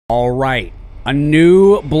All right, a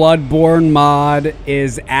new Bloodborne mod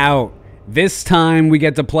is out. This time we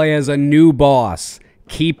get to play as a new boss,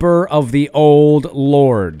 Keeper of the Old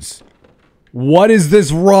Lords. What is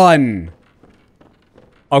this run?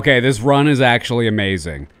 Okay, this run is actually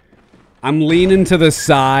amazing. I'm leaning to the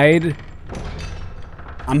side.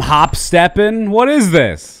 I'm hop-stepping. What is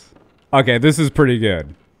this? Okay, this is pretty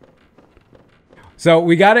good. So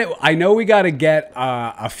we got it. I know we got to get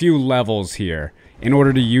a few levels here in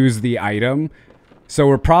order to use the item. So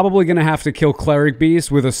we're probably going to have to kill Cleric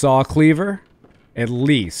Beast with a saw cleaver. At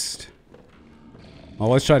least. Well,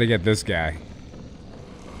 let's try to get this guy.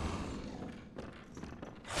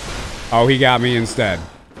 Oh, he got me instead.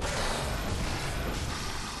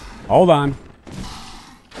 Hold on.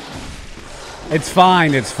 It's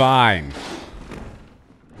fine, it's fine.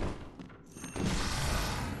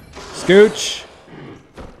 Scooch.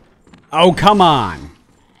 Oh, come on.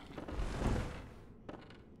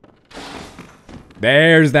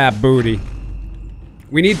 There's that booty.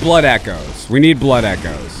 We need blood echoes. We need blood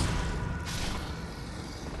echoes.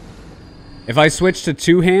 If I switch to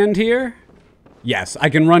two-hand here... Yes,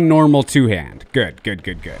 I can run normal two-hand. Good, good,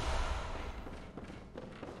 good, good.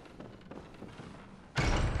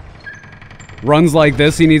 Runs like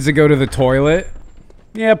this, he needs to go to the toilet?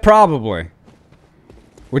 Yeah, probably.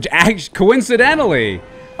 Which, actually, coincidentally,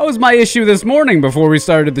 that was my issue this morning before we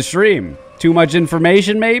started the stream. Too much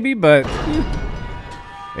information, maybe, but...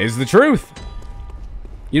 is the truth.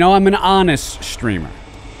 You know, I'm an honest streamer.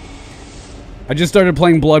 I just started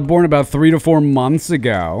playing Bloodborne about 3 to 4 months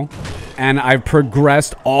ago, and I've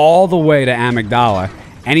progressed all the way to Amygdala.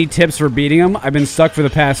 Any tips for beating him? I've been stuck for the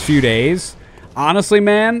past few days. Honestly,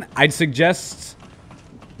 man, I'd suggest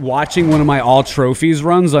watching one of my all trophies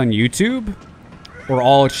runs on YouTube, or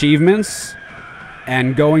all achievements,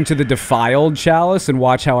 and going to the Defiled Chalice and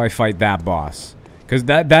watch how I fight that boss. Because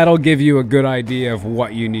that'll give you a good idea of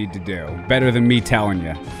what you need to do. Better than me telling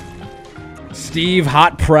you. Steve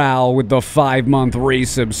Hot Prowl with the 5-month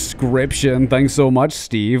resubscription. Thanks so much,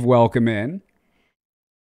 Steve. Welcome in.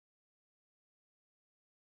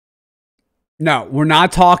 No, we're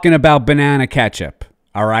not talking about banana ketchup.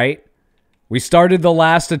 All right? We started the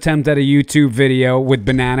last attempt at a YouTube video with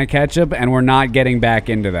banana ketchup, and we're not getting back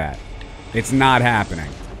into that. It's not happening.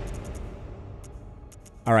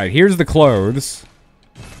 All right, here's the clothes.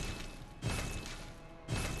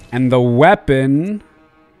 And the weapon...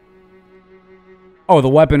 Oh, the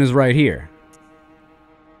weapon is right here.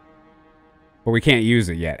 But we can't use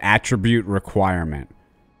it yet. Attribute requirement.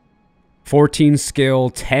 14 skill,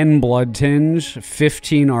 10 blood tinge,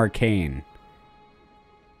 15 arcane.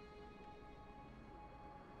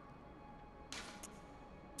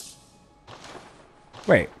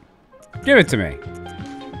 Wait. Give it to me.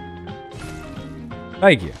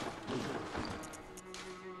 Thank you.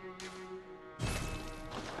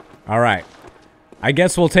 Alright. I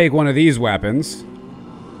guess we'll take one of these weapons.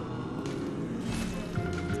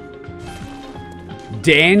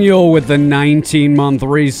 Daniel with the 19-month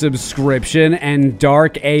resubscription, and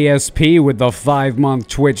Dark ASP with the 5-month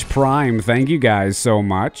Twitch Prime. Thank you guys so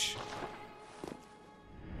much.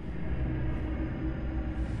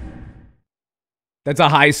 That's a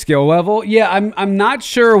high skill level. Yeah, I'm not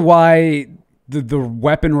sure why the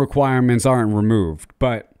weapon requirements aren't removed,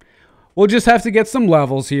 but we'll just have to get some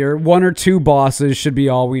levels here. 1 or 2 bosses should be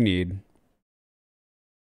all we need.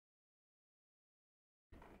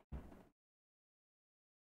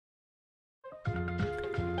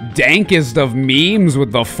 Dankest of memes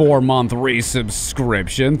with the 4-month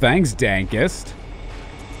resubscription. Thanks, Dankest.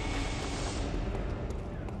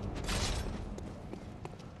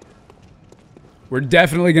 We're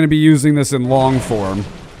definitely going to be using this in long form.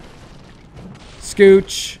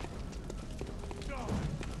 Scooch.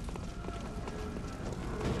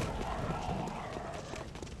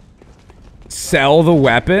 Sell the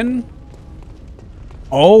weapon?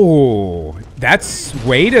 Oh, that's...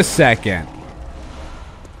 Wait a second.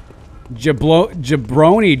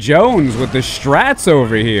 Jabroni Jones with the strats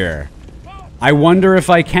over here. I wonder if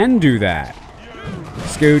I can do that.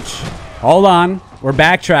 Scooch. Hold on. We're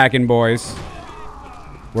backtracking, boys.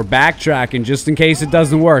 We're backtracking just in case it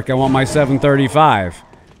doesn't work. I want my 735.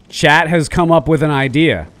 Chat has come up with an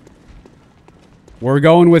idea. We're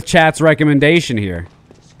going with chat's recommendation here.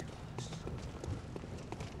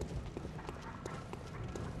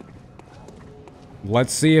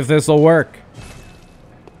 Let's see if this will work.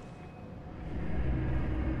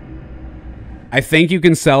 I think you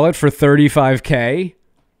can sell it for 35K.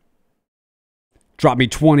 Drop me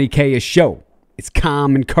 20K a show. It's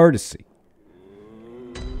common courtesy.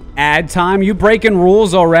 Ad time? You breaking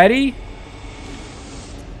rules already?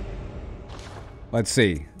 Let's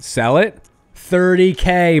see. Sell it?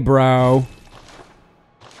 30K, bro.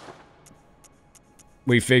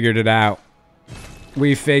 We figured it out.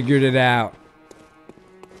 We figured it out.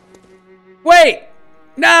 Wait!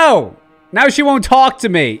 No! Now she won't talk to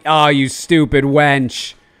me. Oh, you stupid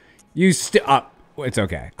wench. You it's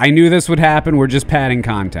okay. I knew this would happen. We're just padding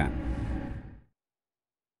content.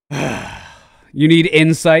 You need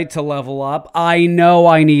insight to level up? I know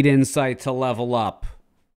I need insight to level up.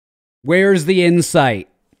 Where's the insight?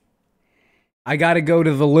 I gotta go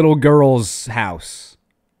to the little girl's house.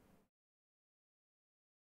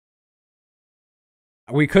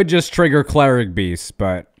 We could just trigger Cleric Beast,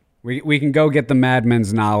 but we can go get the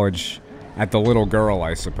Madman's knowledge at the little girl,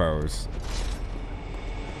 I suppose.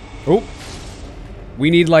 Oh. We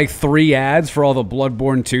need like 3 ads for all the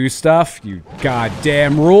Bloodborne 2 stuff. You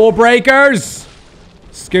goddamn rule breakers!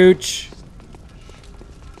 Scooch.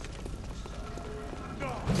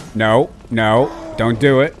 No, no, don't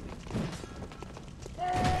do it.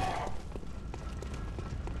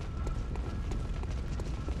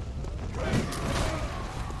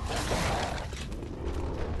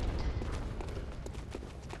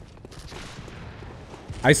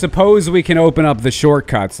 I suppose we can open up the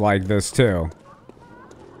shortcuts like this too.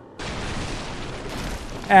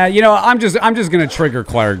 You know, I'm just gonna trigger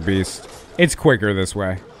Cleric Beast. It's quicker this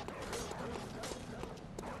way.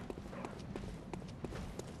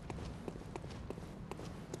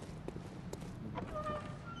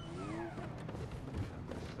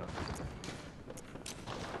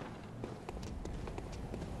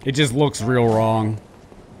 It just looks real wrong.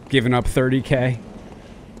 Giving up 30K.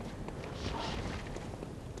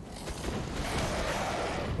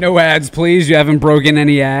 No ads, please. You haven't broken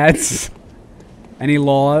any ads. Any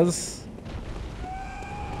laws?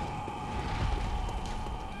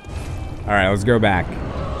 Alright, let's go back.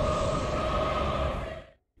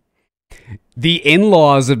 The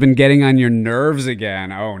in-laws have been getting on your nerves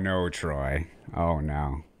again. Oh no, Troy. Oh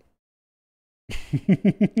no.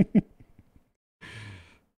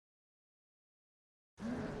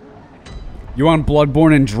 You want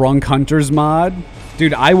Bloodborne and Drunk Hunters mod?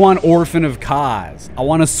 Dude, I want Orphan of Kaz. I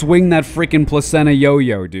want to swing that freaking placenta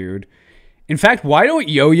yo-yo, dude. In fact, why don't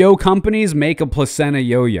yo-yo companies make a placenta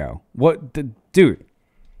yo-yo? What? Dude,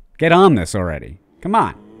 get on this already. Come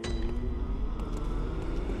on.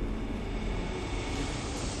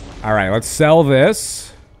 All right, let's sell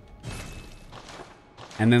this.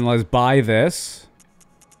 And then let's buy this.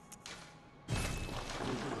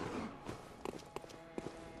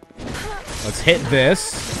 Let's hit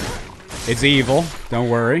this. It's evil. Don't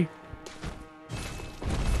worry.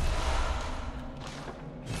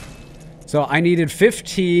 So I needed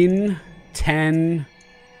 15, 10.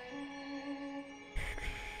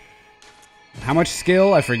 How much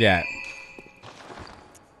skill? I forget.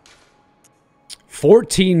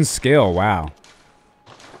 14 skill. Wow.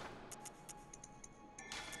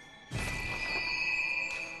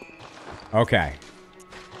 Okay.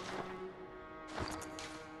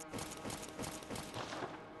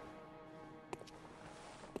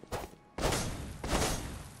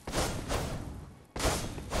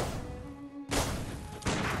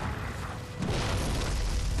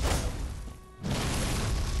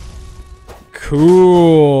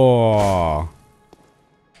 Cool.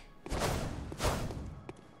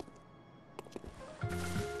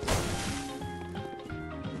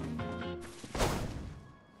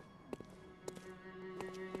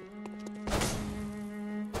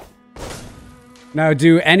 Now,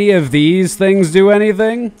 do any of these things do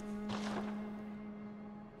anything?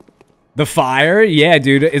 The fire? Yeah,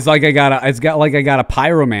 dude. It's like I got a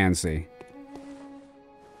pyromancy.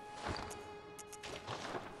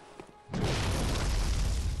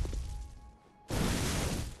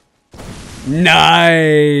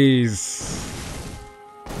 Nice.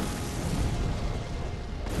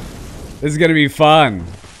 This is gonna be fun.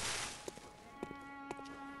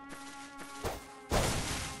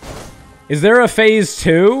 Is there a phase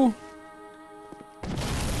 2?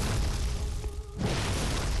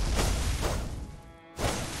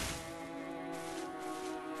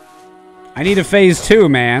 I need a phase 2,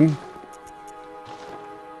 man.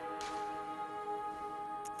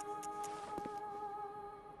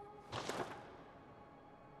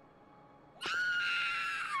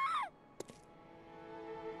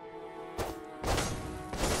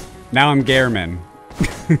 Now I'm Gehrman.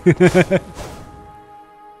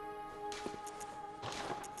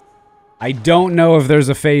 I don't know if there's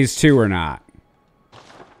a phase 2 or not.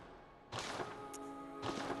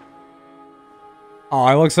 Oh,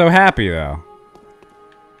 I look so happy though.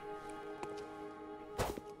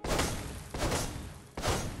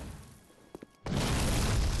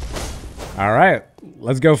 All right.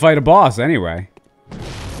 Let's go fight a boss anyway.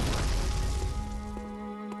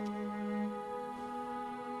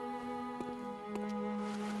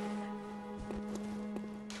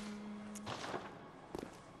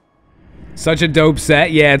 Such a dope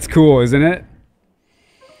set. Yeah, it's cool, isn't it?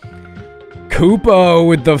 Koopo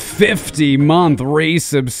with the 50-month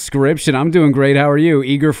resubscription. I'm doing great. How are you?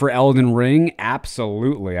 Eager for Elden Ring?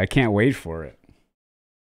 Absolutely. I can't wait for it.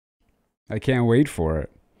 I can't wait for it.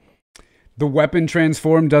 The weapon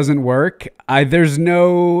transform doesn't work. There's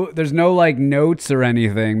no like notes or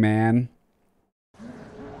anything, man.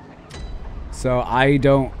 So I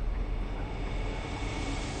don't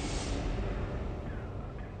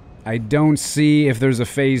see if there's a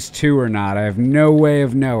phase 2 or not. I have no way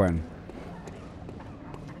of knowing.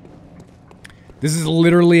 This is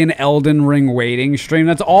literally an Elden Ring waiting stream.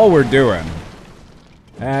 That's all we're doing.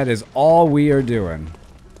 That is all we are doing.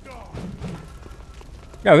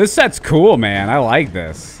 Yo, this set's cool, man. I like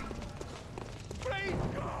this.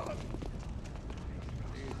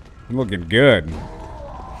 I'm looking good.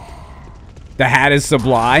 The hat is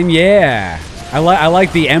sublime. Yeah. I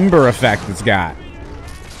like the ember effect it's got.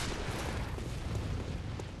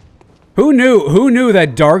 Who knew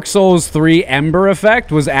that Dark Souls 3 Ember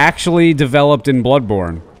effect was actually developed in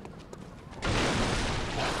Bloodborne?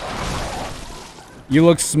 You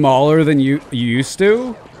look smaller than you used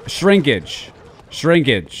to? Shrinkage.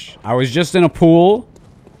 Shrinkage. I was just in a pool.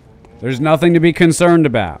 There's nothing to be concerned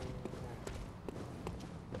about.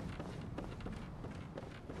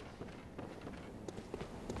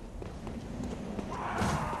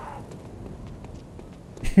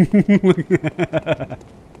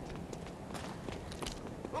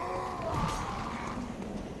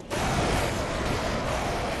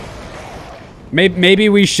 Maybe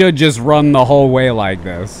we should just run the whole way like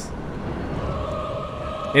this.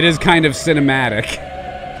 It is kind of cinematic.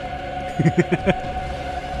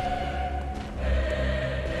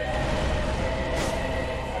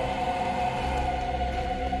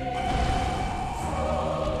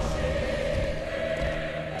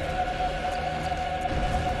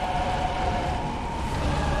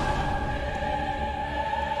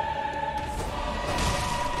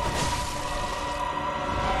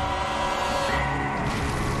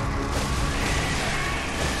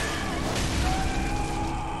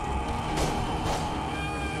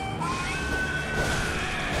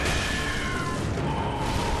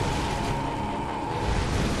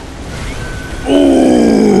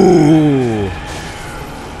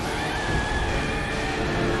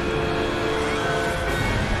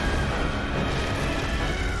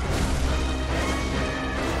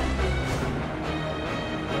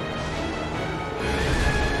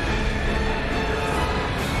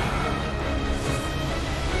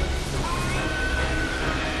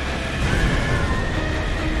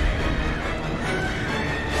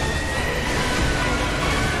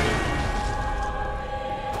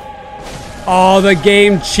 Oh, the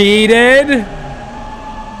game cheated?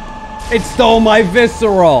 It stole my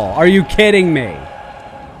visceral. Are you kidding me?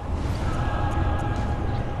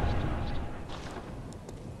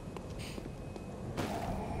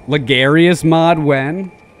 Ligarius mod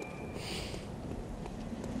when?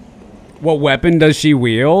 What weapon does she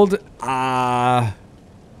wield?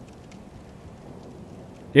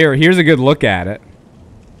 Here's a good look at it.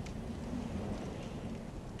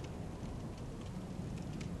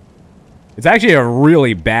 It's actually a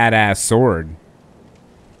really badass sword.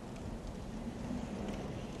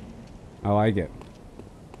 I like it.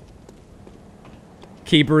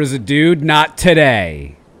 Keeper is a dude, not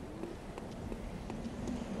today.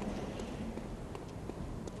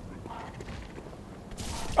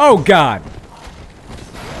 Oh, God.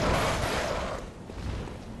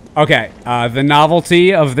 Okay, the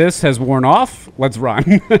novelty of this has worn off. Let's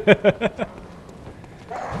run.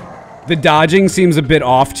 The dodging seems a bit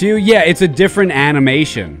off to you. Yeah, it's a different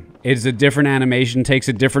animation. It's a different animation, takes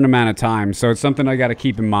a different amount of time, so it's something I gotta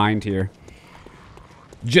keep in mind here.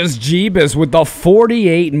 Just Jeebus with the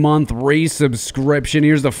 48-month resubscription.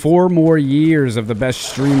 Here's the 4 more years of the best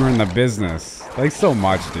streamer in the business. Thanks so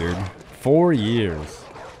much, dude. 4 years.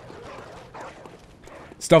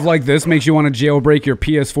 Stuff like this makes you want to jailbreak your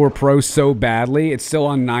PS4 Pro so badly. It's still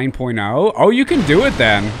on 9.0. Oh, you can do it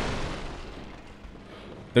then.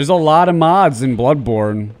 There's a lot of mods in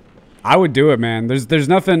Bloodborne. I would do it, man. There's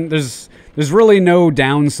nothing, there's really no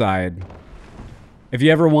downside. If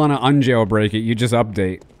you ever want to unjailbreak it, you just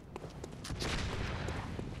update.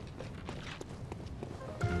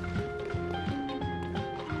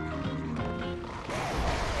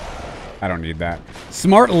 I don't need that.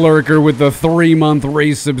 Smart Lurker with the 3-month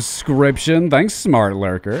resubscription. Thanks, Smart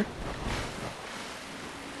Lurker.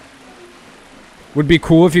 Would be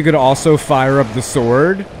cool if you could also fire up the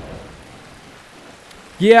sword.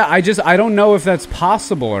 Yeah, I don't know if that's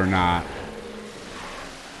possible or not.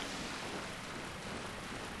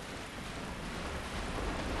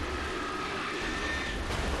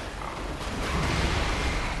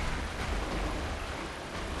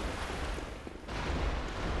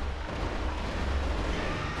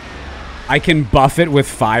 I can buff it with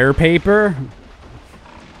fire paper.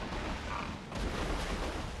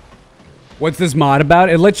 What's this mod about?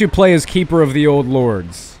 It lets you play as Keeper of the Old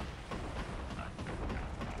Lords.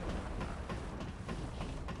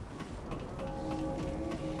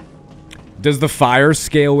 Does the fire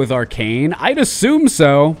scale with Arcane? I'd assume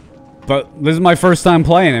so. But this is my first time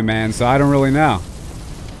playing it, man, so I don't really know.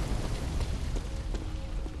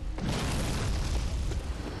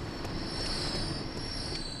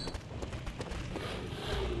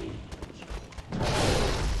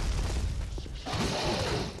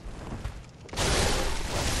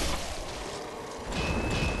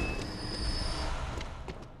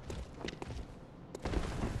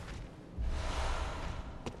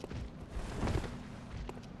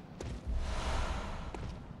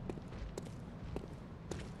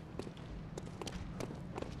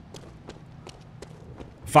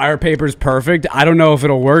 Fire paper's perfect. I don't know if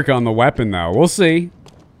it'll work on the weapon, though. We'll see.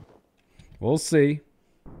 We'll see.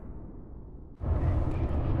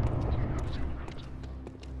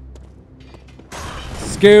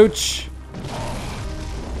 Scooch.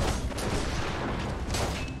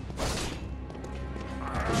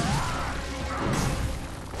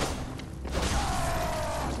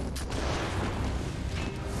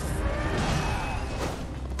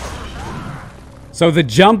 So the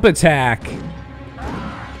jump attack...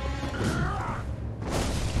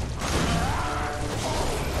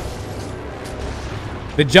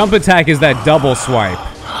 The jump attack is that double swipe.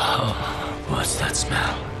 Oh, what's that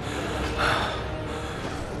smell?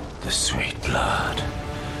 The sweet blood.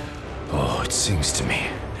 Oh, it sings to me.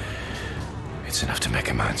 It's enough to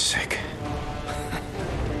make a man sick.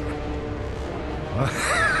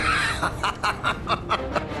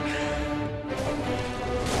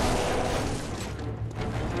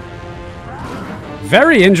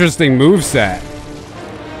 Very interesting moveset.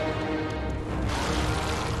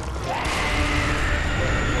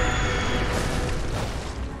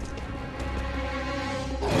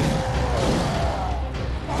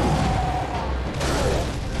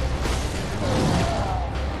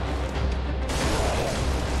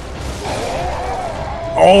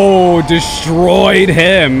 Oh, destroyed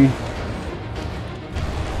him.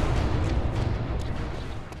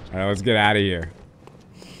 All right, let's get out of here.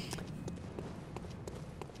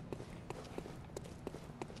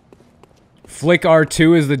 Flick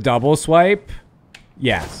R2 is the double swipe?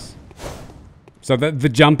 Yes. So the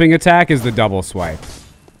jumping attack is the double swipe.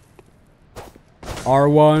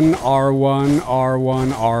 R1, R1,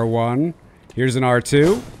 R1, R1. Here's an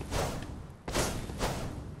R2.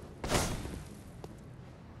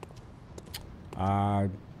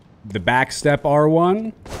 The back step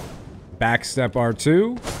R1, back step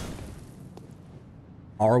R2,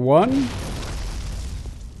 R1.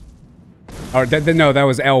 Oh, no, that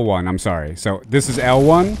was L1. I'm sorry. So this is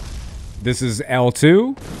L1. This is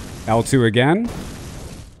L2. L2 again.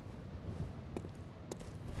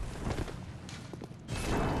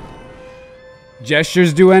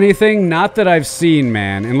 Gestures do anything? Not that I've seen,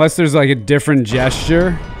 man. Unless there's like a different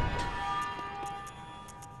gesture.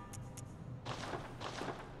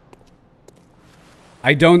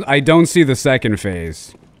 I don't see the second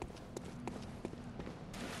phase.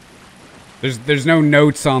 There's no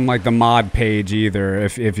notes on like the mod page either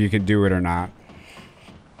if you could do it or not.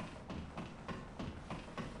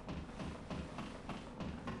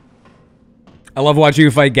 I love watching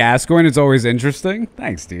you fight Gascoigne. It's always interesting.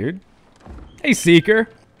 Thanks, dude. Hey, Seeker.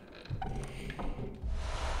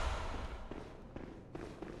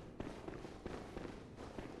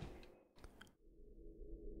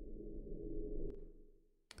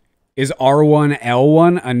 Is R1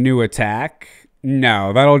 L1 a new attack?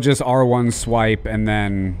 No, that'll just R1 swipe and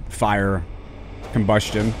then fire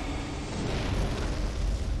combustion.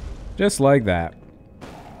 Just like that.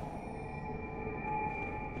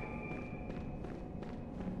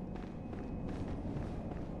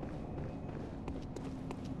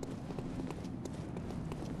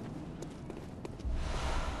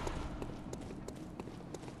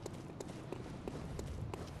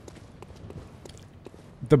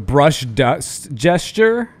 The brush dust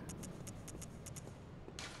gesture?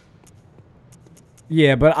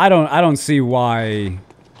 Yeah, but I don't see why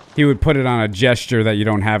he would put it on a gesture that you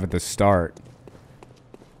don't have at the start.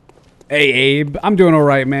 Hey, Abe. I'm doing all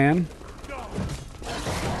right, man.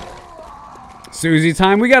 Susie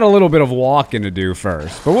time. We got a little bit of walking to do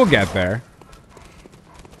first, but we'll get there.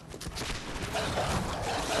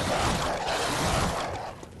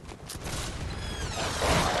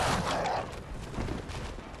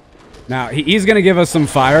 Now, he's going to give us some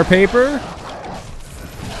fire paper.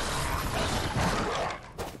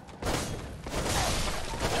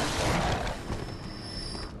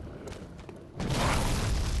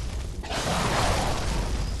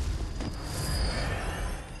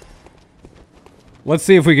 Let's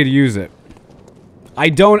see if we could use it. I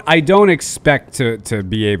don't expect to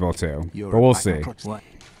be able to, but we'll see.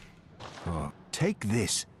 Oh, take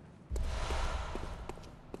this.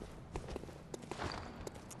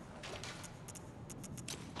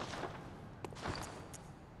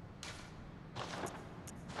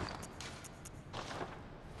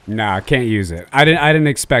 Nah, can't use it. I didn't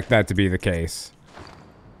expect that to be the case.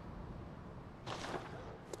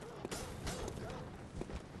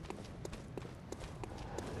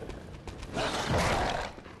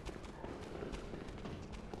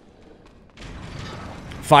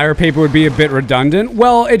 Fire paper would be a bit redundant.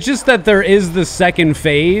 Well, it's just that there is the second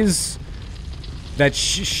phase that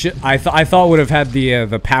I thought would have had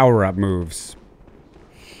the power-up moves.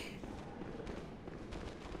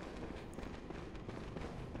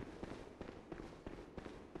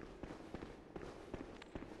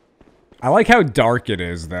 I like how dark it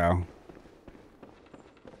is, though.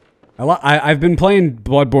 I've been playing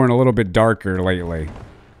Bloodborne a little bit darker lately.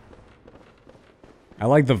 I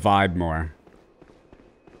like the vibe more.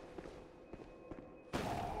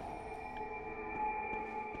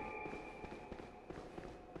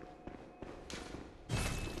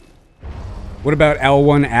 What about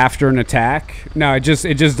L1 after an attack? No, it just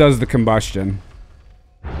does the combustion.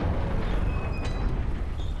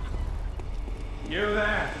 You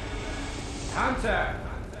there? Hunter!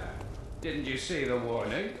 Didn't you see the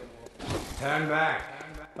warning? Turn back,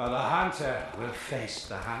 or the hunter will face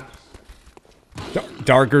the hunt.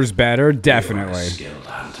 Darker's better, definitely. You're a skilled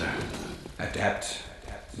hunter. Adept,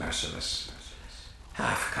 merciless.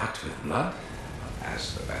 Half cut with blood,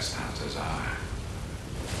 as the best hunters are.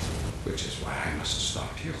 Which is why I must stop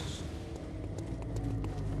you.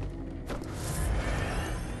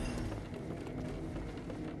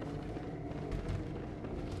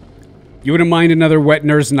 You wouldn't mind another Wet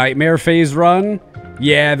Nurse Nightmare phase run?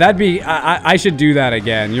 Yeah, that'd be... I should do that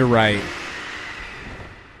again. You're right.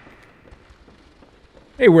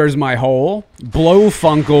 Hey, where's my hole?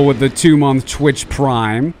 Blowfunkle with the 2-month Twitch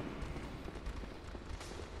Prime.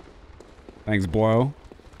 Thanks, Blow.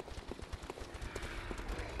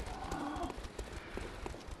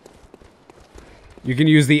 You can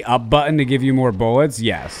use the up button to give you more bullets?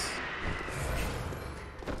 Yes.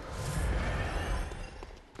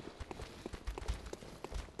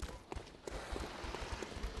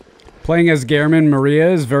 Playing as Gehrman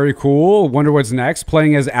Maria is very cool. Wonder what's next.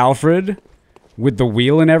 Playing as Alfred with the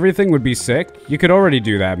wheel and everything would be sick. You could already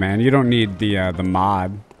do that, man. You don't need the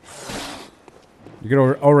mod. You could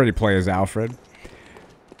already play as Alfred.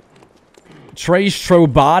 Trace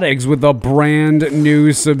Trobotics with a brand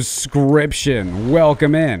new subscription.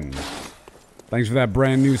 Welcome in. Thanks for that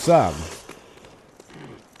brand new sub.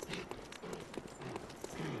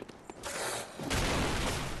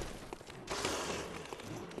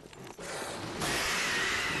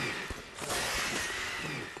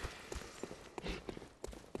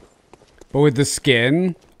 But with the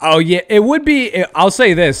skin, oh yeah, it would be, I'll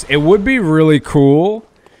say this, it would be really cool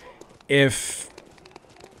if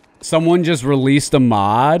someone just released a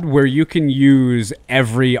mod where you can use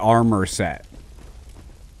every armor set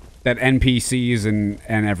that NPCs and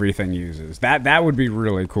everything uses. That would be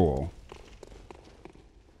really cool.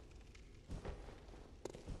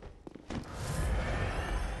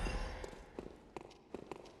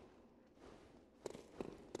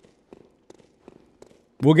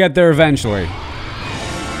 We'll get there eventually.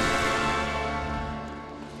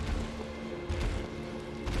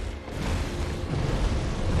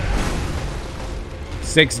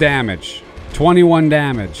 Six damage. 21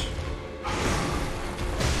 damage.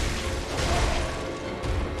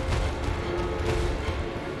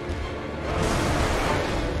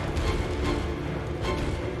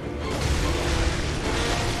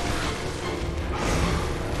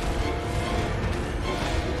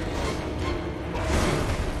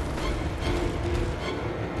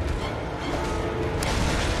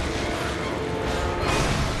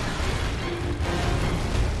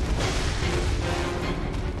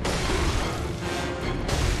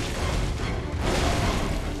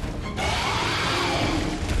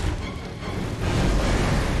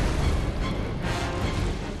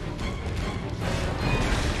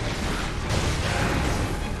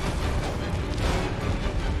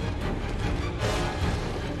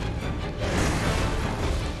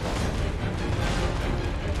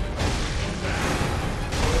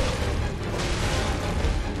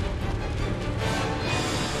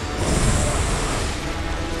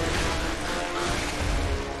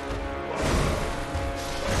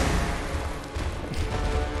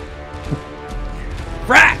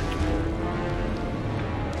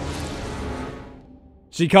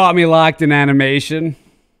 She caught me locked in animation.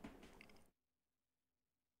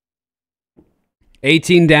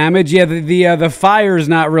 18 damage. Yeah, the fire's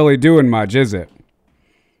not really doing much, is it?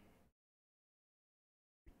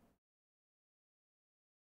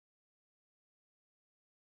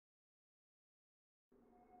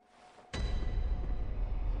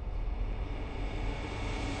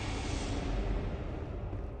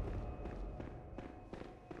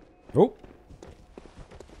 Oh.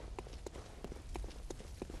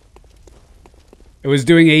 It was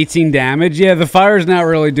doing 18 damage? Yeah, the fire's not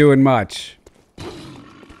really doing much.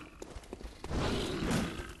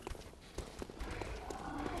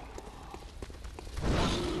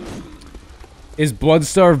 Is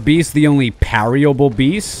Bloodstarved Beast the only parryable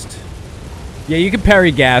beast? Yeah, you can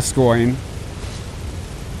parry Gascoigne.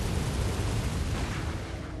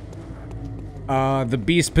 The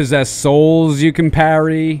beast possess souls you can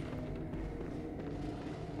parry.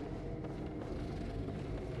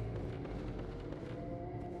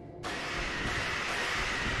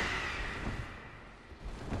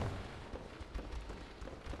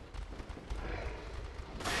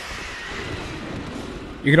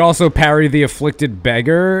 You could also parry the Afflicted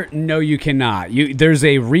Beggar. No, you cannot. There's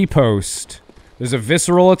a repost. There's a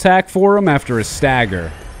visceral attack for him after a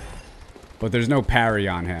stagger. But there's no parry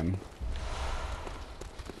on him.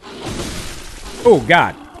 Oh,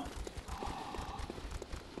 God.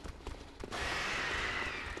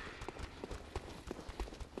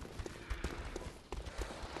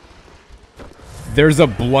 There's a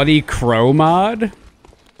Bloody Crow mod?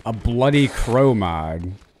 A Bloody Crow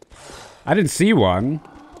mod. I didn't see one.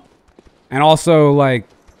 And also, like,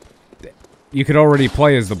 you could already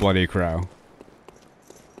play as the Bloody Crow.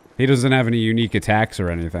 He doesn't have any unique attacks or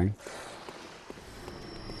anything.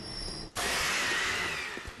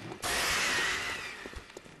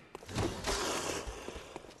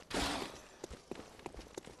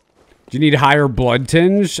 Do you need higher Blood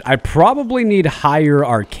Tinge? I probably need higher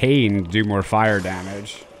Arcane to do more fire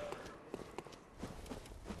damage.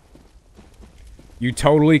 You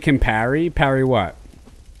totally can parry? Parry what?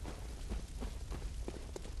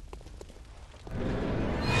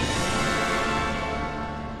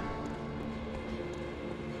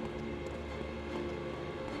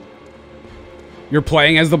 You're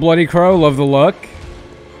playing as the Bloody Crow? Love the look.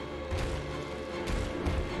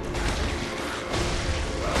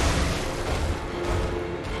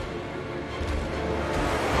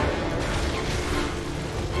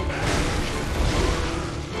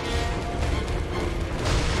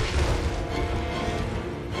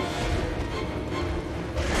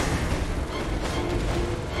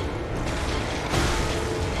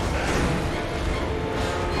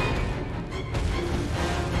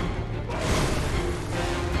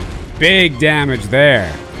 Big damage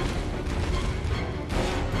there.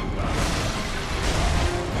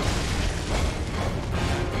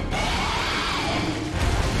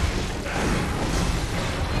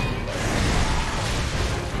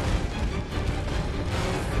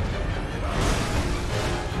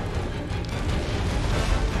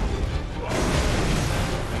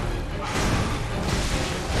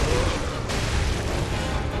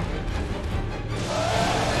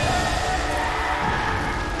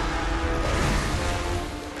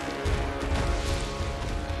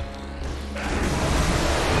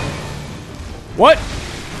 What?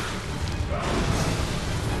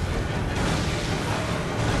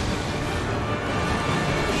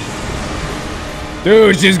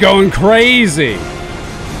 Dude, she's going crazy.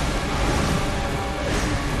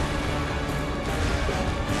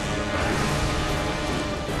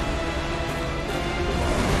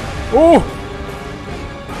 Oh!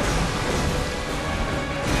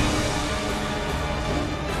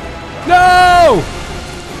 No!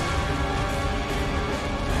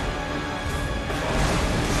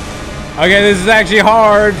 Okay, this is actually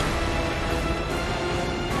hard.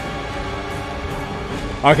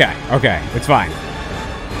 Okay, okay, it's fine.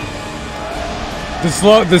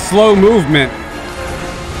 The slow movement.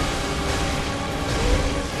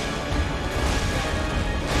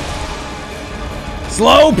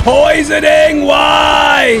 Slow poisoning,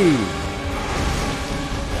 why?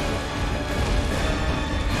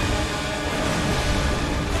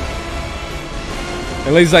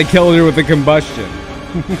 At least I killed her with the combustion.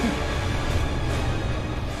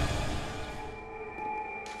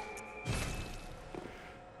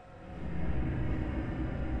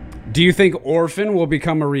 Do you think Orphan will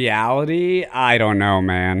become a reality? I don't know,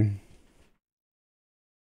 man.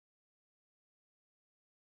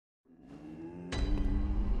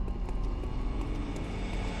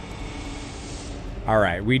 All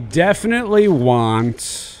right, we definitely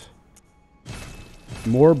want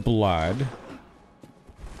more blood.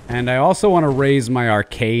 And I also want to raise my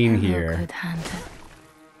arcane Hello, here. good hunter.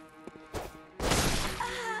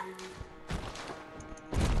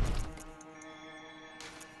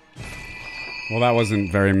 Well, that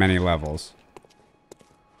wasn't very many levels.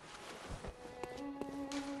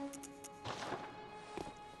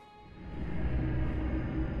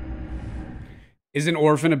 Is an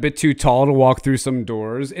orphan a bit too tall to walk through some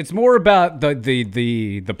doors? It's more about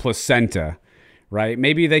the placenta, right?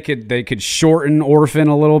 Maybe they could shorten orphan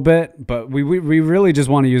a little bit, but we really just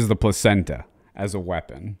want to use the placenta as a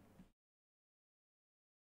weapon.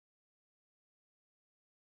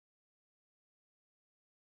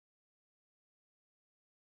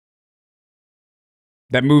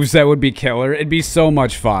 That moveset would be killer. It'd be so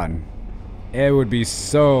much fun. It would be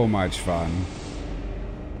so much fun.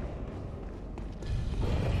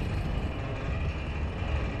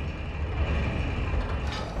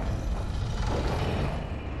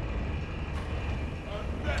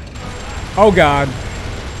 Oh God.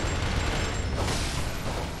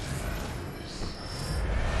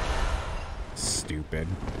 Stupid.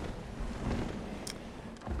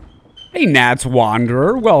 Hey Nats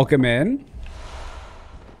Wanderer, welcome in.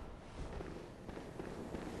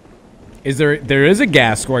 There is a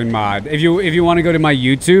Gascoigne mod. If you want to go to my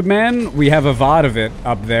YouTube, man, we have a VOD of it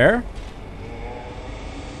up there.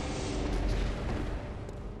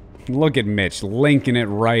 Look at Mitch linking it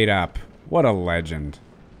right up. What a legend.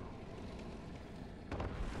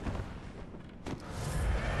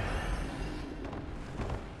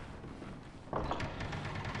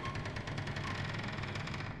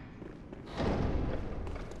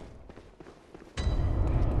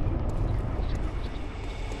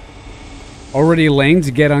 Already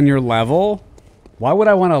linked, get on your level? Why would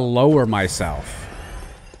I want to lower myself?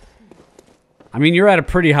 I mean, you're at a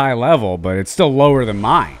pretty high level, but it's still lower than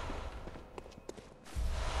mine.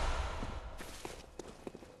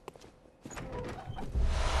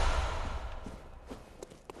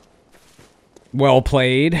 Well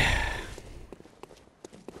played.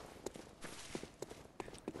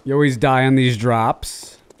 You always die on these drops.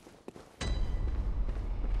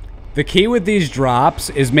 The key with these drops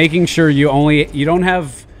is making sure you don't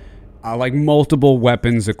have like multiple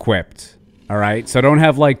weapons equipped. All right, so don't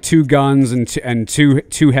have like 2 guns and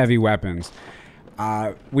two heavy weapons.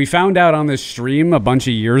 We found out on this stream a bunch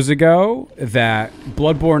of years ago that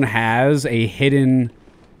Bloodborne has a hidden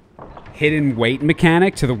weight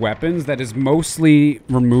mechanic to the weapons that is mostly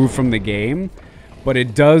removed from the game, but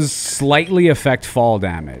it does slightly affect fall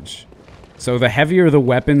damage. So the heavier the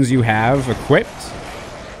weapons you have equipped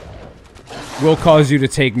will cause you to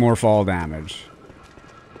take more fall damage.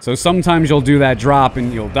 So sometimes you'll do that drop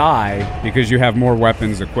and you'll die because you have more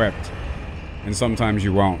weapons equipped. And sometimes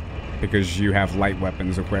you won't because you have light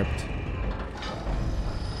weapons equipped.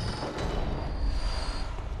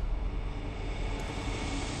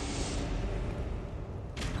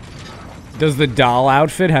 Does the doll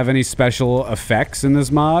outfit have any special effects in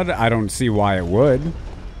this mod? I don't see why it would.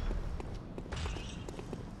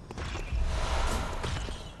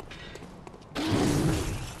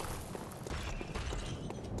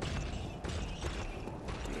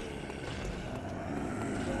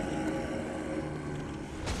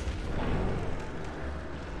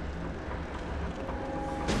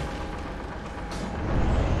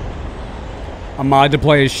 A mod to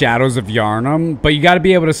play as Shadows of Yharnam, but you got to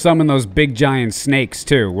be able to summon those big giant snakes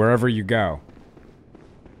too, wherever you go.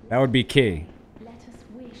 That would be key. Let us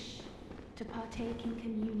wish to partake in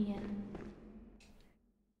communion.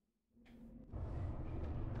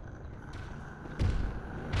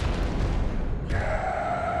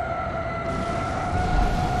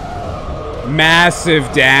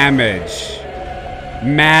 Massive damage.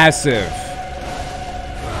 Massive.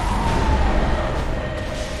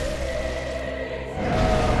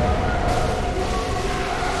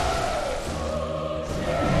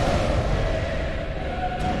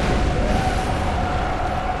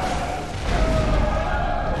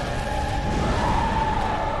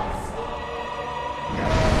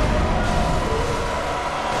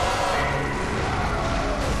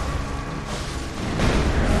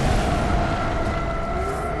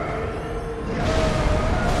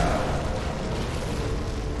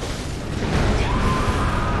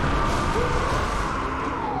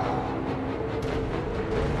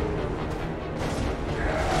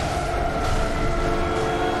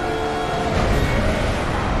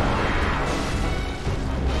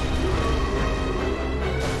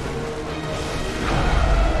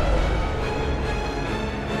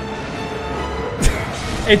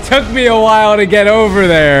 It took me a while to get over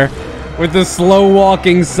there with the slow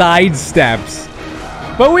walking side steps,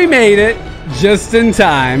 but we made it just in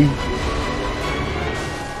time.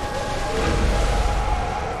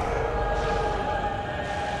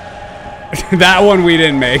 That one we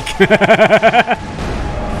didn't make.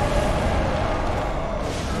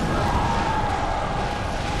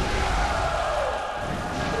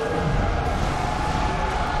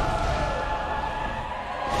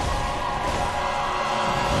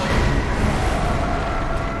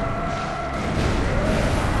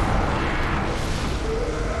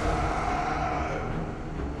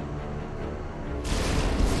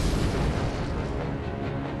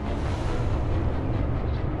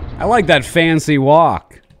 I like that fancy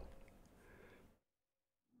walk.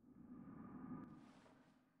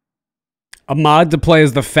 A mod to play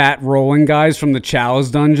as the fat rolling guys from the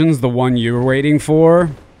Chalice dungeons, the one you were waiting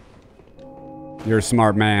for. You're a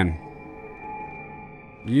smart man.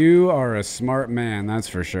 You are a smart man, that's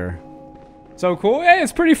for sure. So cool. Hey,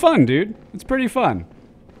 it's pretty fun, dude. It's pretty fun.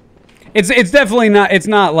 It's definitely not. It's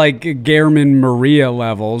not like Gehrman Maria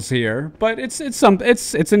levels here, but it's a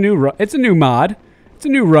new mod. It's a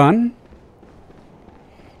new run.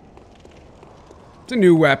 It's a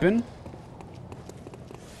new weapon.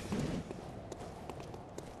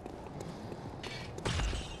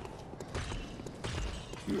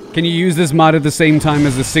 Can you use this mod at the same time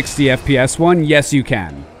as the 60 FPS one? Yes, you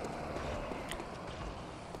can.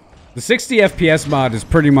 The 60 FPS mod is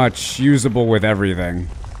pretty much usable with everything.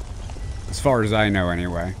 As far as I know,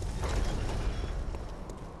 anyway.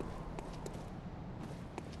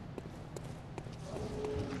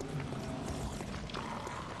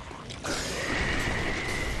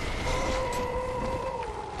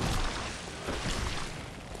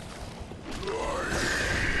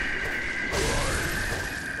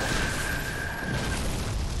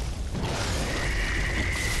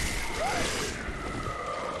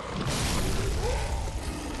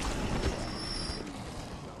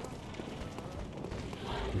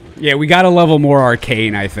 Yeah, we got a level more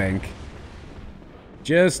arcane, I think.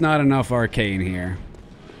 Just not enough arcane here.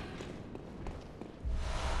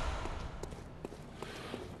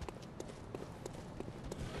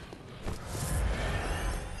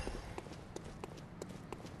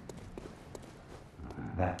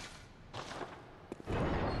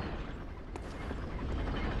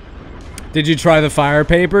 Did you try the fire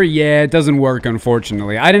paper? Yeah, it doesn't work,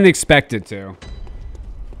 unfortunately. I didn't expect it to.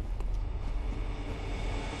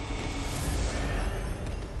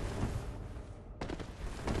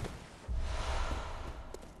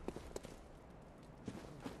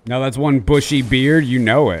 No, that's one bushy beard. You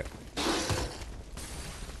know it.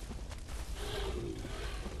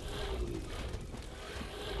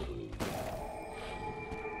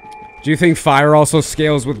 Do you think fire also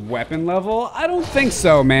scales with weapon level? I don't think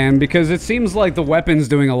so, man, because it seems like the weapon's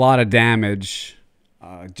doing a lot of damage.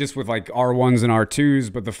 Just with like R1s and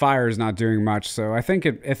R2s, but the fire is not doing much, so I think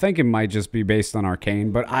it might just be based on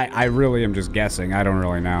arcane, but I really am just guessing. I don't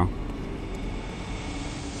really know.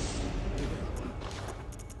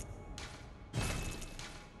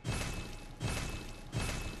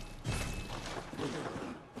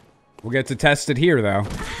 We'll get to test it here, though.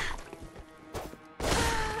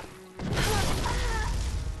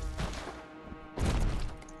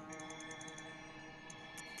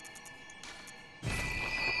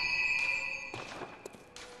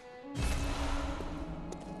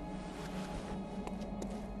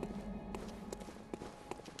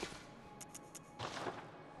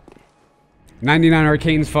 $99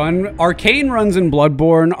 Arcane's fun. Arcane runs in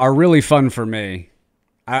Bloodborne are really fun for me.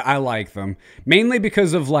 I like them. Mainly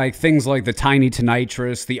because of like things like the Tiny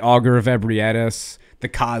Tonitrus, the Augur of Ebrietas, the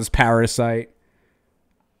Cos Parasite.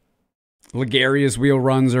 Ligaria's wheel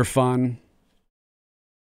runs are fun.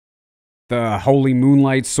 The Holy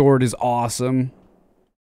Moonlight Sword is awesome.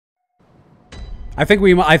 I think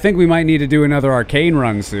we might need to do another Arcane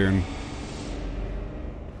run soon.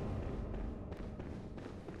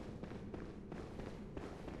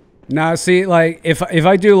 Now, see, like, if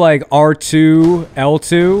I do, like, R2,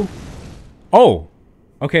 L2... Oh!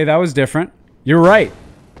 Okay, that was different. You're right.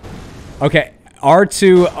 Okay,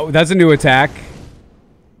 R2... Oh, that's a new attack.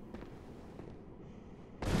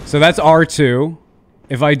 So that's R2.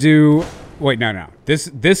 If I do... Wait, no. This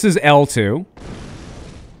is L2.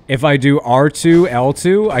 If I do R2,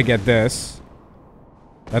 L2, I get this.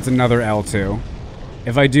 That's another L2.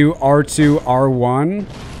 If I do R2,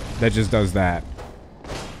 R1, that just does that.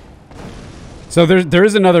 So there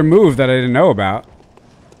is another move that I didn't know about.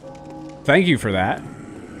 Thank you for that.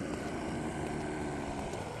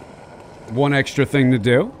 One extra thing to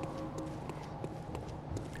do.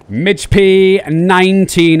 Mitch P.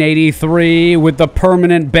 1983 with the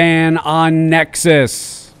permanent ban on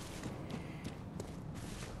Nexus.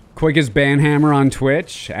 Quickest ban hammer on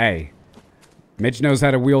Twitch. Hey, Mitch knows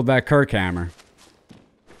how to wield that Kirk hammer.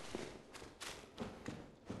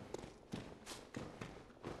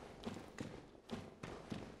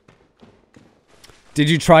 Did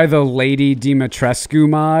you try the Lady Dimitrescu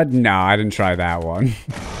mod? No, I didn't try that one.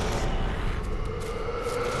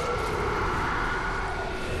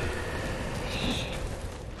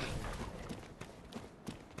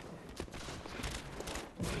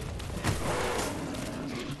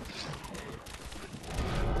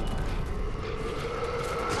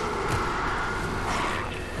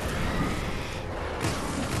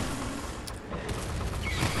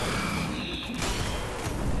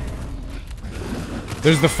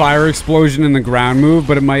 There's the fire explosion and the ground move,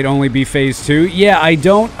 but it might only be phase 2. Yeah, I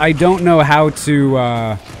don't know how to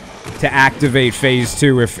activate phase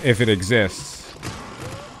 2 if it exists.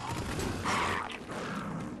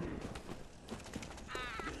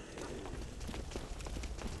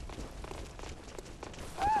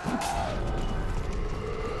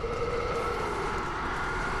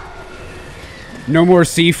 No more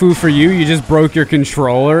Sifu for you. You just broke your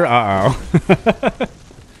controller. Uh-oh.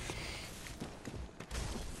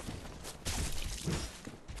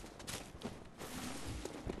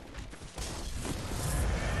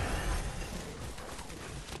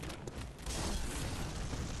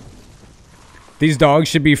 These dogs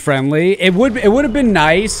should be friendly. It would have been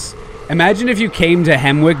nice. Imagine if you came to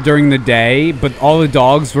Hemwick during the day, but all the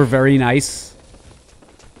dogs were very nice.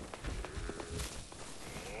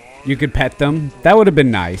 You could pet them. That would have been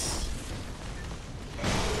nice.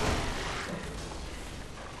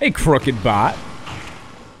 Hey, crooked bot.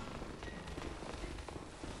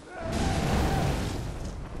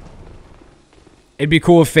 It'd be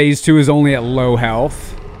cool if phase 2 is only at low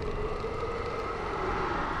health.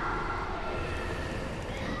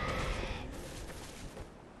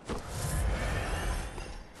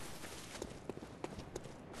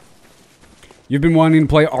 You've been wanting to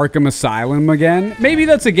play Arkham Asylum again? Maybe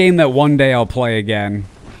that's a game that one day I'll play again.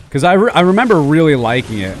 Because I remember really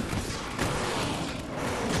liking it.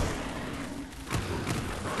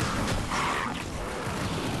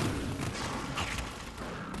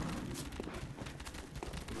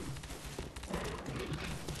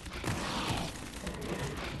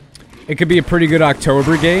 It could be a pretty good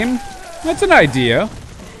October game. That's an idea.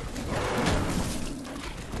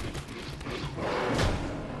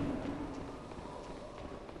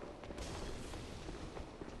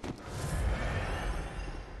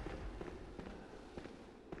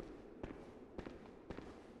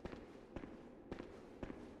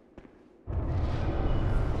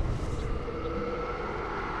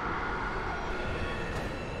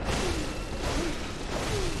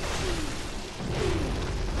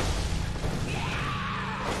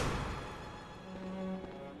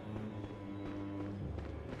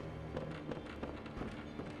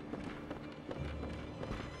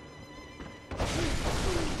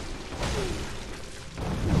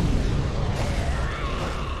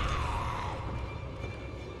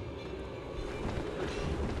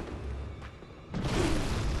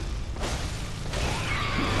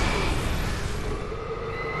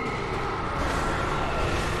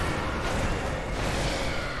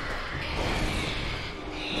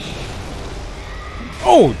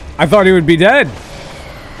 Oh, I thought he would be dead.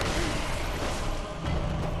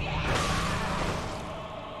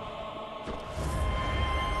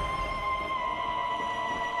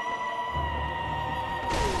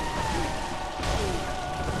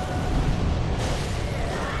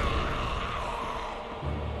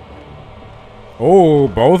 Oh,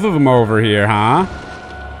 both of them over here, huh?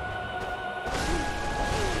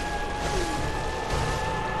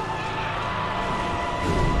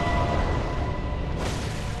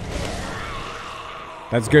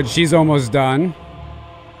 That's good. She's almost done.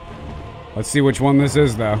 Let's see which one this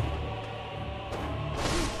is, though.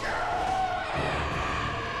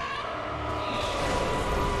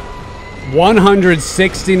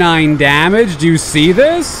 $169 damage. Do you see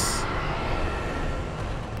this?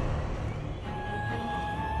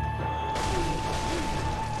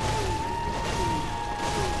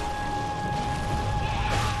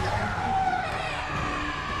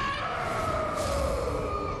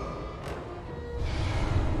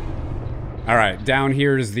 Alright, down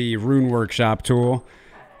here is the Rune Workshop tool.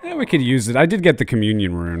 Yeah, we could use it. I did get the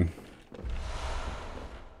Communion Rune.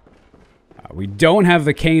 We don't have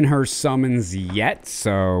the Canehurst summons yet,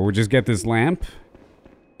 so we'll just get this lamp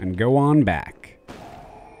and go on back.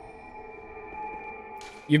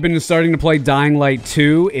 You've been starting to play Dying Light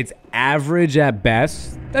 2. It's average at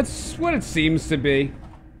best. That's what it seems to be.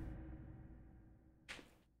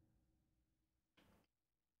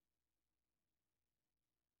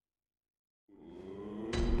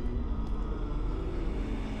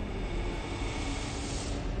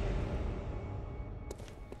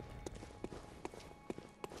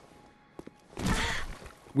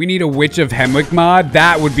 We need a Witch of Hemwick mod?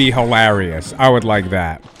 That would be hilarious. I would like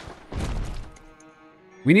that.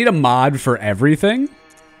 We need a mod for everything?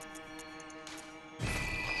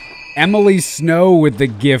 Emily Snow with the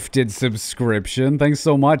gifted subscription. Thanks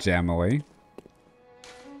so much, Emily.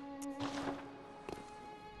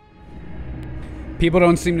 People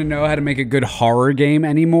don't seem to know how to make a good horror game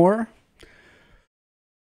anymore.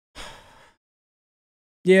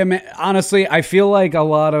 Yeah, man, honestly, I feel like a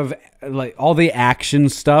lot of, like, all the action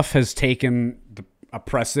stuff has taken a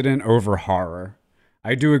precedent over horror.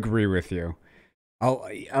 I do agree with you.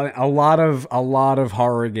 A lot of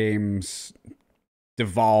horror games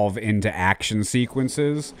devolve into action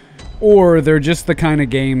sequences, or they're just the kind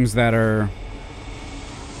of games that are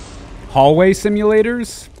hallway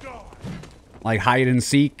simulators, like hide and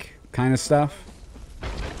seek kind of stuff.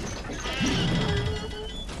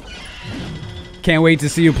 Can't wait to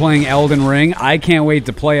see you playing Elden Ring. I can't wait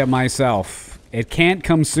to play it myself. It can't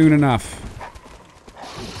come soon enough.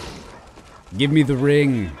 Give me the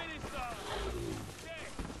ring.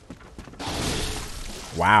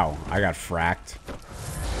 Wow, I got fracked.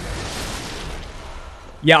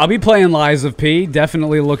 Yeah, I'll be playing Lies of P.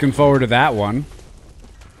 Definitely looking forward to that one.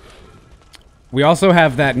 We also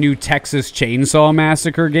have that new Texas Chainsaw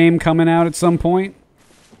Massacre game coming out at some point.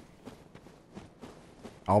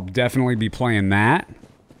 I'll definitely be playing that.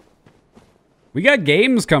 We got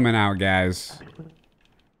games coming out, guys.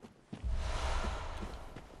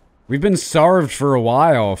 We've been starved for a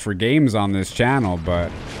while for games on this channel,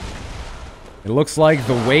 but it looks like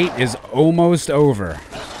the wait is almost over.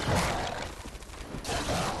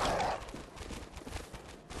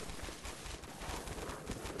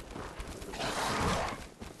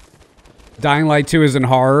 Dying Light 2 isn't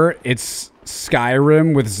horror. It's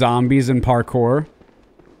Skyrim with zombies and parkour.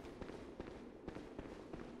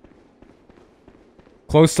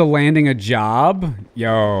 Close to landing a job?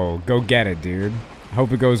 Yo, go get it, dude.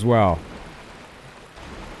 Hope it goes well.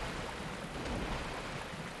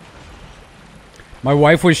 My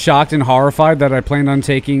wife was shocked and horrified that I planned on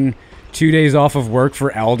taking 2 days off of work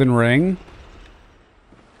for Elden Ring.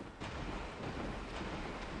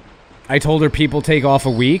 I told her people take off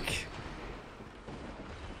a week.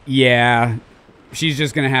 Yeah, she's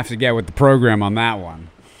just gonna have to get with the program on that one.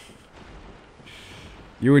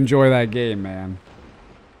 You enjoy that game, man.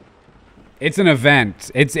 It's an event.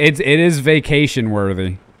 It is vacation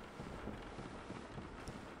worthy.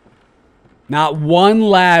 Not one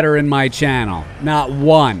ladder in my channel. Not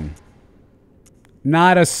one.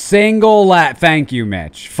 Not a single ladder. Thank you,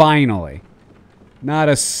 Mitch. Finally. Not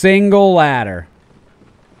a single ladder.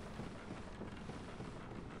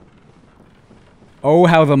 Oh,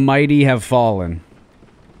 how the mighty have fallen.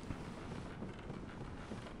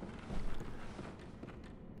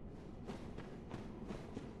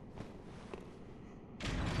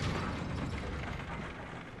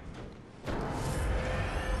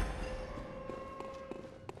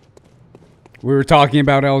 We were talking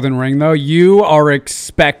about Elden Ring, though. You are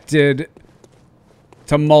expected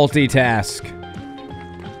to multitask.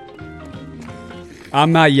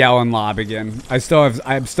 I'm not yelling lob again. I'm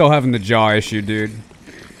still having the jaw issue, dude.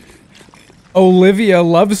 Olivia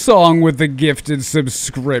Love Song with the gifted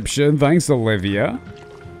subscription. Thanks, Olivia.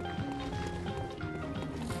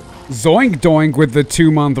 Zoink Doink with the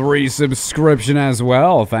 2-month resubscription as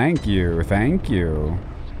well. Thank you. Thank you.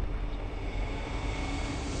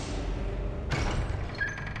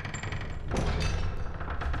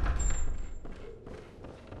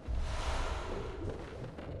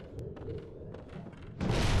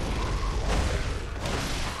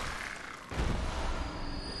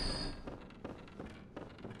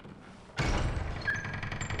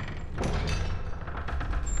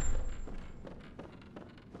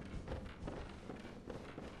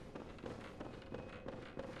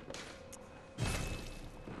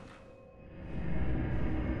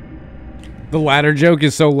 The ladder joke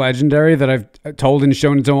is so legendary that I've told and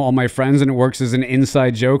shown it to all my friends, and it works as an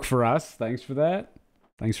inside joke for us. Thanks for that.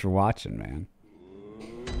 Thanks for watching, man.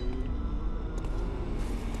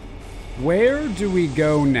 Where do we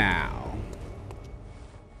go now?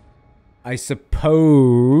 I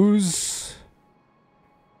suppose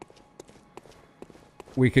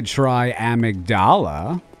we could try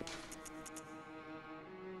Amygdala.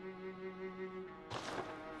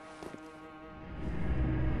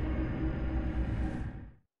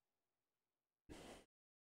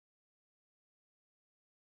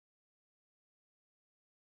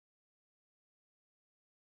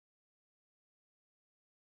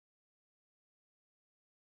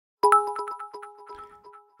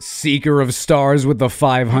 Seeker of Stars with the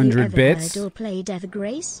 500 bits. Have you ever heard or played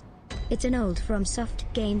Evergrace? It's an old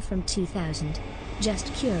FromSoft game from 2000.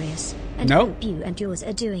 Just curious. And Nope. hope you and yours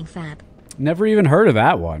are doing fab. Never even heard of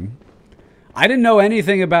that one. I didn't know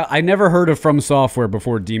anything about... I never heard of From Software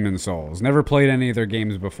before Demon Souls. Never played any of their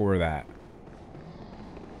games before that.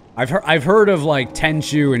 I've heard of, like,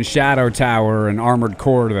 Tenchu and Shadow Tower and Armored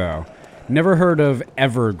Core, though. Never heard of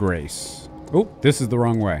Evergrace. Oh, this is the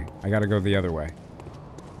wrong way. I gotta go the other way.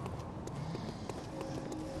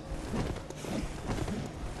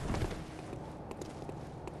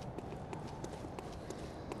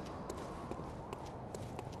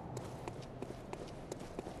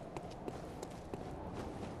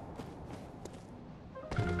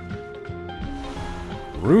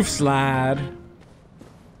 Roof slide.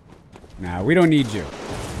 Nah, we don't need you.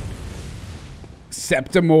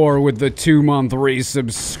 Septimore with the 2-month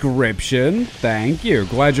resubscription. Thank you.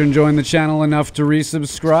 Glad you're enjoying the channel enough to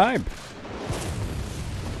resubscribe.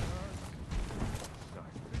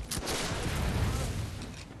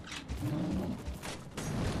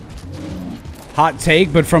 Hot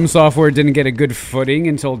take, but From Software didn't get a good footing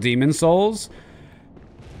until Demon Souls.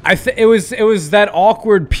 It was that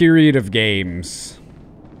awkward period of games.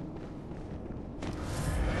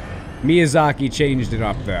 Miyazaki changed it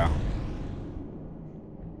up, though.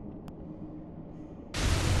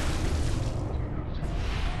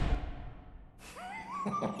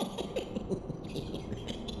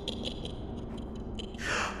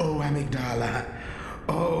 Oh, amygdala.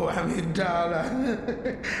 Oh,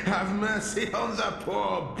 amygdala. Have mercy on the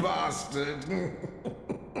poor bastard.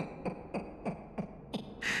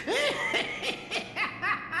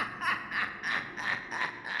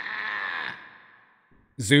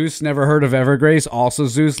 Zeus, never heard of Evergrace. Also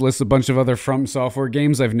Zeus lists a bunch of other From Software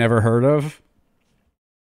games I've never heard of.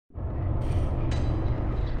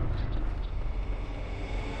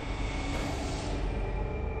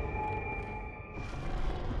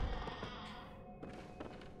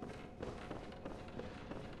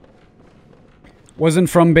 Wasn't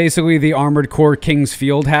from basically the Armored Core King's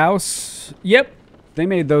Field House? Yep, they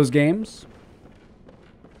made those games.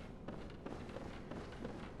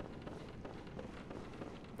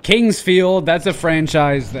 King's Field, that's a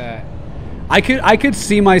franchise that I could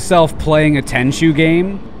see myself playing a Tenchu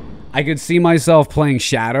game. I could see myself playing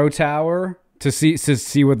Shadow Tower to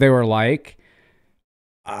see what they were like.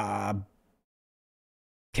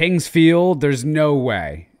 King's Field, there's no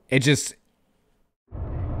way.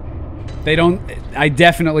 I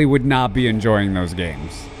definitely would not be enjoying those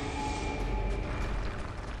games.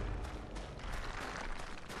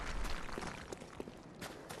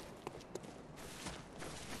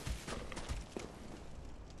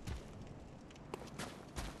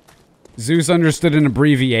 Zeus understood an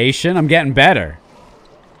abbreviation. I'm getting better.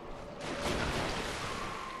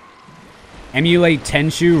 Emulate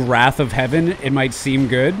Tenchu, Wrath of Heaven. It might seem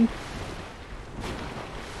good.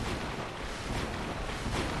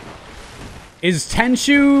 Is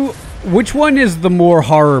Tenchu... Which one is the more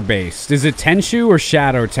horror-based? Is it Tenchu or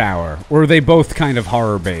Shadow Tower? Or are they both kind of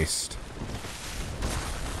horror-based?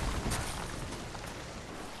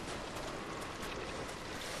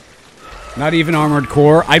 Not even Armored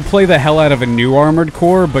Core. I'd play the hell out of a new Armored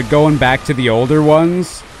Core, but going back to the older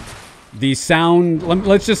ones, the sound...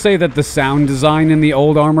 Let's just say that the sound design in the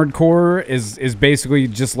old Armored Core is basically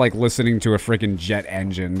just like listening to a freaking jet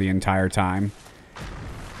engine the entire time.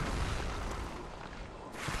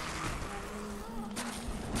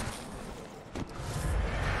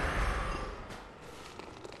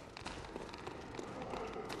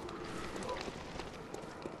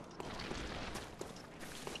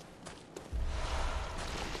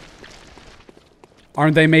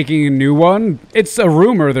 Aren't they making a new one? It's a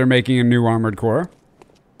rumor they're making a new Armored Core.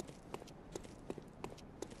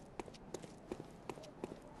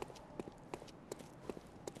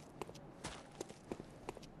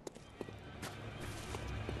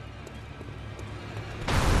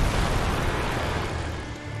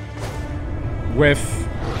 With...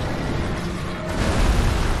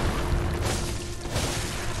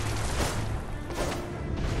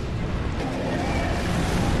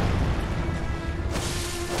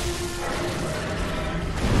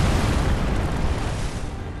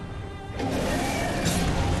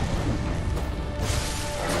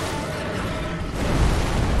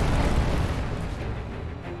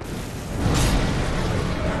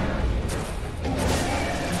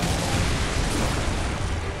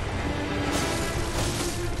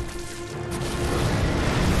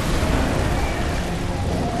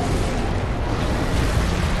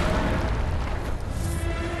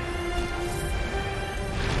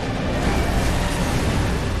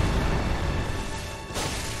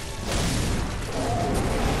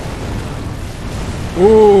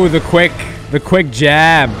 Ooh, the quick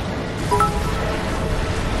jab.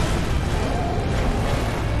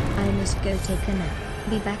 take a nap.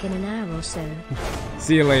 Be back in an hour or so.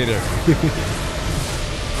 See you later.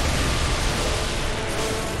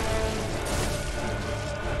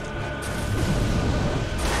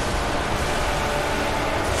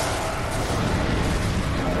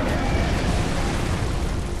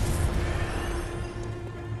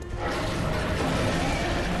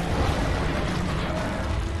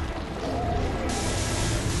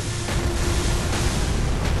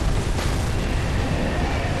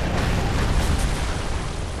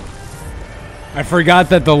 I forgot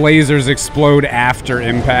that the lasers explode after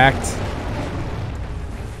impact.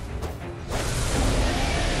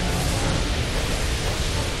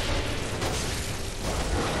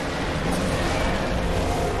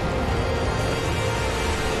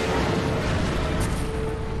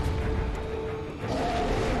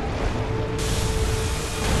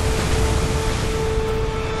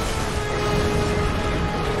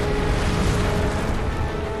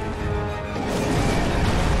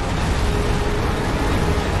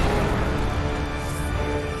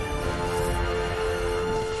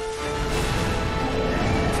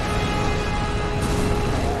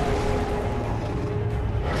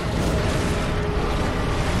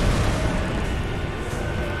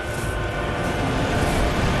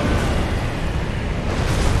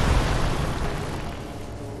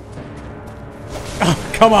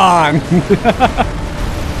 Come on!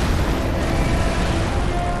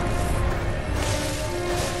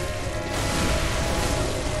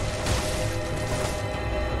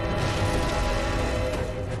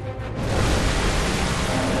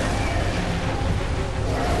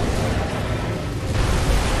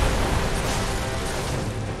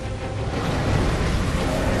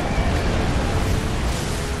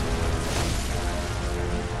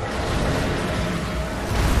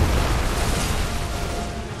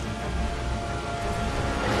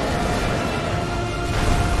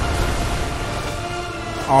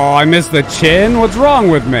 Oh, I missed the chin? What's wrong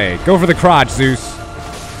with me? Go for the crotch, Zeus.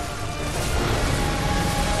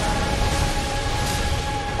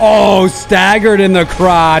 Oh, staggered in the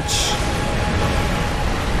crotch.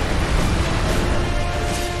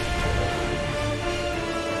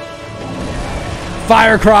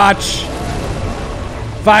 Fire crotch.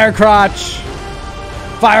 Fire crotch.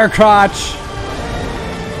 Fire crotch.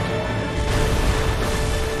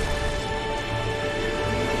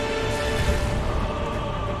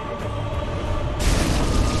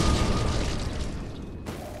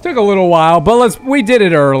 Took a little while, but we did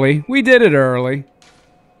it early. We did it early.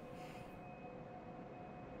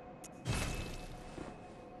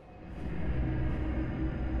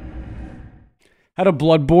 How do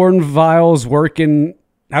blood vials work in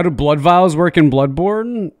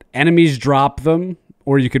Bloodborne? Enemies drop them,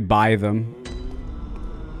 or you could buy them.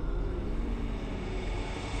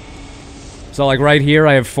 So like right here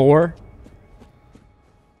I have 4.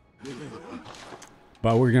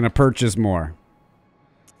 But we're gonna purchase more.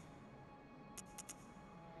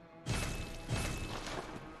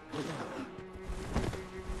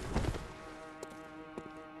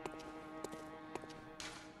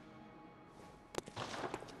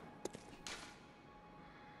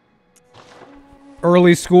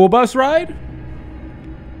 Early school bus ride?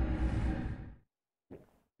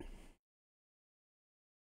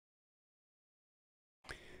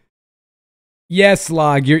 Yes,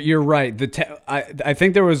 Log, you're right. I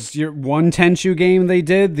think there was one Tenchu game they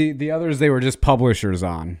did. The others they were just publishers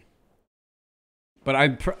on. But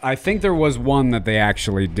I think there was one that they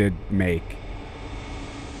actually did make.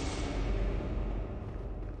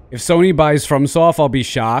 If Sony buys FromSoft, I'll be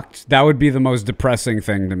shocked. That would be the most depressing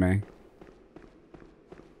thing to me.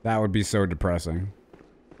 That would be so depressing.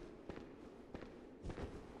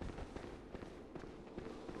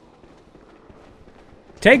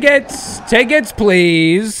 Tickets! Tickets,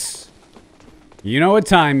 please! You know what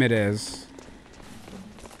time it is.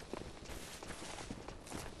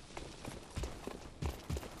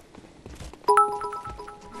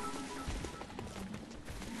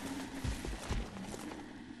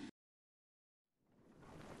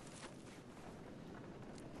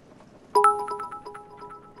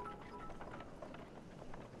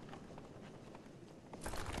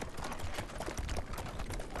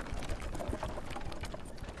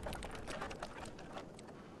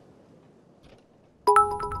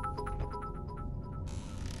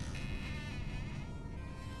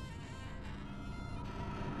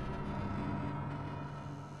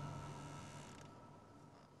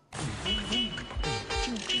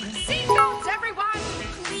 Seatbelts, everyone!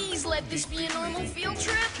 Please let this be a normal field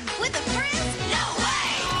trip. With a friend? No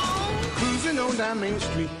way! Cruising on down Main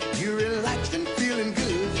Street, you're relaxed and feeling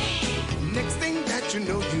good. Next thing that you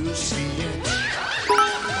know, you're seeing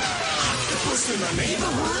in the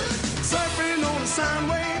neighborhood. Surfing on a sound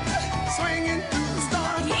wave, swinging through the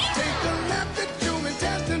stars. Take a left at human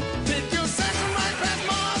testing. Take your second right past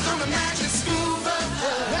Mars on the magic school bus.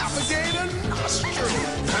 Navigator nostril.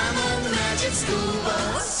 Climb on the magic school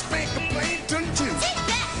bus. Spank a plankton too.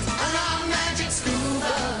 On our magic school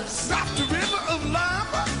bus. Drop the river of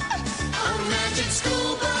love on the magic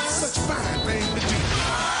school bus. Such a fine thing to do.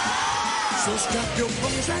 So strap your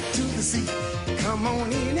bones right to the seat. Come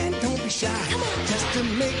on in and don't be shy. Just to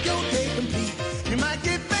make your day complete. You might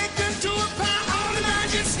get baked into a pie on the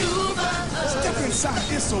magic school bus. Step inside,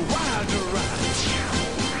 it's a wild ride.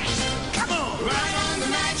 Come on, ride on the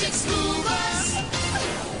magic school bus.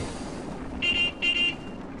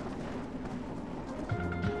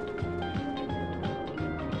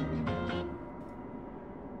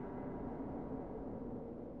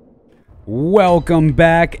 Welcome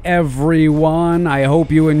back, everyone. I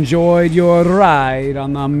hope you enjoyed your ride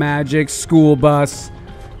on the Magic School Bus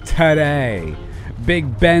today.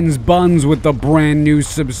 Big Ben's Buns with the brand new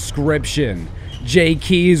subscription. Jay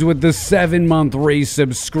Keys with the 7-month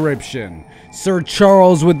resubscription. Sir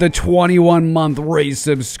Charles with the 21-month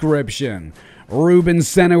resubscription. Ruben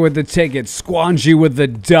Senna with the ticket. Squangy with the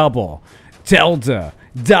double. Delta,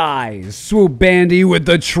 Dies, Swoop Bandy with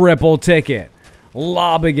the triple ticket.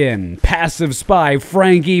 Lobigan, Passive Spy,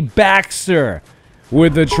 Frankie Baxter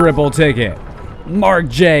with the triple ticket. Mark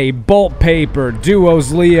J, Bolt Paper,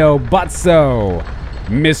 Duos Leo, Butso,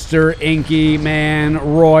 Mr. Inky Man,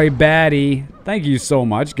 Roy Batty. Thank you so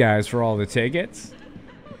much, guys, for all the tickets.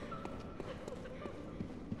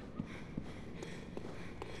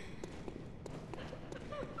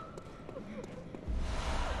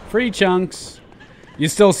 Free chunks. You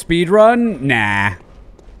still speedrun? Nah.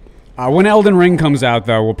 When Elden Ring comes out,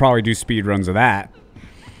 though, we'll probably do speedruns of that.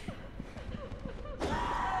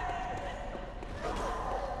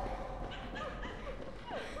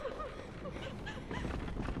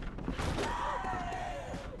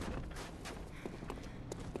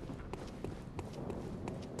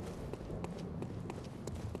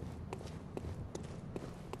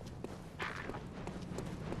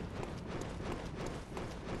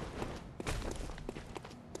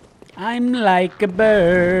 I'm like a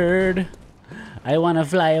bird. I want to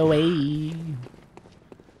fly away.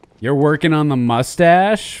 You're working on the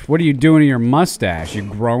mustache? What are you doing to your mustache? You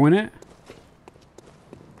growing it?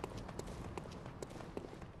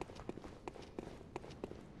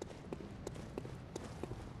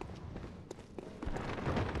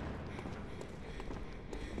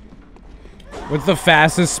 What's the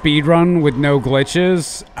fastest speed run with no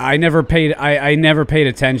glitches? I never paid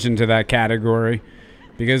attention to that category.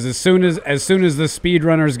 Because as soon as the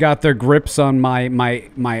speedrunners got their grips on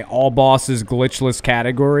my all bosses glitchless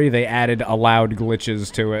category, they added allowed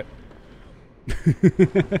glitches to it.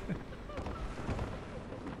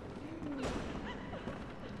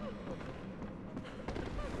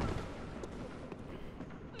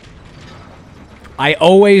 I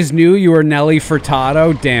always knew you were Nelly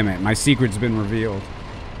Furtado. Damn it, my secret's been revealed.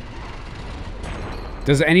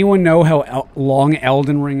 Does anyone know how long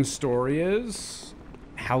Elden Ring's story is?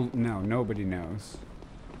 No, nobody knows.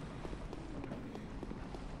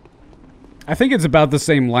 I think it's about the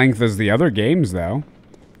same length as the other games, though.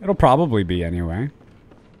 It'll probably be anyway.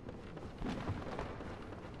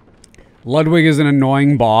 Ludwig is an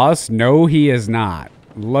annoying boss. No, he is not.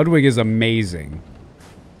 Ludwig is amazing.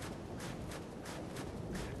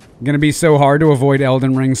 Gonna be so hard to avoid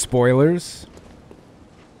Elden Ring spoilers.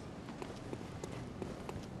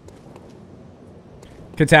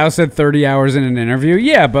 Katao said 30 hours in an interview.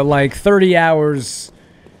 Yeah, but like 30 hours,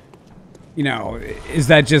 you know, is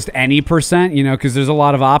that just any percent? You know, because there's a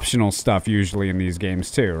lot of optional stuff usually in these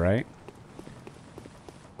games too, right?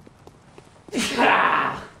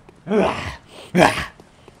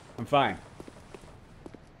 I'm fine.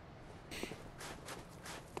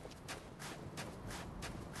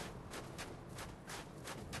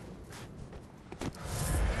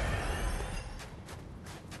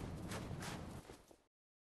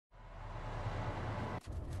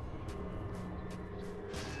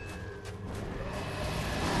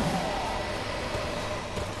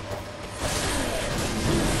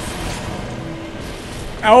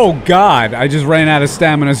 Oh god, I just ran out of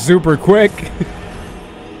stamina super quick.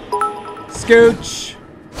 Scooch.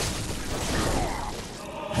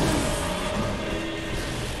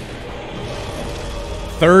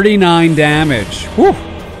 $39 damage. Whew.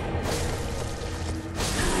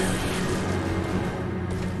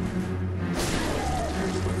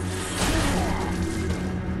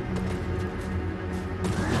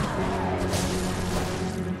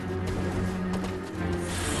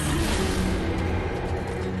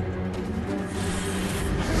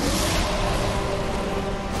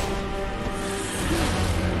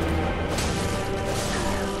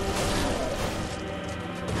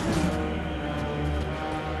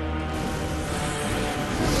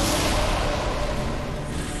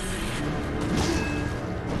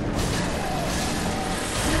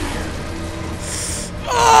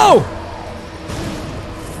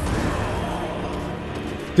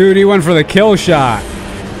 Dude, he went for the kill shot.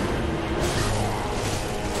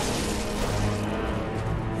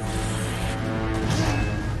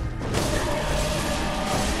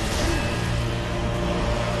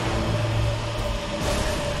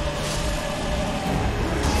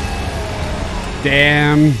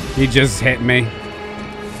 Damn, he just hit me.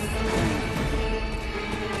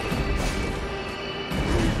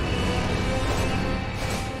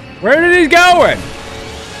 Where did he going?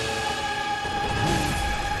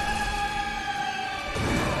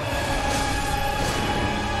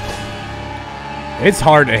 It's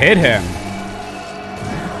hard to hit him.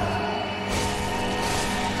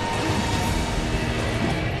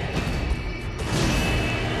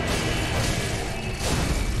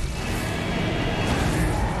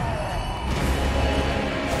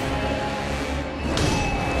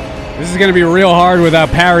 This is gonna be real hard without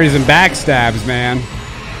parries and backstabs, man.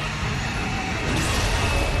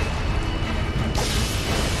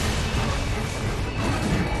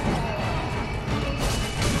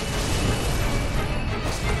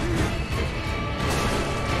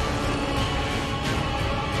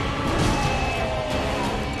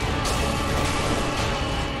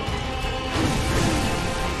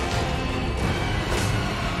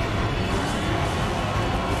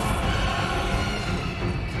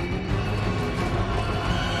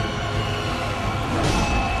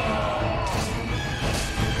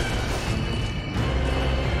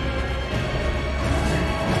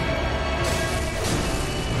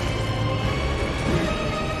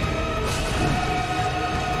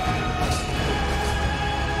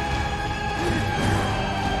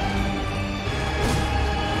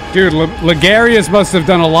 Dude, Ligarius must have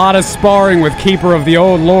done a lot of sparring with Keeper of the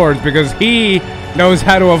Old Lords because he knows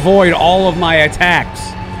how to avoid all of my attacks.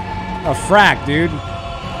 A frack, dude.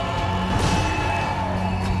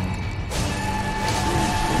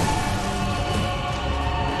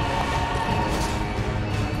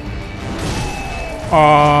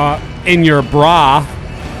 In your bra.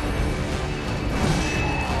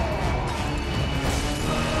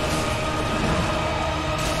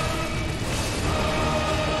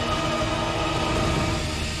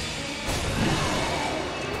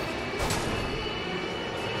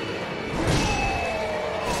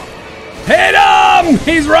 Hit him!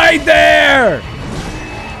 He's right there!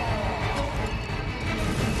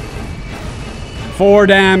 4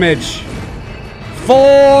 damage.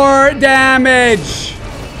 4 damage!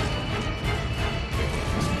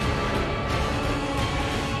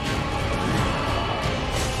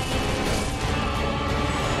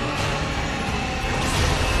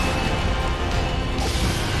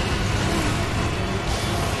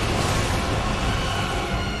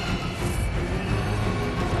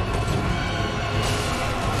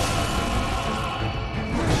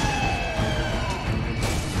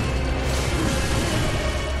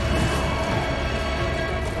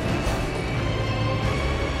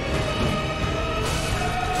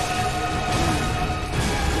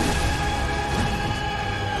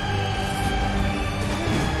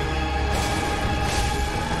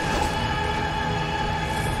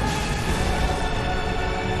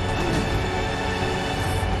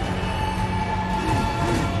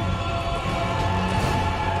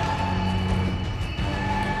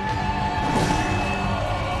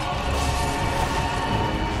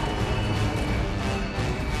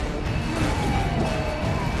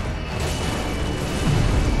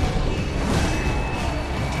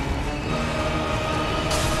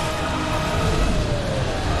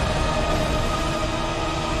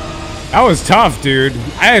 That was tough, dude.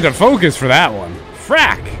 I had to focus for that one.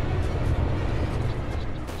 Frack.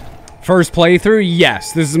 First playthrough?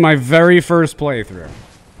 Yes, this is my very first playthrough.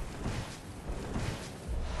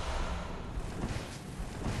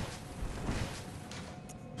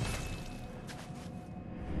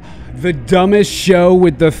 The dumbest show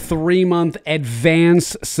with the 3-month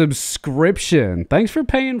advance subscription. Thanks for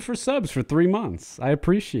paying for subs for 3 months. I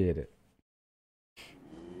appreciate it.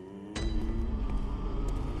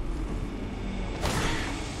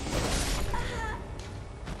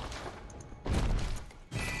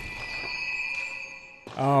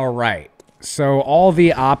 All right. So all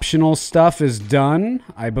the optional stuff is done,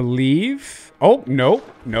 I believe. Oh, nope.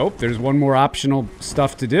 Nope. There's one more optional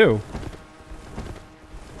stuff to do.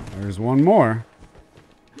 There's one more.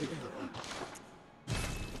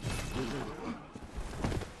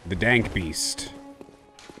 The Dank Beast.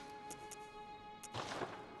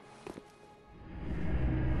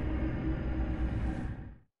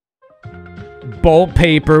 Bolt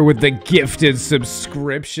Paper with the gifted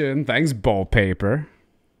subscription. Thanks, Bolt Paper.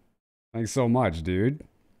 Thanks so much, dude.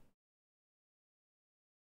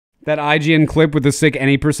 That IGN clip with the sick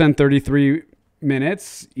any percent 33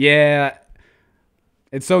 minutes. Yeah.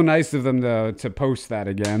 It's so nice of them to post that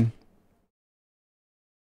again.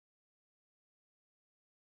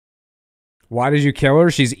 Why did you kill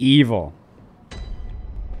her? She's evil.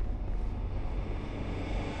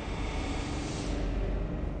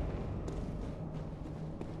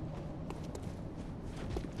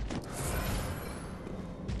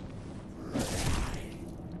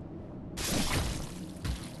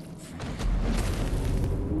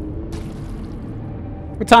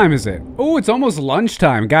 What time is it? Oh, it's almost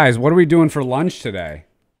lunchtime. Guys, what are we doing for lunch today?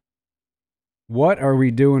 What are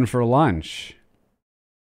we doing for lunch?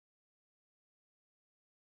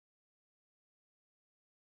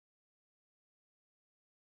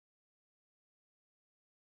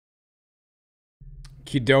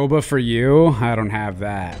 Qdoba for you? I don't have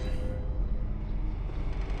that.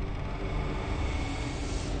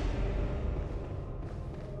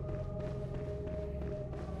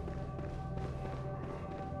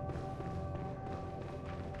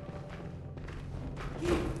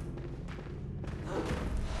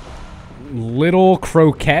 Little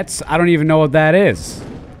croquettes? I don't even know what that is.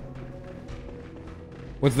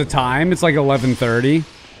 What's the time? It's like 11:30.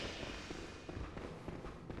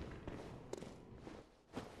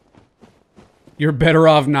 You're better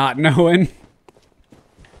off not knowing.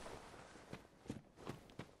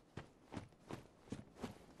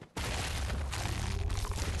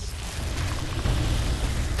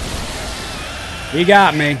 He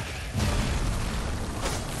got me.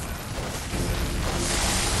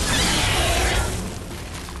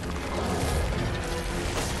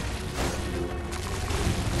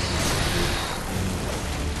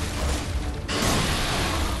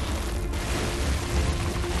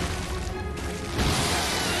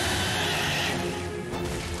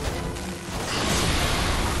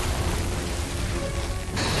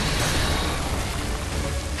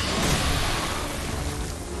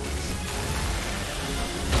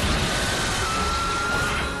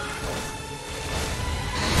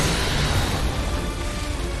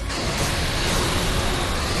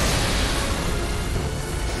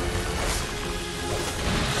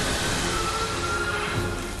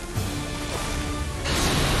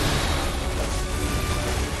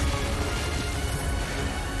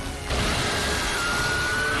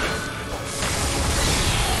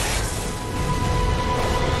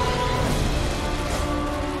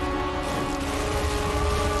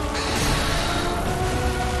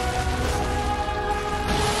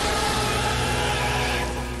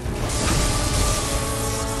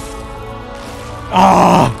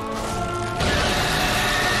 Ah!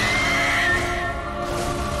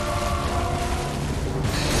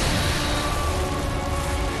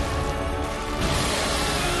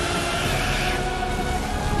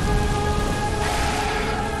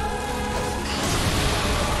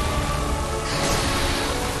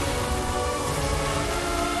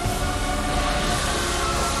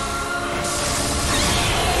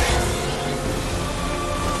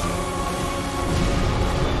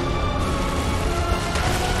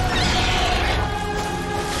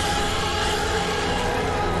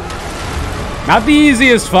 Not the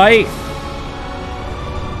easiest fight.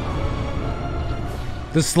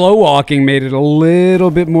 The slow walking made it a little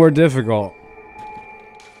bit more difficult.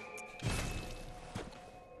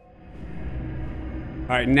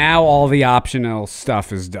 Alright, now all the optional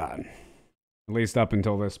stuff is done. At least up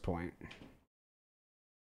until this point.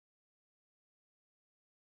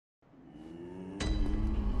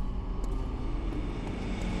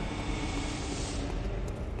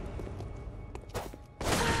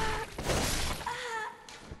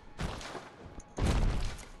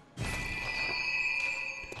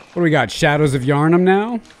 What do we got? Shadows of Yharnam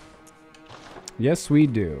now? Yes, we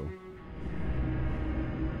do.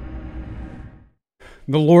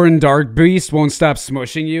 The Lauren Dark Beast won't stop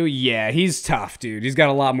smushing you? Yeah, he's tough, dude. He's got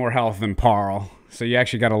a lot more health than Parl. So you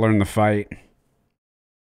actually got to learn the fight.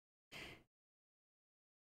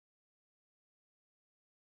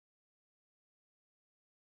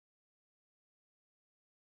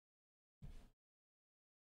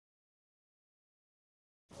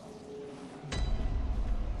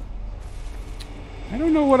 I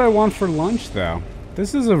don't know what I want for lunch though.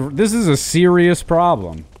 This is a serious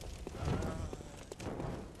problem.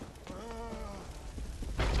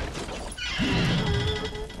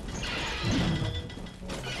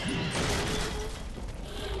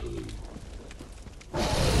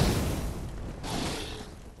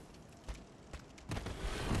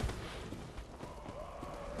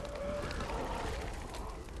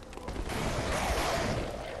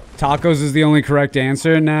 Tacos is the only correct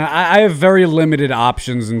answer. Nah, I have very limited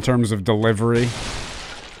options in terms of delivery.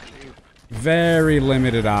 Very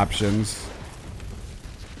limited options.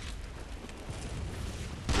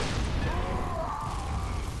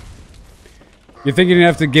 You're thinking you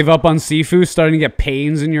have to give up on Sifu, starting to get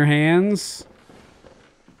pains in your hands?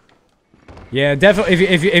 Yeah, definitely.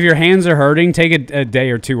 If your hands are hurting, take a day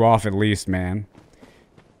or two off at least, man.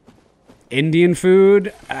 Indian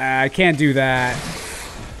food? I can't do that.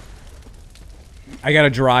 I gotta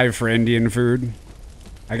drive for Indian food.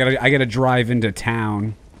 I gotta drive into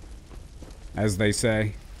town, as they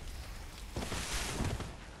say.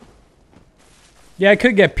 Yeah, I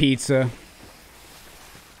could get pizza.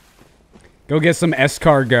 Go get some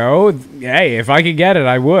escargot. Hey, if I could get it,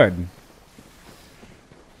 I would.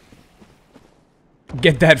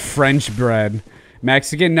 Get that French bread.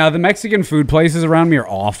 Mexican. Now, the Mexican food places around me are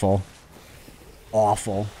awful.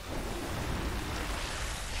 Awful.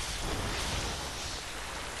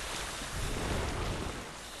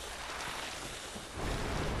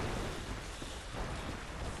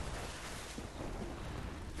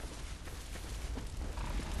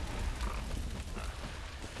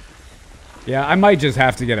 Yeah, I might just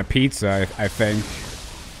have to get a pizza, I think.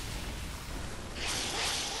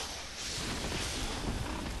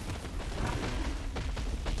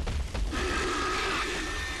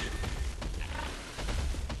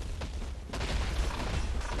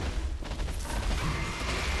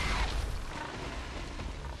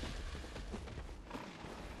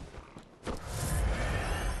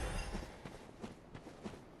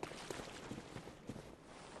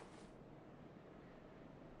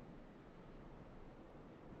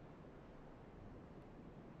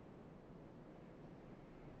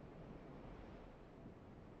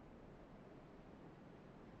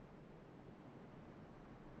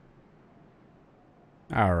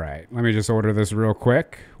 All right, let me just order this real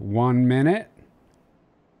quick. 1 minute.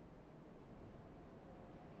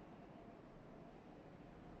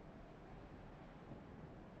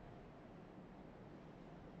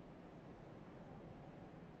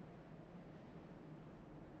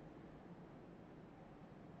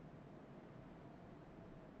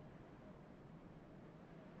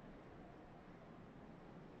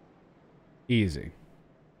 Easy.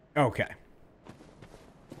 Okay.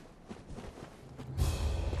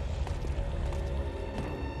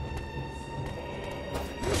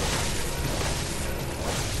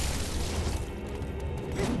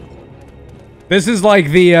 This is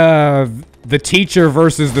like the teacher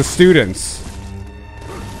versus the students.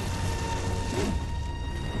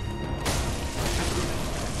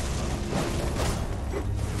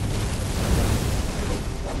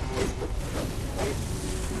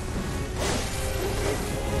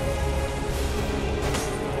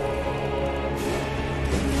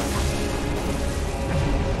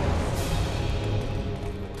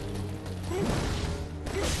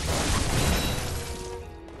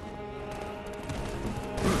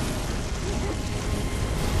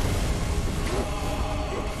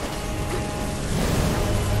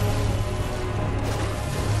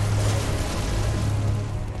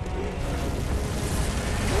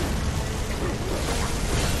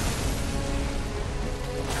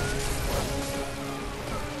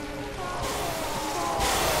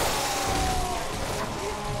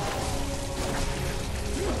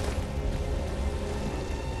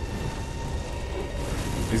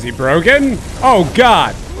 Is he broken? Oh,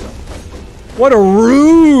 God. What a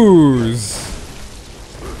ruse.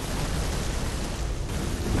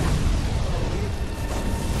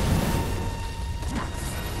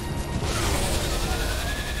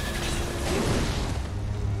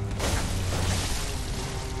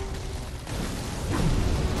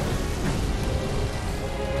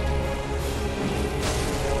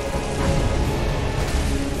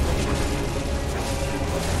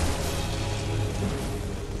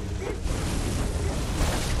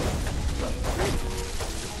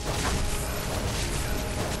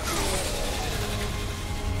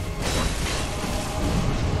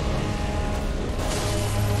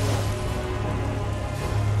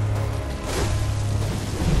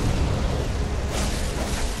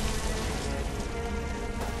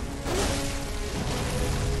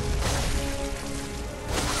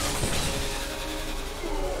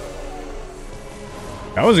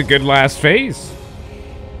 That was a good last phase.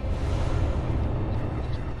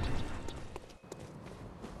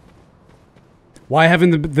 Why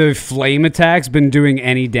haven't the flame attacks been doing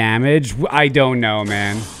any damage? I don't know,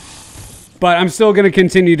 man. But I'm still going to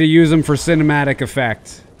continue to use them for cinematic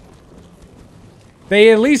effect.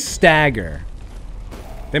 They at least stagger.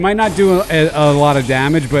 They might not do a lot of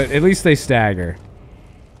damage, but at least they stagger.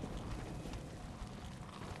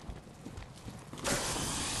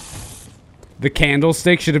 The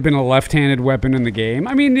candlestick should have been a left-handed weapon in the game.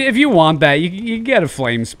 I mean, if you want that, you get a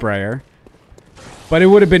flame sprayer. But it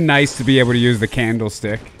would have been nice to be able to use the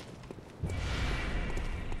candlestick.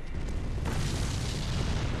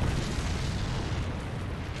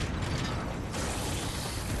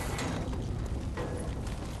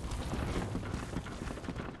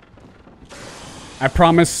 I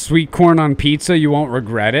promise sweet corn on pizza, you won't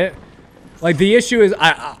regret it. Like, the issue is,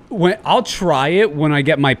 I'll try it when I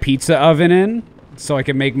get my pizza oven in, so I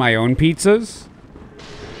can make my own pizzas.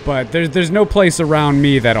 But there's no place around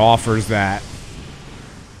me that offers that.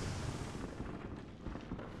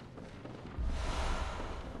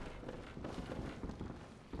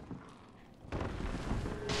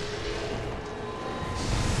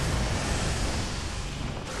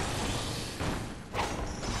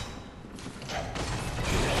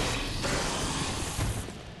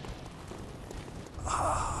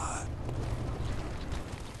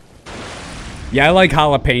 Yeah, I like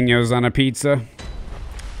jalapenos on a pizza.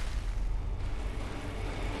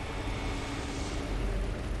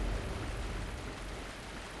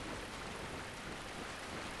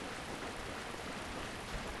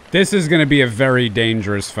 This is going to be a very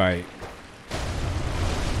dangerous fight.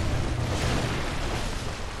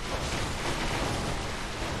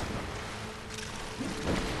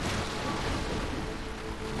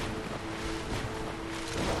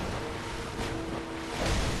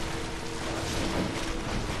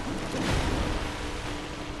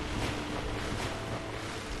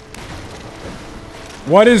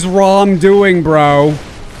 What is Rom doing, bro?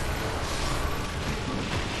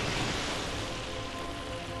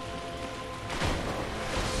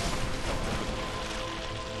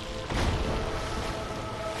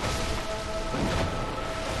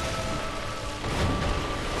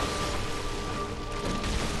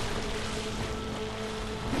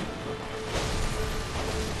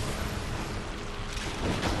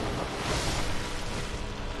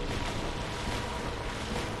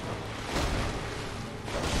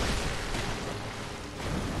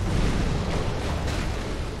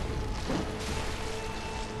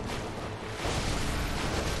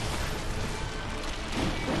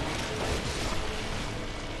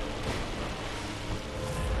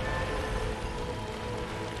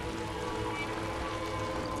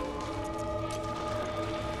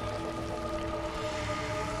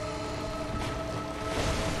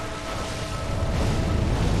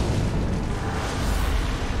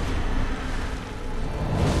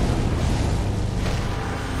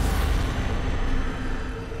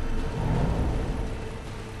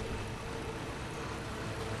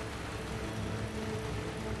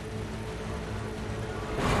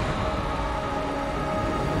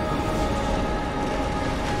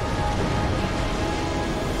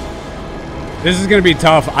 This is gonna be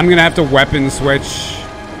tough. I'm gonna have to weapon switch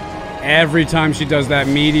every time she does that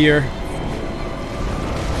meteor.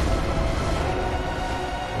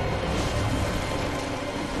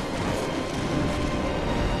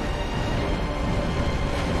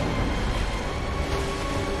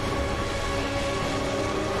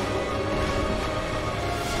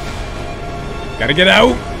 Gotta get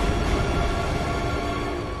out.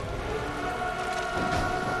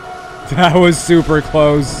 That was super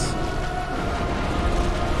close.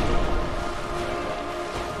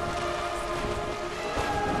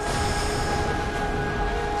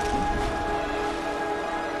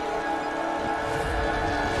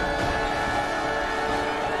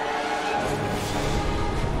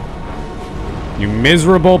 You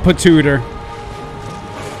miserable patooter.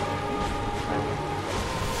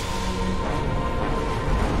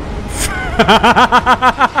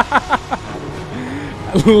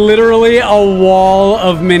 Literally a wall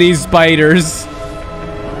of mini spiders.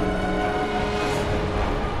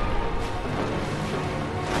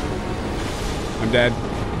 I'm dead.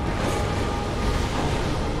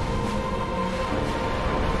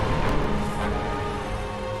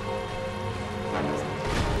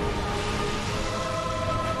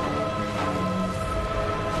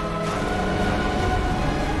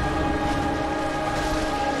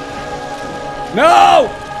 No!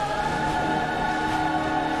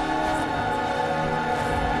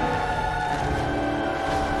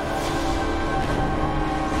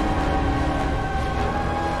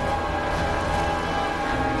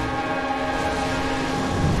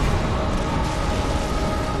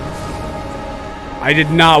 I did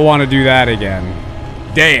not want to do that again.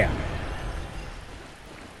 Damn.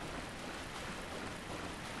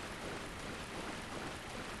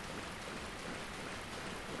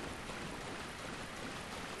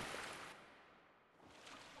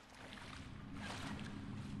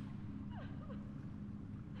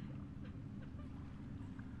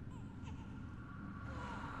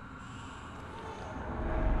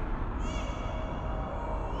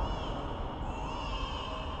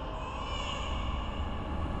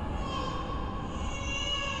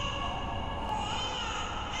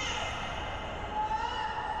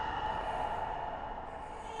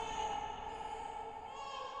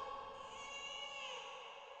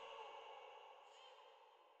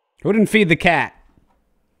 Who didn't feed the cat?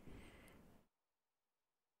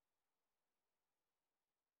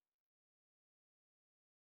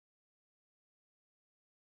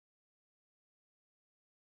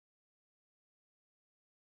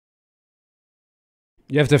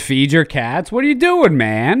 You have to feed your cats? What are you doing,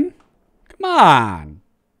 man? Come on.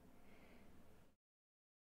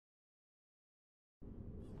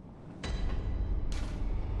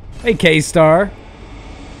 Hey, K-Star.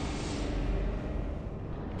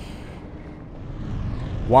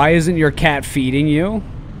 Why isn't your cat feeding you?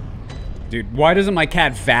 Dude, why doesn't my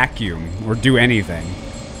cat vacuum or do anything?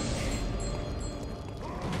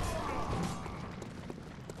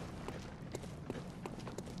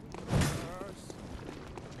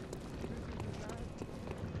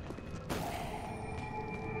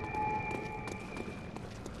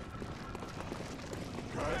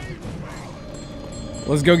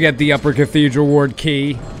 Let's go get the Upper Cathedral Ward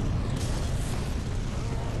key.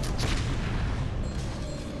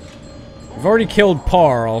 We've already killed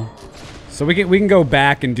Parl, so we can go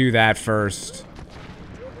back and do that first.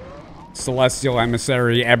 Celestial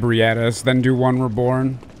Emissary Ebrietas, then do one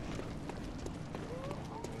Reborn.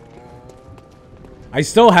 I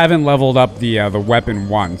still haven't leveled up the weapon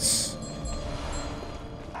once.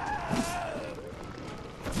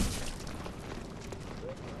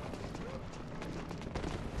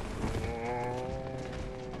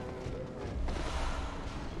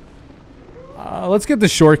 Let's get the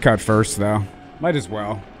shortcut first, though. Might as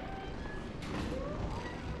well.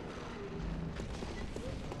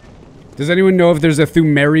 Does anyone know if there's a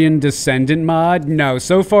Thumerian Descendant mod? No.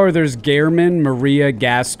 So far, there's Gehrman, Maria,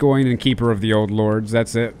 Gascoigne, and Keeper of the Old Lords.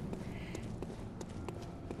 That's it.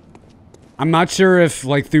 I'm not sure if,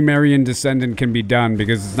 like, Thumerian Descendant can be done,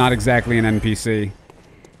 because it's not exactly an NPC.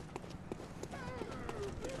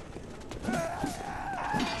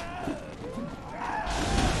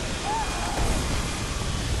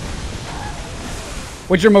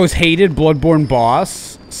 What's your most hated Bloodborne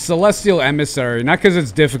boss? Celestial Emissary. Not because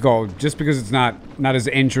it's difficult, just because it's not as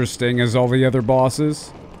interesting as all the other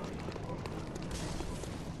bosses.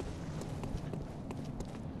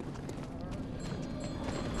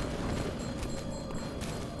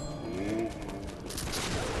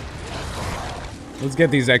 Let's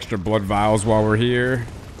get these extra blood vials while we're here.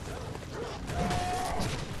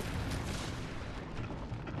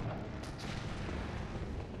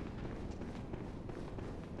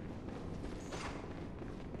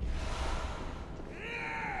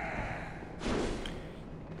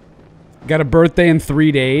 Got a birthday in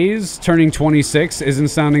 3 days. Turning 26 isn't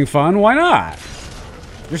sounding fun. Why not?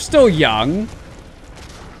 You're still young.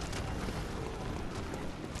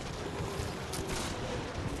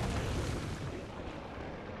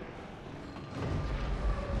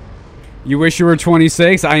 You wish you were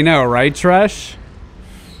 26? I know, right, Tresh?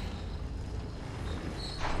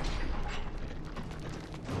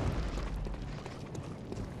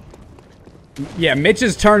 Yeah, Mitch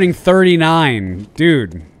is turning 39.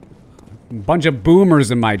 Dude. Bunch of boomers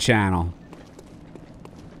in my channel.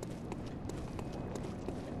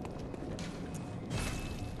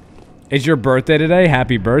 It's your birthday today?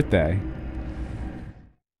 Happy birthday.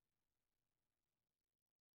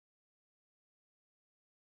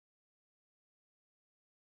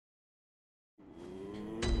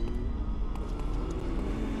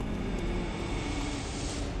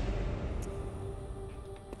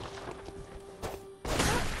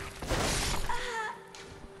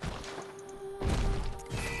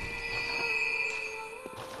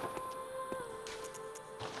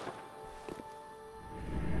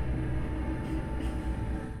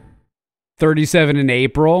 $37 in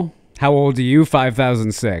April. How old are you?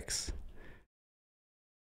 5006.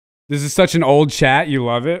 This is such an old chat. You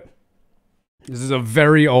love it? This is a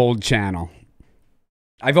very old channel.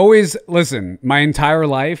 I've always, listen, my entire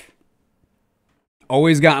life,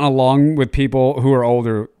 always gotten along with people who are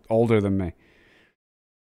older than me.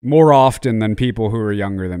 More often than people who are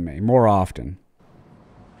younger than me. More often.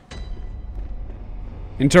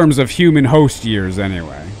 In terms of human host years,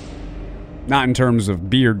 anyway. Not in terms of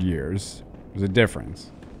beard years. There's a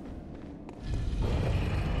difference.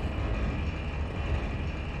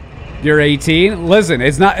 You're 18? Listen,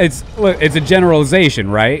 it's a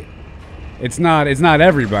generalization, right? It's not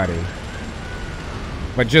everybody.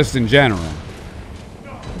 But just in general.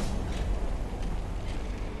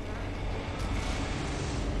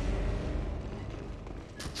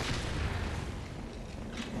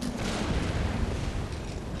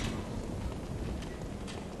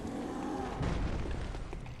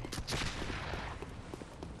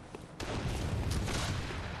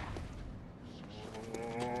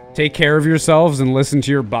 Take care of yourselves and listen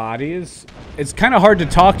to your bodies. It's kind of hard to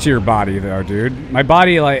talk to your body, though, dude. My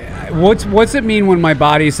body, like, what's it mean when my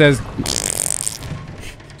body says?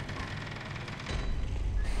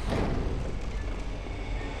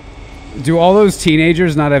 Do all those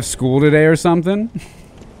teenagers not have school today or something?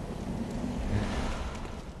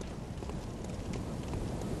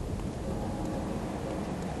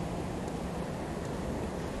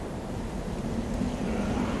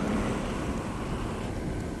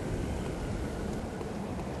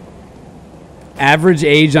 Average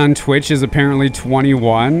age on Twitch is apparently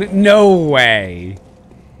 21. No way.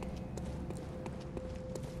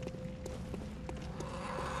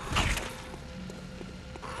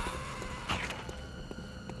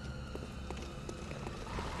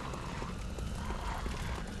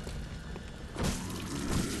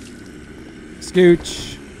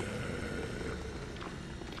 Scooch.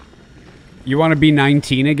 You want to be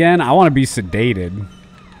 19 again? I want to be sedated.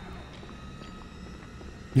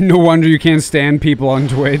 No wonder you can't stand people on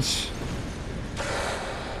Twitch.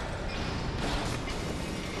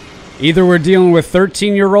 Either we're dealing with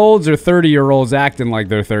 13-year-olds or 30-year-olds acting like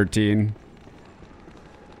they're 13.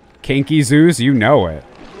 Kinky Zeus, you know it.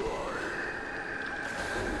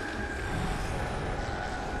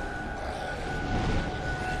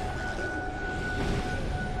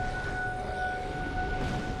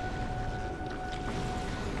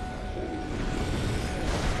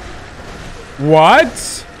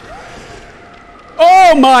 What?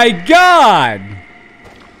 Oh my god!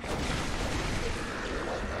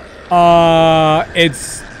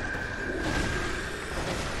 It's...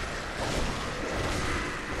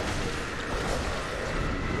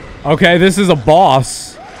 Okay, this is a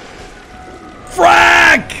boss.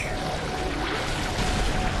 Frack!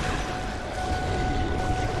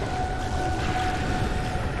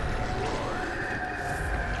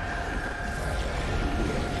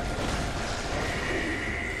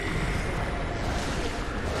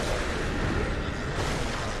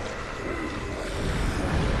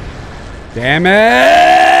 Damn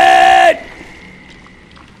it!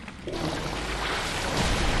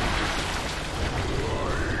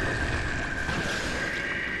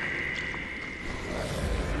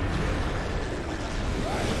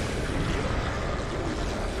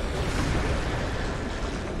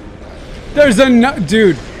 There's a no-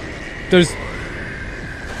 dude. There's...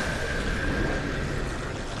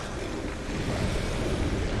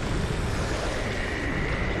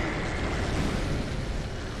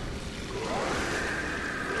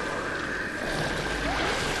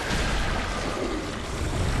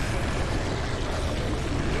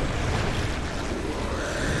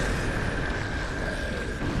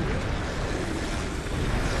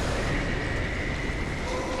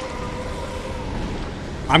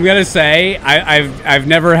 I'm gonna say I've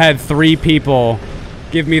never had 3 people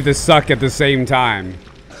give me the suck at the same time.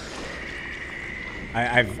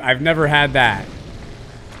 I've never had that.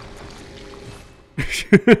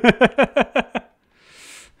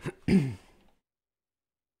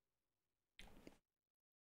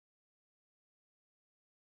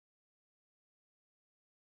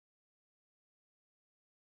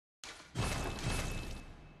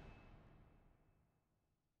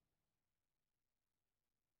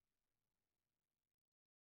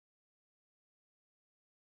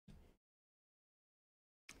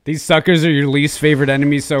 These suckers are your least favorite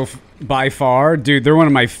enemies so by far? Dude, they're one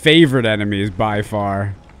of my favorite enemies by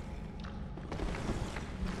far.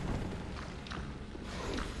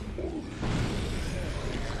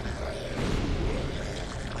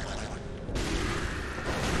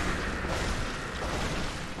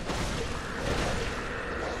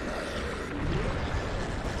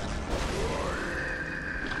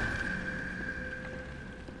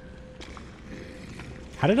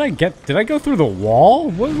 How did I get... Did I go through the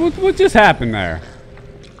wall? What just happened there?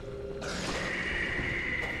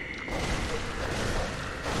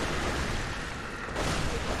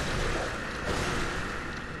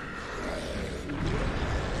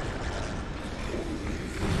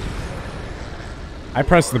 I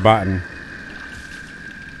pressed the button.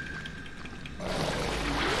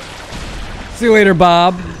 See you later,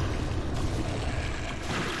 Bob.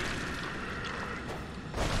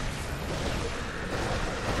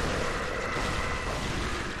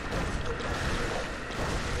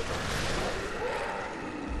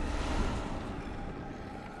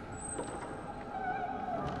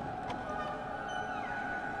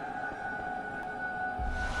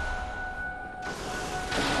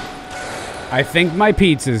 I think my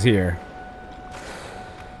pizza's here.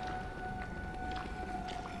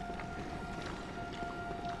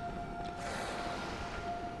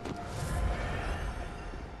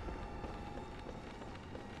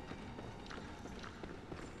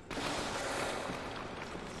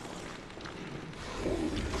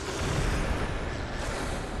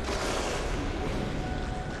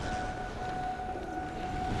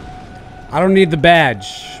 I don't need the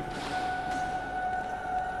badge.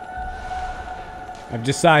 I've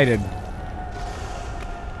decided.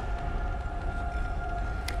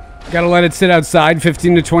 Gotta let it sit outside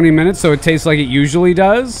 15 to 20 minutes so it tastes like it usually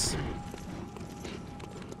does.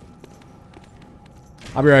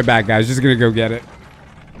 I'll be right back, guys. Just gonna go get it.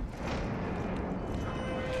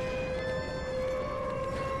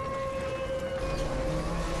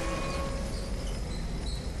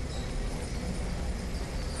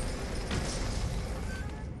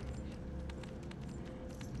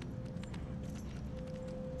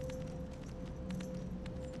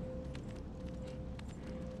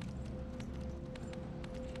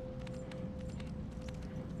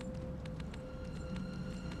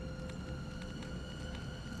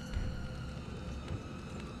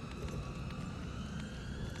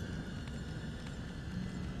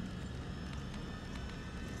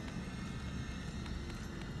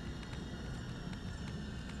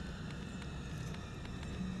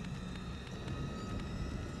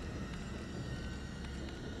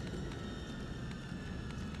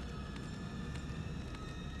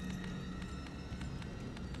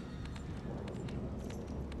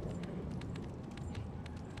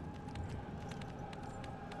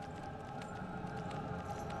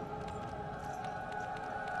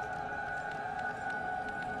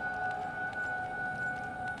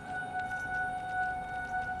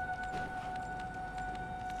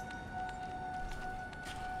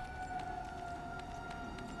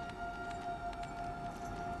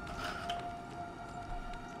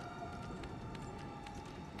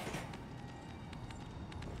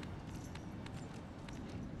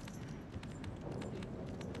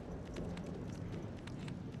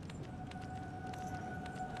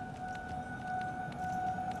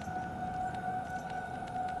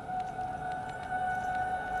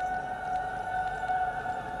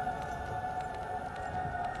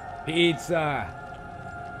 Pizza.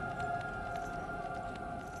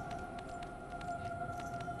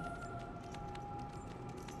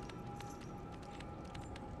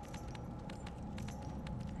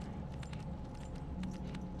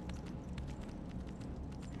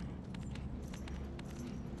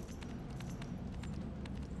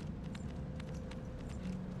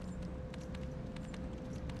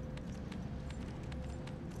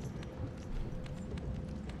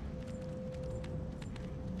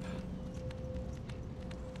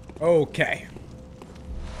 Okay.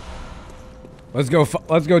 Let's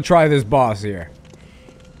go try this boss here.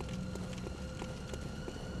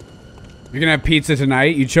 You're gonna have pizza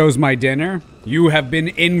tonight? You chose my dinner? You have been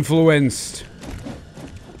influenced.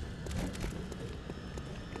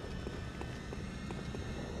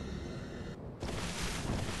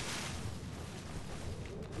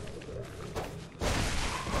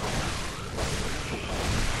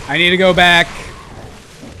 I need to go back.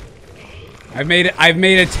 I've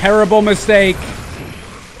made a terrible mistake.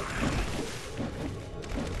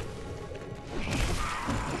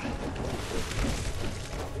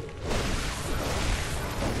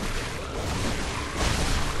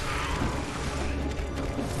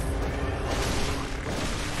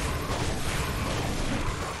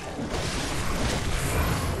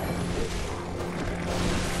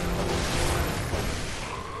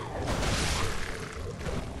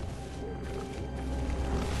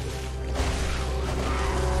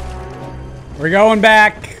 We're going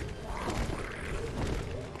back.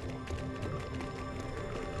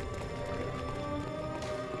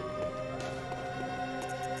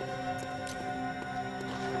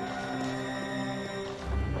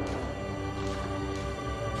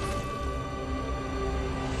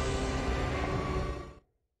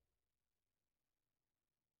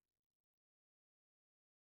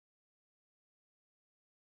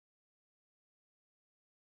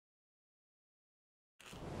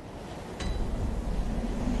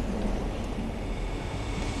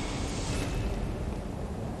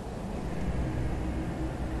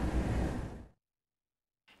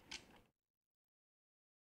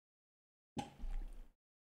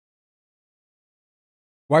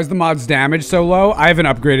 Why is the mod's damage so low? I haven't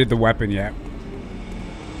upgraded the weapon yet.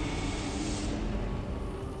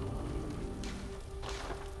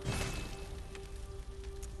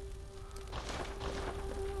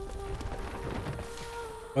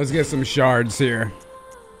 Let's get some shards here.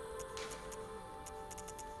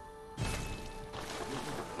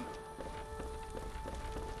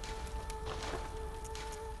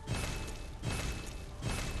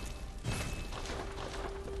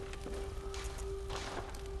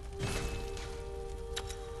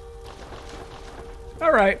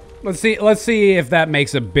 All right, let's see if that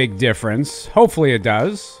makes a big difference. Hopefully it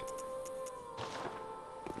does.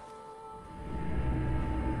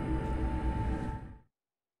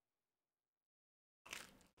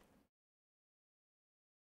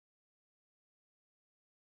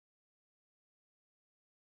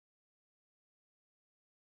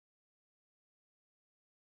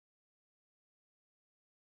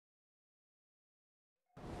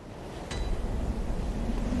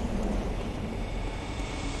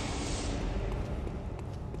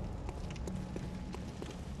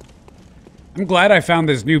 I'm glad I found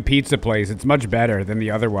this new pizza place. It's much better than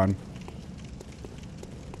the other one.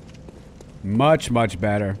 Much, much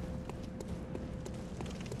better.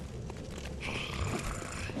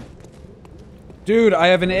 Dude, I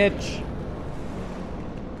have an itch.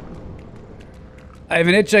 I have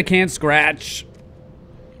an itch I can't scratch.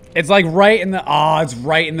 It's like right in the... Oh, it's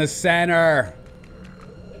right in the center.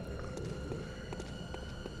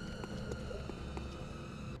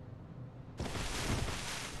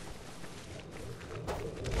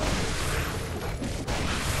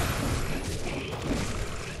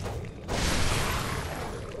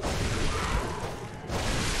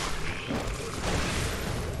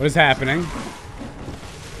 What is happening?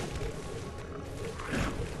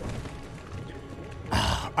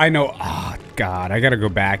 I know. Oh, God. I gotta go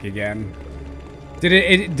back again. Did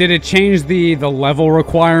it change the level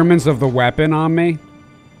requirements of the weapon on me?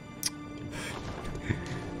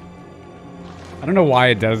 I don't know why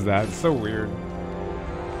it does that. It's so weird.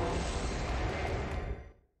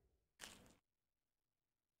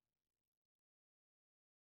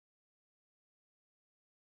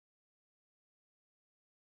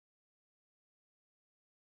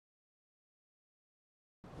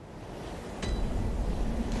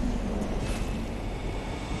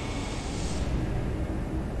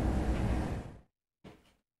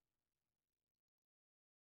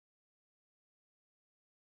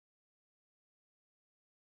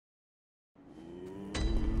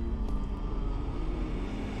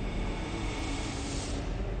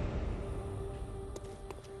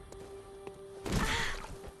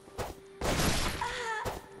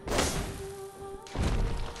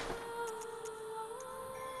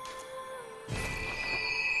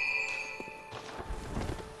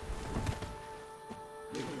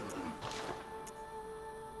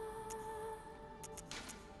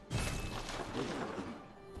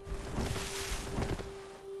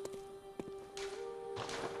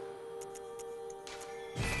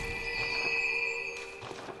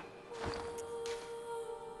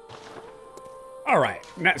 All right,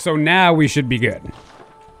 so now we should be good.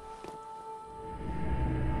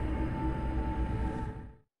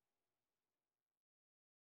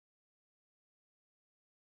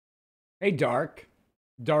 Hey,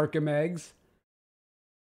 Darkham eggs.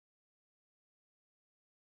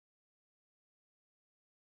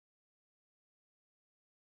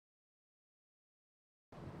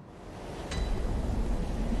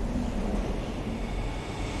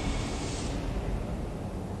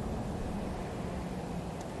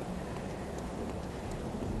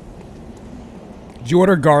 Did you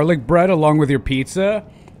order garlic bread along with your pizza?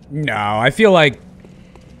 No, I feel like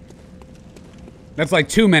that's like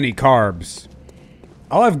too many carbs.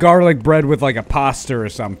 I'll have garlic bread with like a pasta or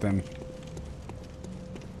something.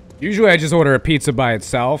 Usually I just order a pizza by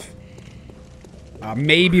itself.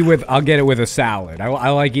 Maybe I'll get it with a salad.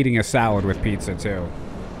 I like eating a salad with pizza too.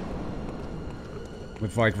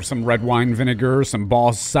 With like some red wine vinegar, some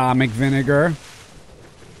balsamic vinegar.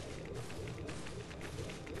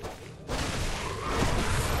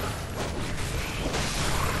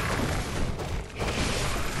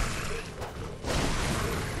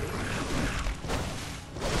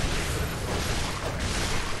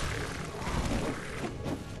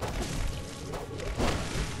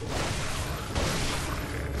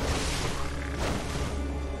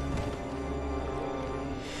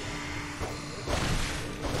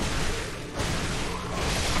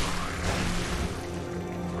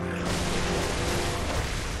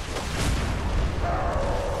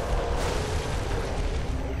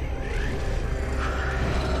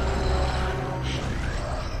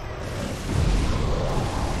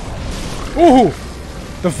 Ooh!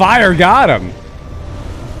 The fire got him.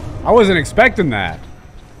 I wasn't expecting that.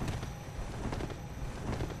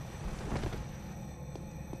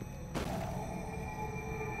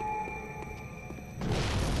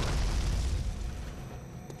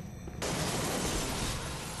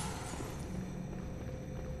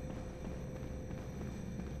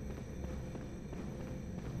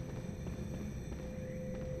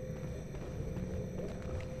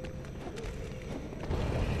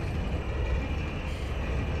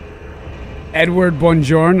 Edward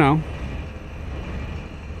Buongiorno.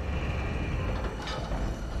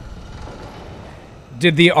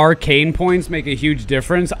 Did the arcane points make a huge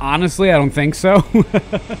difference? Honestly, I don't think so.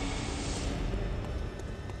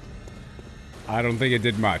 I don't think it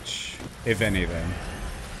did much, if anything.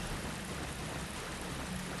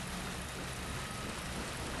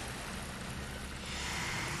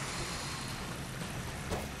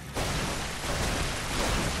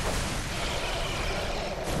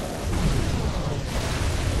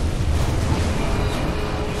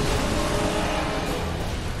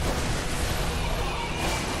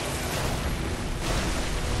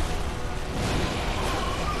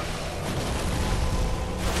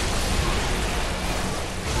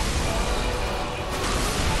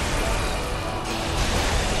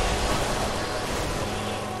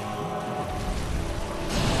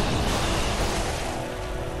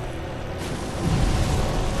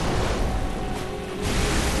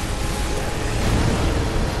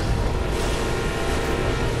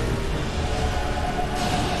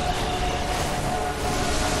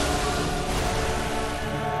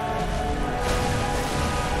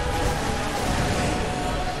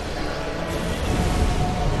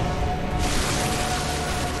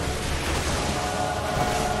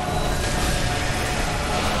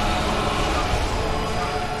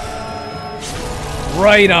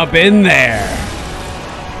 Right up in there.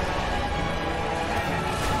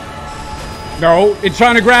 No, it's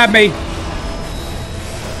trying to grab me.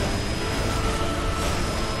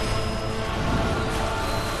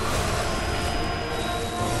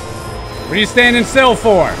 What are you standing still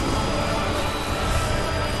for?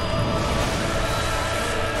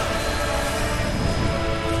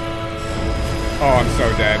 Oh, I'm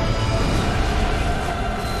so dead.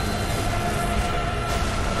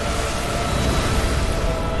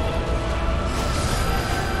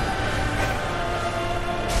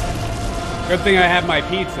 Good thing I have my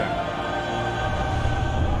pizza.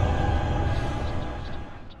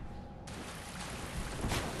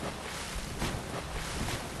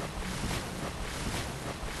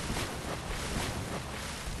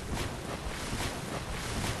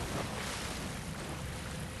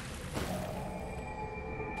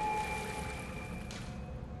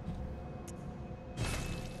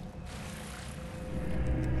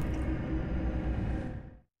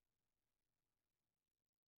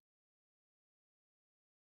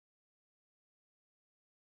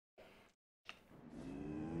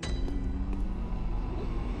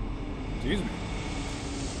 Excuse me.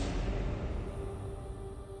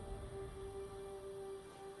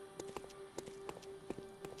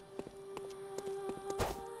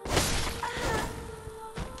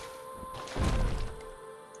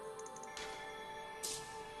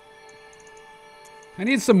 I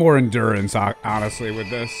need some more endurance, honestly, with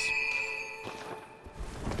this.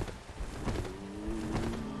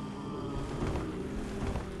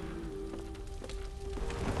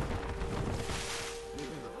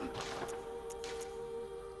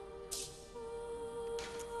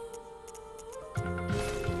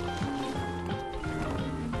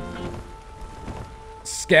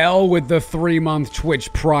 Scal with the 3-month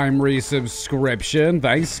Twitch Prime resubscription.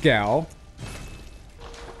 Thanks, Scal.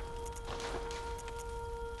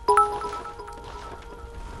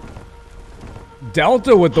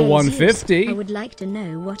 Delta with the Hey, 150. Zeus, I would like to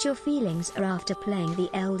know what your feelings are after playing the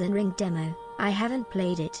Elden Ring demo. I haven't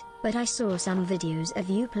played it, but I saw some videos of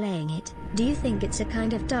you playing it. Do you think it's a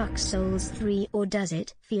kind of Dark Souls 3 or does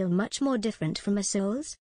it feel much more different from a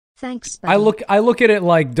Souls? Thanks, buddy. I look at it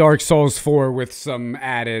like Dark Souls 4 with some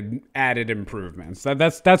added improvements.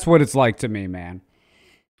 That's what it's like to me, man.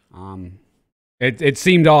 It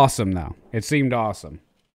seemed awesome though. It seemed awesome.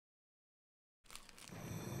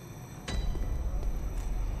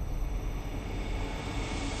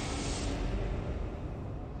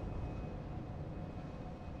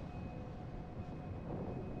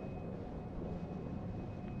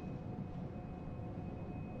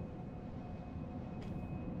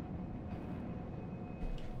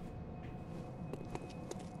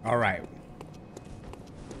 All right.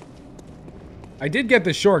 I did get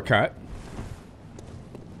the shortcut.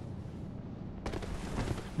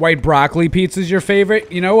 White broccoli pizza's your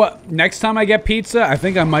favorite? You know what? Next time I get pizza, I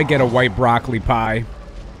think I might get a white broccoli pie.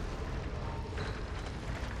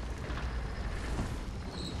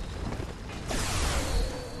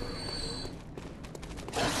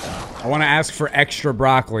 I want to ask for extra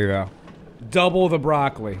broccoli, though. Double the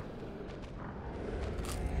broccoli.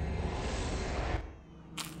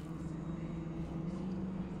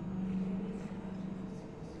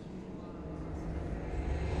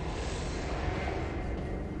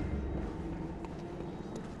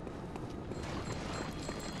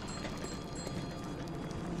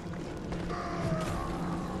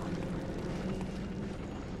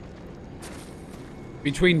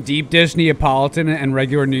 Between deep dish Neapolitan and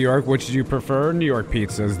regular New York, which do you prefer? New York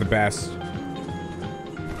pizza is the best.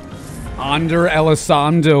 Under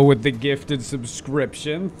Elizondo with the gifted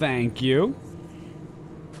subscription. Thank you.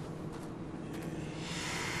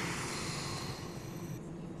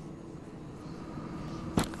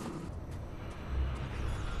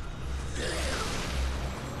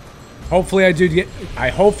 Hopefully I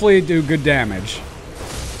hopefully do good damage.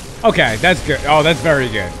 Okay, that's good. Oh, that's very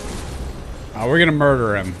good. Oh, we're gonna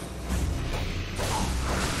murder him.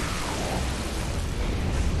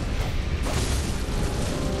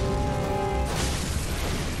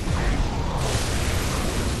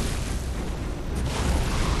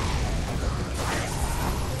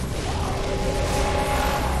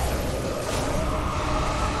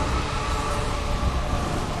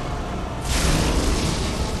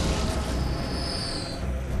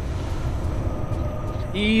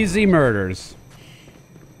 Easy murders.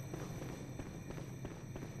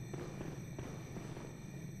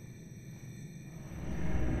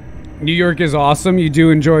 New York is awesome. You do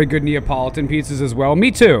enjoy good Neapolitan pizzas as well. Me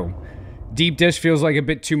too. Deep dish feels like a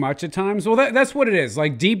bit too much at times. Well, that's what it is.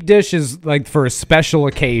 Like, deep dish is like for a special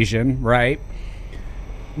occasion, right?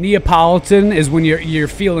 Neapolitan is when you're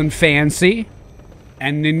feeling fancy,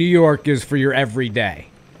 and the New York is for your everyday.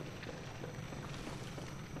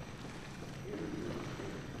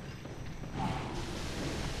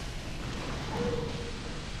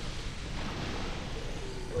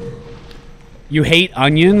 You hate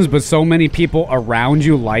onions, but so many people around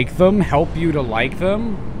you like them, help you to like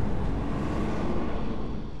them.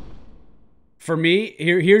 For me,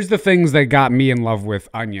 here's the things that got me in love with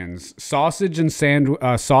onions: sausage and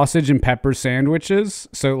pepper sandwiches.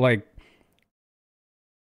 So like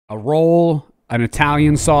a roll, an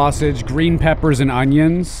Italian sausage, green peppers and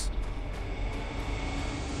onions,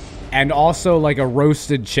 and also like a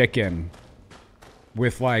roasted chicken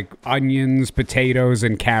with like onions, potatoes,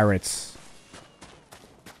 and carrots.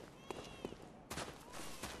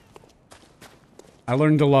 I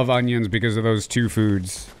learned to love onions because of those two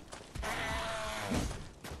foods.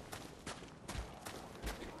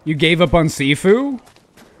 You gave up on Sifu?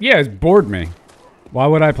 Yeah, it bored me. Why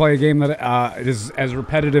would I play a game that is as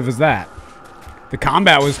repetitive as that? The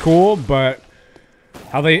combat was cool, but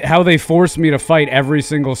how they forced me to fight every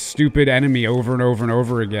single stupid enemy over and over and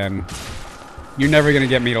over again. You're never gonna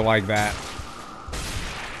get me to like that.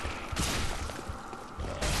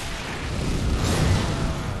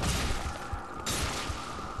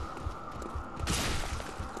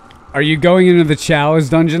 Are you going into the chalice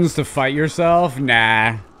dungeons to fight yourself?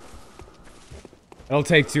 Nah. It'll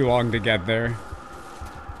take too long to get there.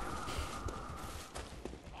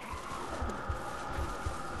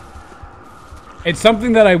 It's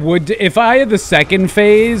something that I would... If I had the second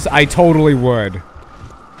phase, I totally would.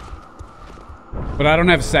 But I don't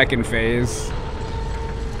have second phase.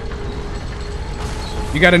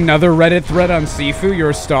 You got another Reddit thread on Sifu?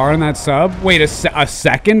 You're a star in that sub? Wait, a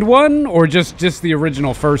second one? Or just the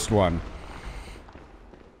original first one?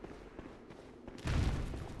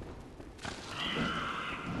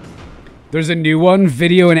 There's a new one?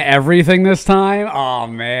 Video and everything this time? Oh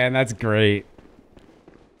man, that's great.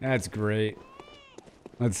 That's great.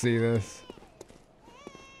 Let's see this.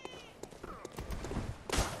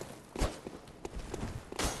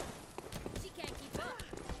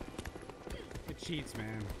 It cheats,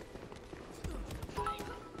 man.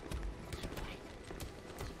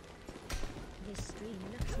 This stream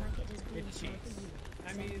looks like it has been cheats.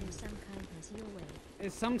 I Send mean, him some kindness your way.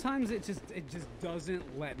 sometimes it just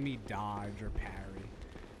doesn't let me dodge or parry.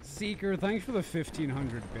 Seeker, thanks for the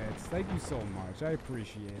 1,500 bits. Thank you so much. I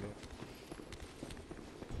appreciate it.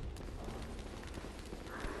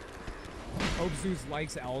 Hope Zeus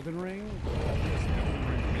likes Elden Ring.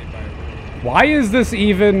 Why is this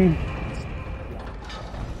even...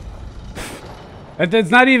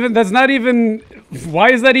 That's not even...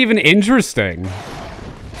 Why is that even interesting?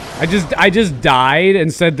 I just died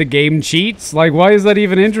and said the game cheats? Like, why is that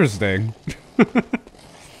even interesting?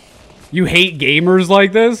 You hate gamers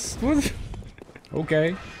like this? What?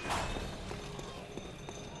 Okay.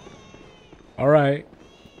 Alright.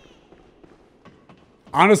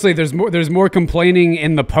 Honestly, there's more complaining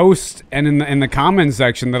in the post and in the comments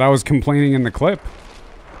section that I was complaining in the clip.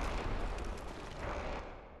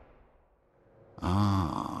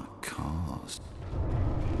 Ah, cars.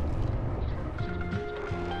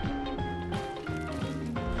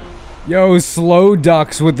 Yo, Slow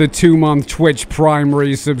Ducks with the 2-month Twitch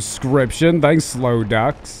primary subscription. Thanks, Slow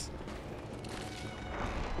Ducks.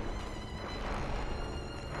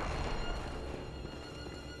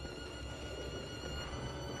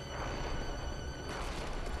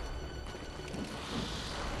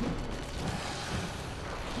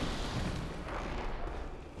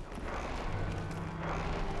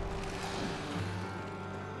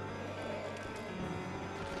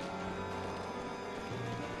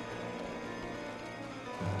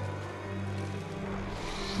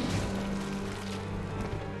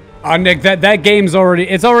 Nick, that game's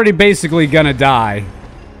already basically gonna die.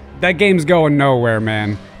 That game's going nowhere,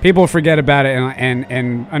 man. People forget about it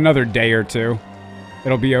in another day or two.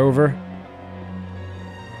 It'll be over.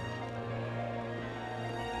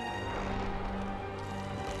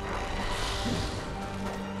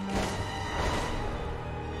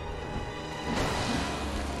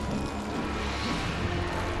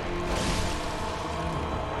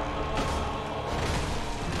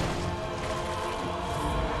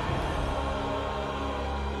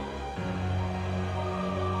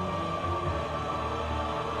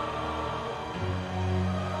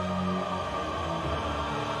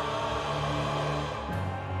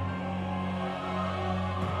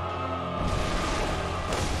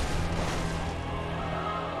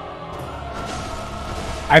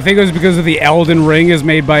 I think it was because of the Elden Ring is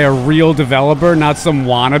made by a real developer, not some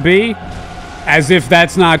wannabe. As if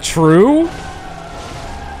that's not true.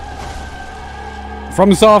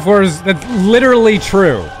 From Software's, that's literally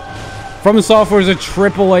true. From Software's a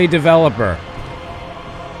AAA developer.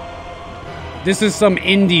 This is some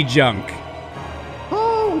indie junk.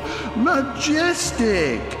 Oh,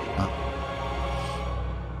 majestic!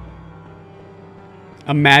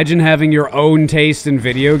 Imagine having your own taste in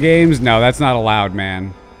video games. No, that's not allowed,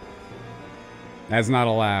 man. That's not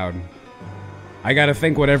allowed. I gotta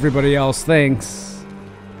think what everybody else thinks.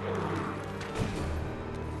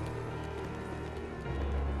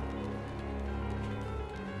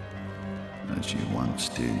 As you once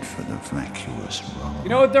did for the vacuous Rome. You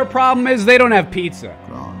know what their problem is? They don't have pizza.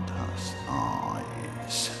 Grant us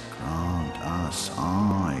eyes. Grant us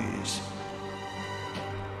eyes.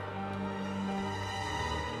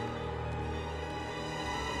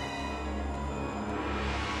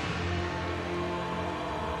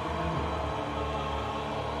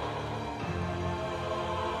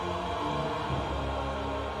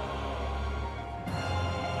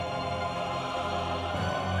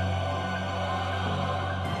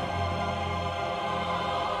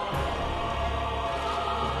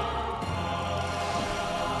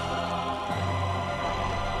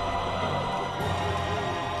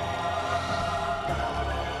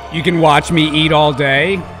 You can watch me eat all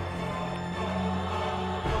day.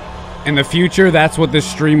 In the future, that's what this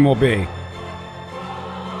stream will be.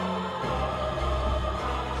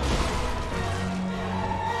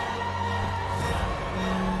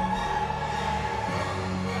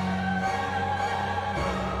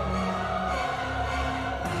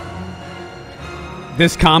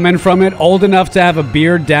 This comment from it, old enough to have a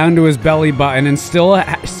beard down to his belly button and still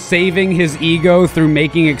saving his ego through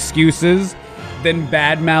making excuses, then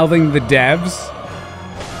bad-mouthing the devs.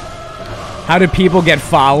 How do people get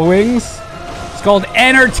followings? It's called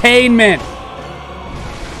entertainment.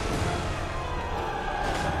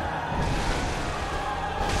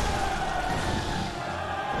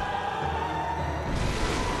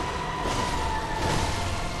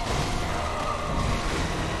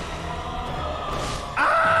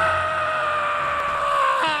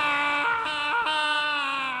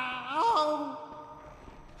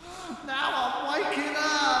 Now I'm waking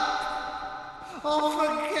up. I'll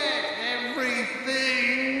forget everything.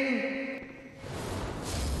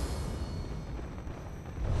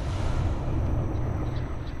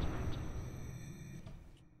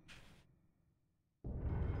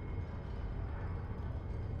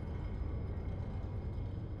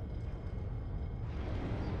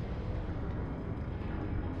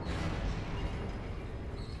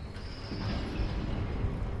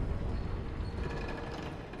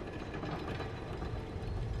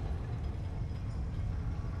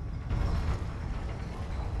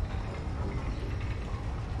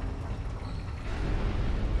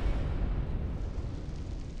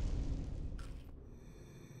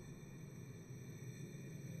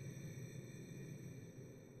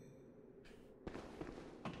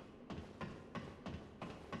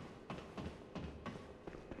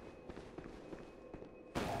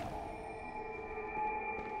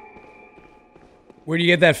 Where do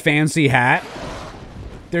you get that fancy hat?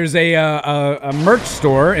 There's a merch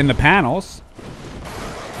store in the panels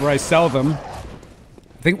where I sell them.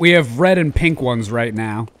 I think we have red and pink ones right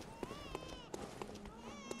now.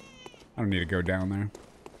 I don't need to go down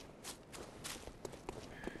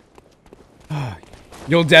there.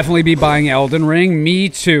 You'll definitely be buying Elden Ring. Me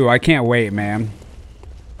too. I can't wait, man.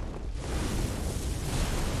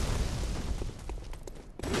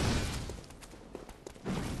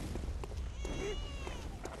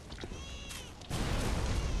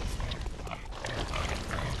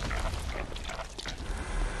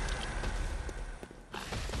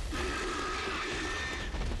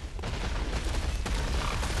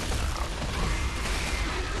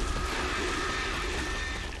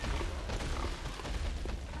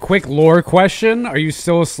 Quick lore question. Are you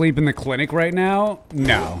still asleep in the clinic right now?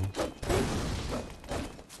 No.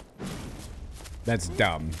 That's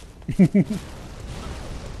dumb.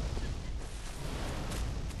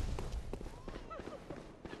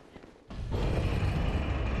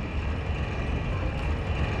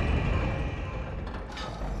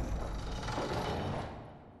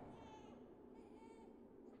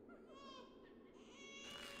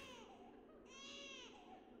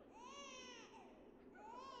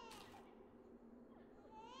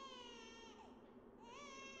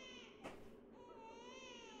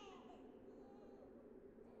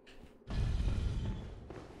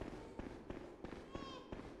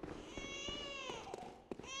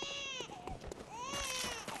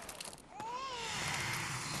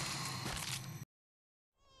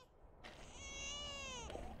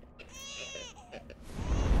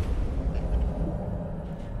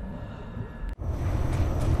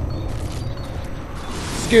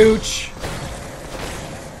 scooch.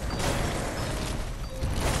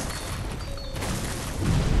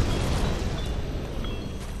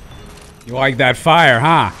 You like that fire,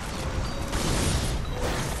 huh?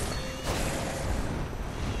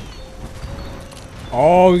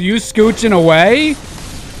 Oh, you scooching away?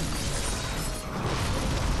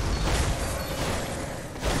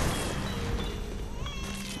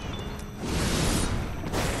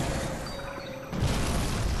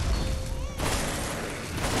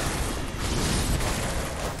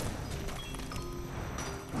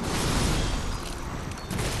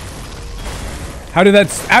 How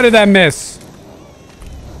did that miss?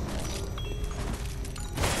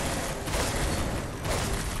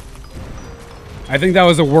 I think that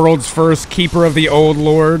was the world's first Keeper of the Old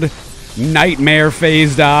Lord nightmare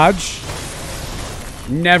phase dodge.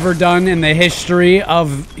 Never done in the history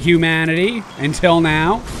of humanity until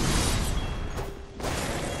now.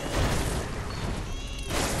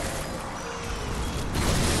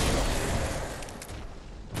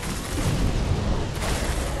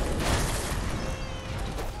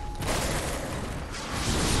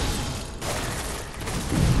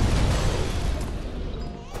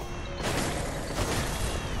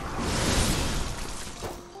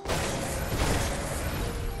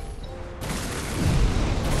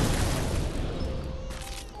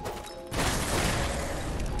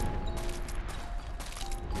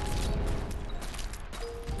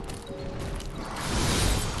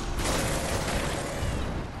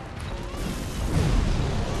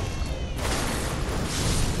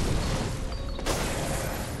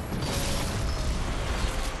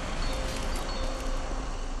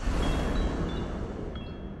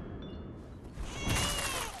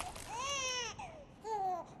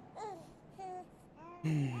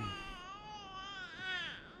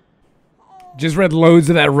 Just read loads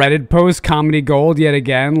of that Reddit post, Comedy Gold, yet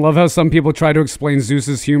again. Love how some people try to explain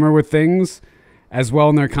Zeus's humor with things as well,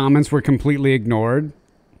 and their comments were completely ignored.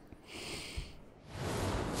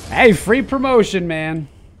 Hey, free promotion, man.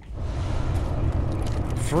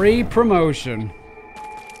 Free promotion.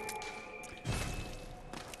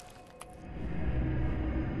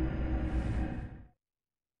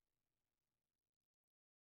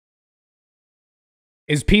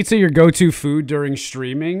 Is pizza your go-to food during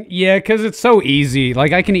streaming? Yeah, because it's so easy.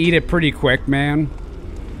 Like, I can eat it pretty quick, man.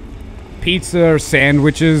 Pizza or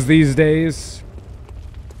sandwiches these days.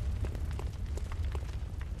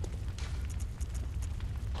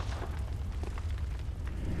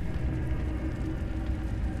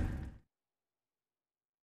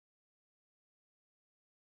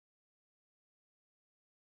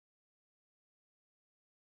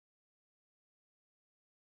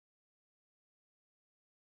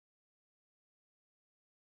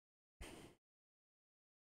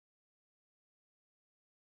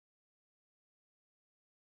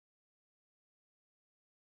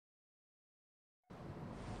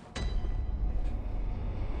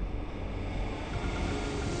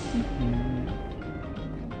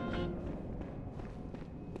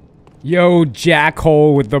 Yo,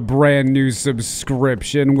 Jackhole with the brand new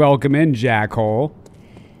subscription. Welcome in, Jackhole.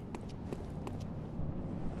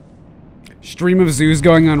 Stream of Zeus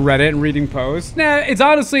going on Reddit and reading posts. Nah, it's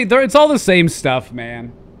honestly, it's all the same stuff,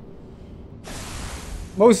 man.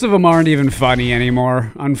 Most of them aren't even funny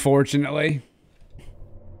anymore, unfortunately.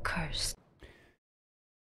 Cursed.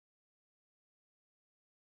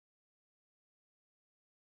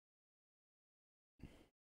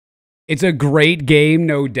 It's a great game,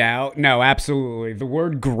 no doubt. No, absolutely. The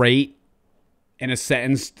word great in a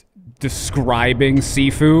sentence describing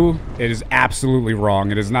Sifu, it is absolutely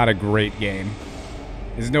wrong. It is not a great game.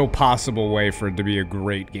 There's no possible way for it to be a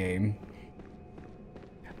great game.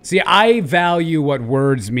 See, I value what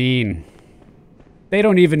words mean. They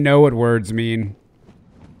don't even know what words mean.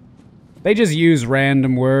 They just use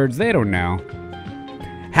random words. They don't know.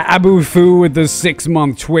 Habufu with the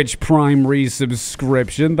 6-month Twitch Prime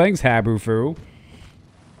resubscription. Thanks, Habufu.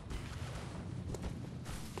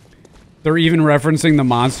 They're even referencing the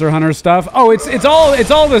Monster Hunter stuff. Oh, it's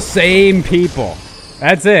all the same people.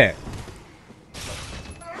 That's it.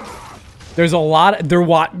 There's a lot.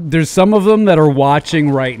 There's some of them that are watching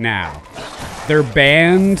right now. They're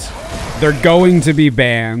banned. They're going to be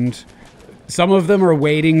banned. Some of them are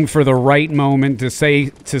waiting for the right moment to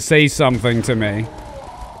say something to me.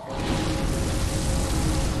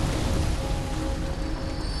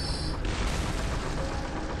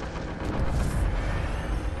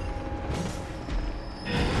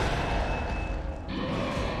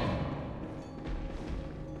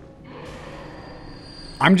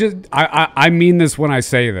 I mean this when I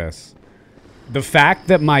say this. The fact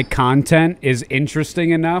that my content is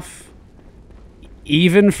interesting enough,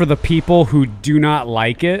 even for the people who do not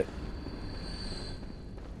like it,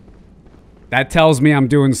 that tells me I'm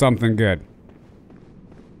doing something good.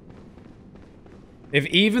 If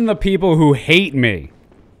even the people who hate me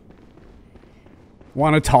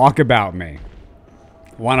want to talk about me,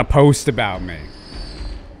 want to post about me,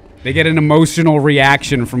 they get an emotional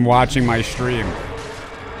reaction from watching my stream,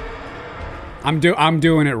 I'm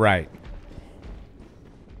doing it right.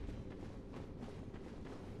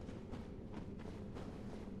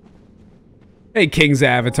 Hey, King's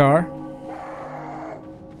Avatar.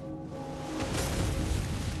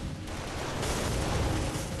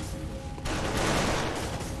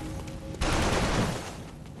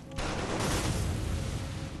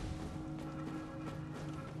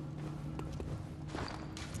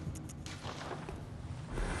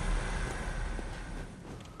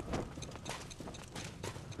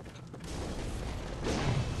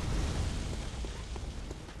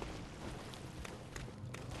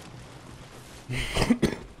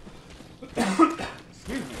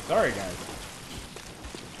 Excuse me. Sorry, guys.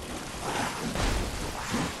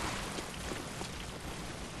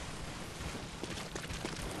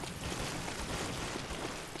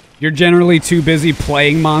 You're generally too busy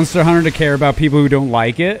playing Monster Hunter to care about people who don't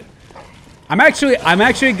like it. I'm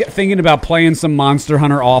actually thinking about playing some Monster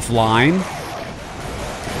Hunter offline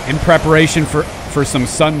in preparation for some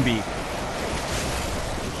Sunbeat.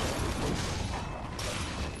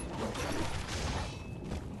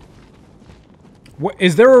 What,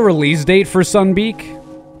 is there a release date for Sunbeak?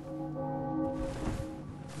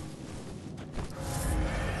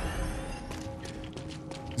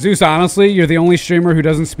 Zeus, honestly, you're the only streamer who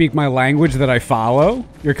doesn't speak my language that I follow.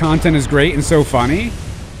 Your content is great and so funny.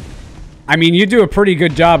 I mean, you do a pretty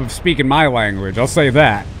good job of speaking my language, I'll say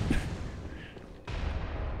that.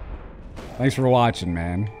 Thanks for watching,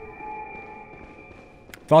 man.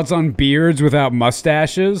 Thoughts on beards without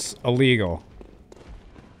mustaches? Illegal.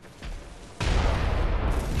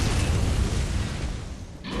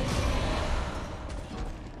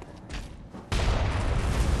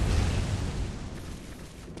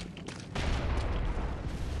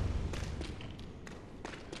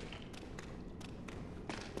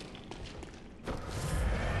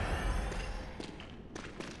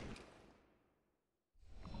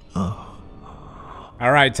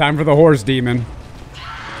 Alright, time for the horse demon.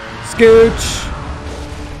 Scooch!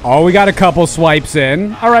 Oh, we got a couple swipes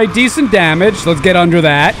in. Alright, decent damage. Let's get under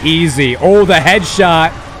that. Easy. Oh, the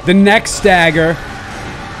headshot. The neck stagger.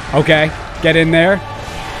 Okay, get in there.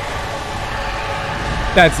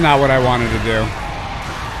 That's not what I wanted to do.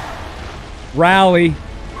 Rally.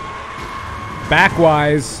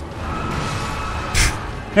 Backwise.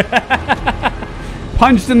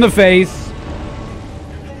 Punched in the face.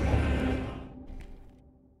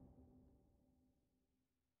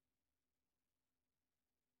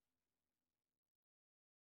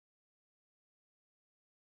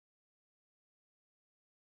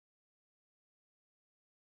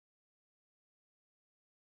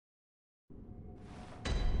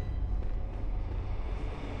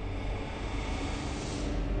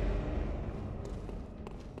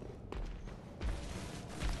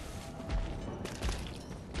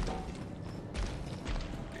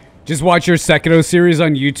 Just watch your Sekiro series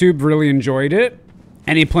on YouTube. Really enjoyed it.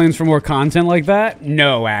 Any plans for more content like that?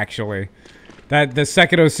 No, actually. The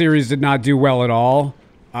Sekiro series did not do well at all.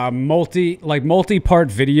 Multi-part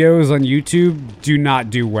videos on YouTube do not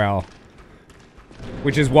do well.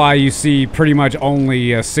 Which is why you see pretty much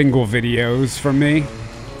only single videos from me.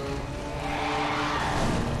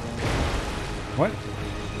 What?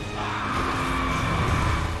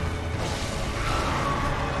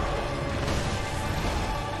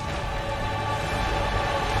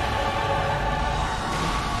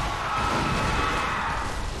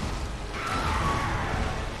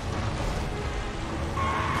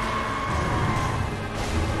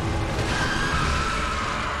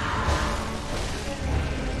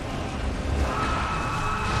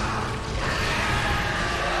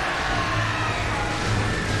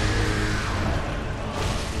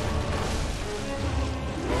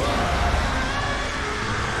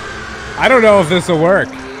 I don't know if this will work.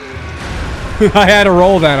 I had to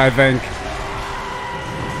roll that, I think.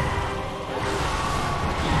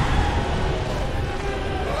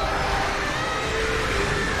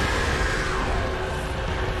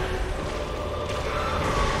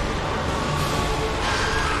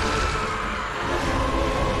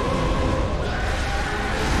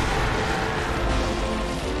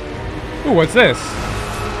 Ooh, what's this?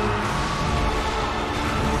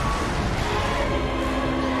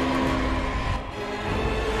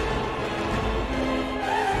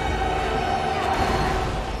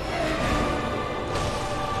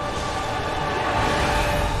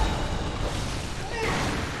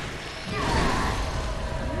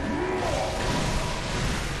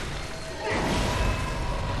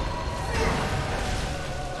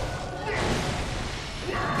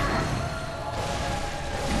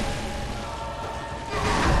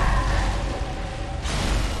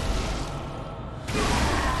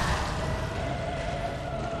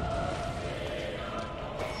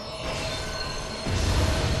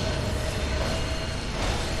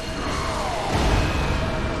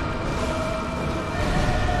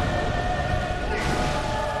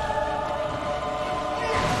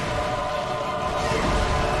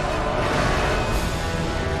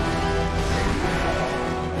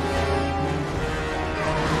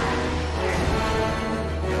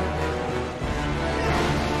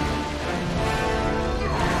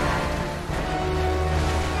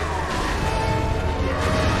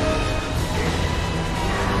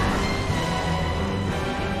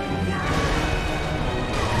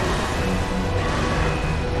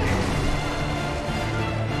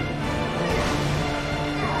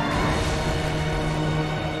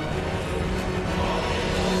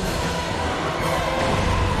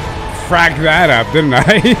 cracked that up, didn't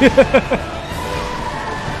I?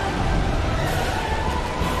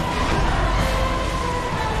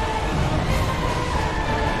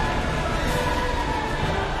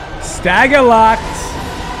 Stagger locked.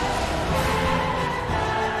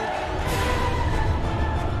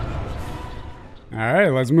 All right,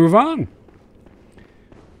 let's move on.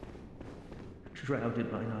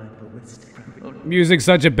 Shrouded by night, Music's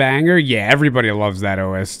such a banger. Yeah, everybody loves that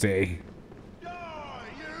OST.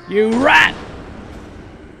 You rat!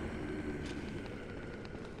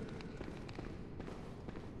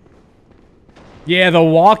 Yeah, the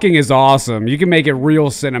walking is awesome. You can make it real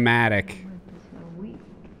cinematic.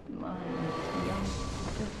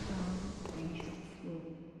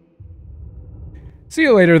 See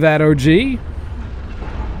you later, that OG.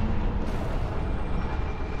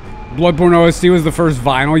 Bloodborne OST was the first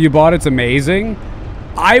vinyl you bought. It's amazing.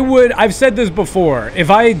 I've said this before.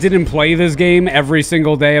 If I didn't play this game every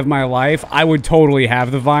single day of my life, I would totally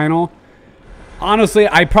have the vinyl. Honestly,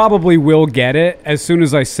 I probably will get it as soon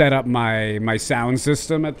as I set up my sound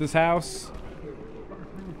system at this house.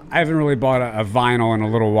 I haven't really bought a vinyl in a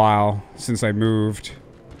little while since I moved.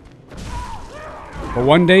 But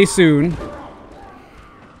one day soon.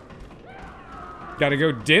 Gotta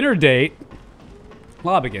go dinner date.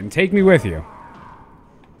 Lobigan, take me with you.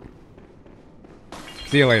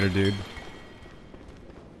 See you later, dude.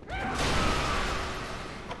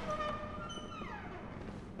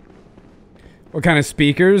 What kind of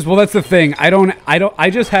speakers? Well, that's the thing. I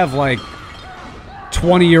just have like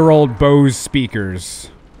 20-year-old Bose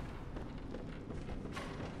speakers.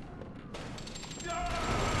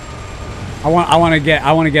 I want to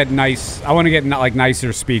get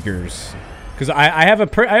nicer speakers. Because I have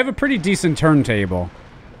a pretty decent turntable.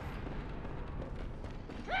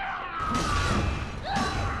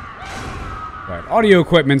 But audio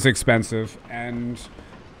equipment's expensive, and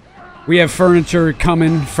we have furniture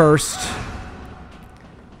coming first.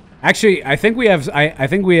 Actually, I think we have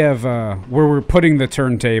where we're putting the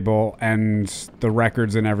turntable and the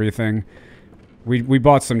records and everything. We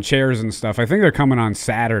bought some chairs and stuff. I think they're coming on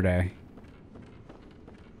Saturday.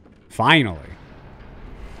 Finally.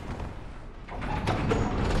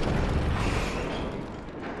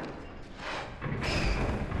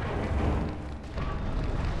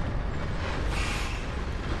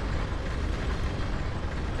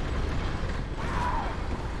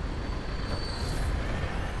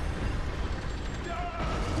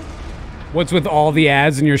 What's with all the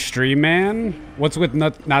ads in your stream, man? What's with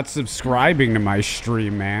not subscribing to my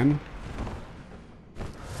stream, man?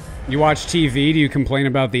 You watch TV, do you complain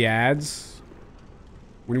about the ads?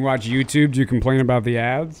 When you watch YouTube, do you complain about the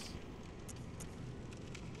ads?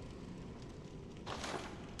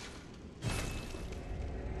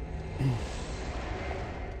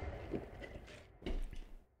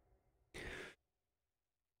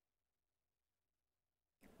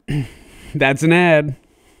 That's an ad.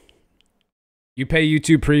 You pay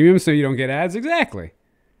YouTube Premium so you don't get ads? Exactly.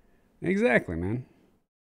 Exactly, man.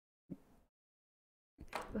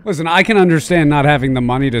 Listen, I can understand not having the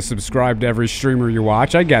money to subscribe to every streamer you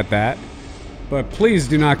watch. I get that. But please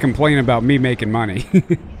do not complain about me making money.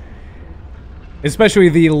 Especially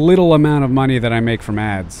the little amount of money that I make from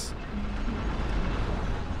ads.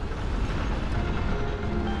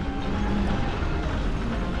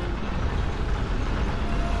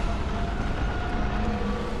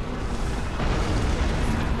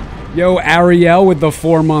 Yo, Ariel with the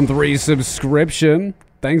 4-month resubscription.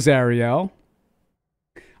 Thanks, Ariel.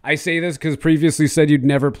 I say this because previously said you'd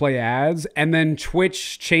never play ads, and then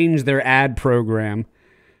Twitch changed their ad program.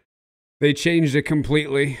 They changed it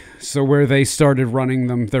completely. So where they started running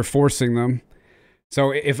them, they're forcing them.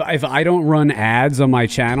 So if I don't run ads on my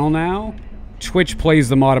channel now, Twitch plays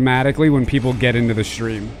them automatically when people get into the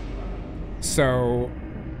stream. So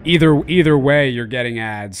either way, you're getting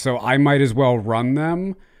ads. So I might as well run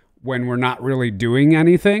them when we're not really doing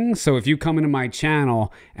anything. So if you come into my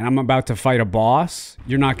channel and I'm about to fight a boss,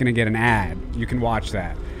 you're not going to get an ad. You can watch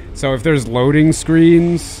that. So if there's loading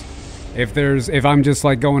screens, if I'm just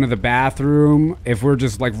like going to the bathroom, if we're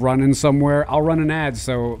just like running somewhere, I'll run an ad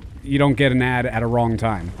so you don't get an ad at a wrong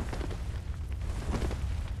time.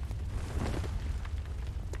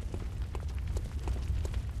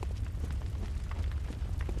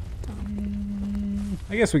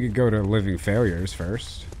 I guess we could go to Living Failures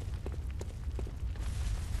first.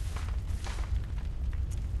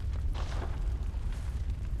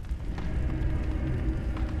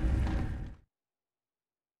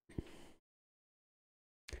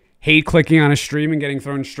 Hate clicking on a stream and getting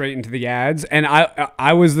thrown straight into the ads. And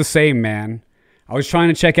I was the same, man. I was trying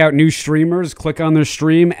to check out new streamers, click on their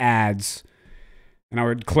stream, ads. And I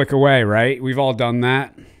would click away, right? We've all done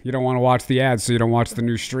that. You don't want to watch the ads, so you don't watch the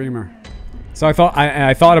new streamer. So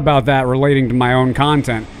I thought about that relating to my own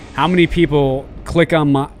content. How many people click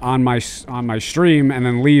on my stream and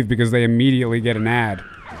then leave because they immediately get an ad?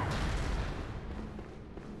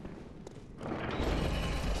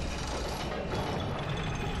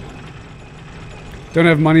 Don't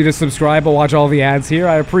have money to subscribe, but watch all the ads here?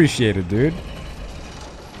 I appreciate it, dude.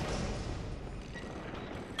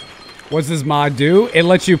 What's this mod do? It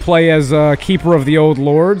lets you play as a Keeper of the Old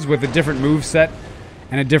Lords with a different moveset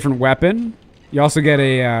and a different weapon. You also get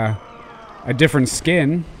a different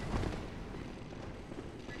skin.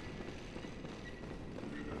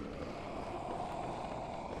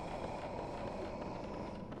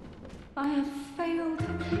 I have failed.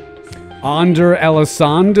 Ander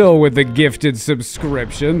Elizondo with the gifted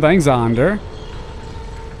subscription. Thanks, Ander.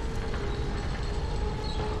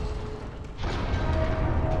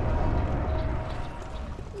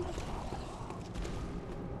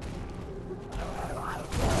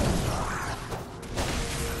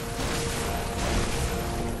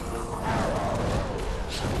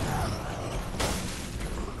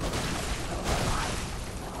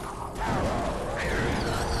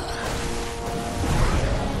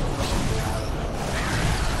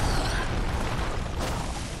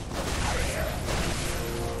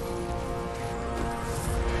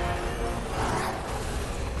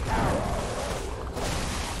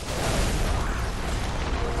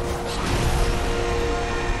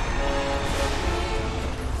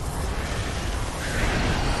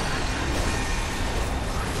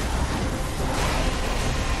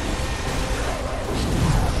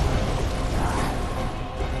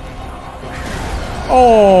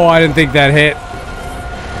 Oh, I didn't think that hit.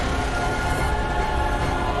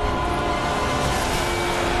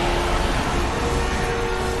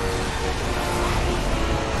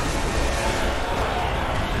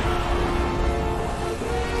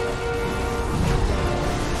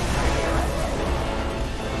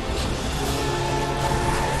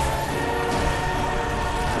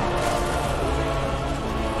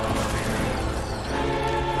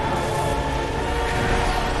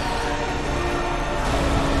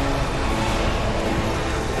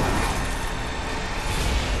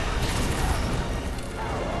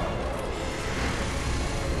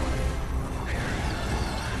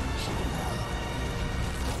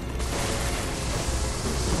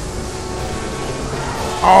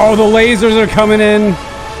 Oh, the lasers are coming in.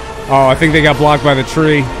 Oh, I think they got blocked by the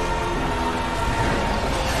tree.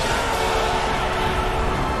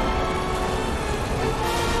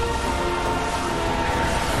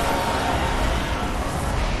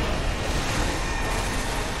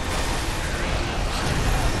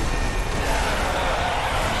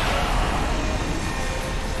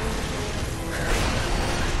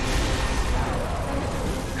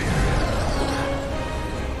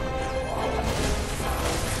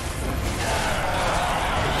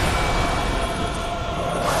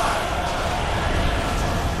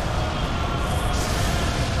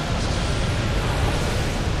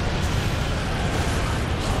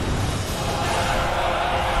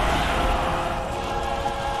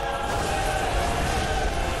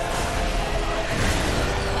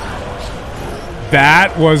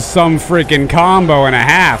 That was some freaking combo and a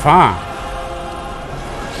half, huh?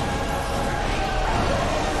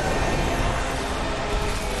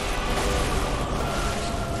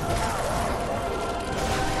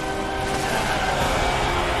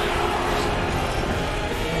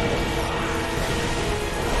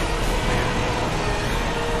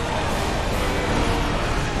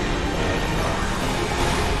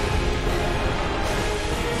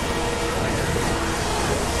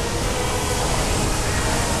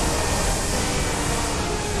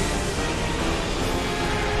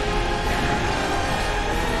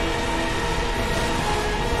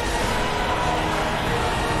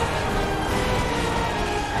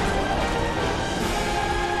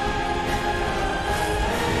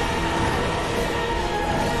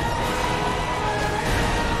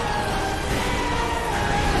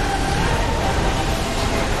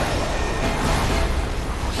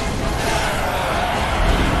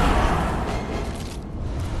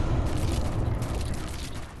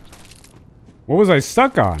 What was I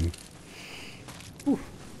stuck on? Whew.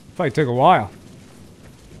 Fight took a while.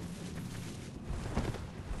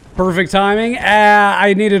 Perfect timing?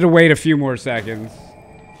 I needed to wait a few more seconds.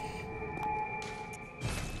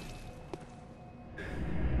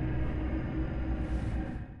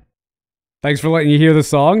 Thanks for letting you hear the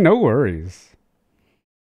song. No worries.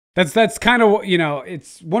 That's kind of, you know,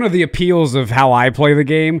 it's one of the appeals of how I play the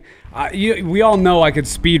game. We all know I could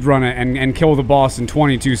speedrun it and kill the boss in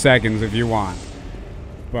 22 seconds if you want.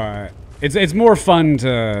 But it's more fun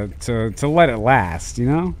to let it last, you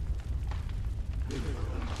know?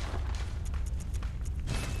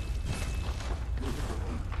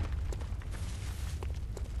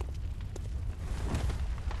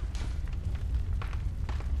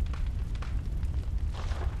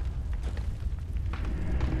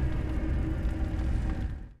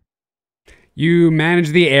 You manage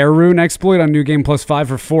the air rune exploit on New Game Plus 5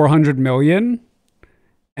 for 400 million.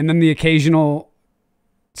 And then the occasional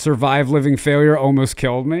survive living failure almost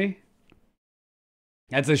killed me.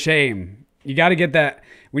 That's a shame. You got to get that.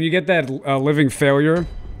 When you get that living failure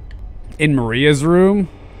in Maria's room,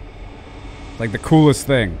 like the coolest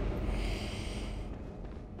thing.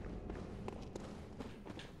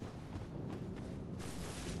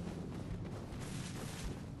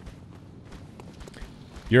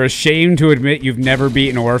 You're ashamed to admit you've never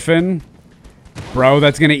beaten Orphan? Bro,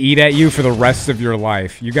 that's gonna eat at you for the rest of your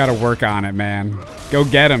life. You gotta work on it, man. Go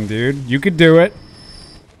get him, dude. You could do it.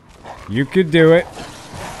 You could do it.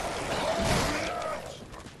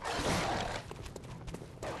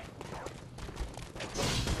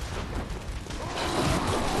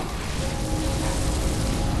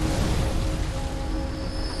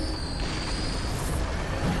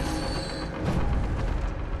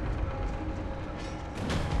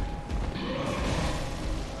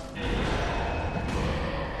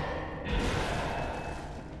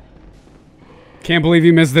 Can't believe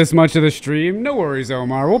you missed this much of the stream. No worries,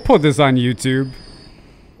 Omar. We'll put this on YouTube.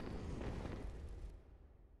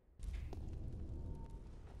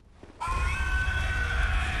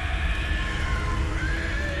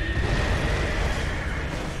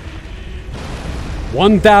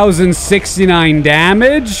 $1,069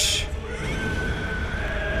 damage.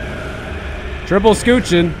 Triple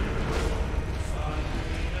scooching.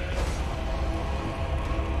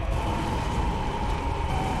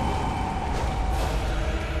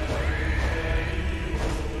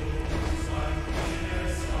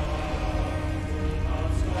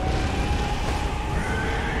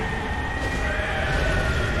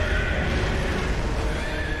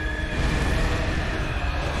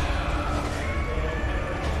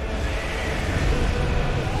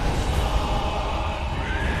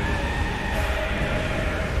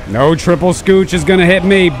 No triple scooch is gonna hit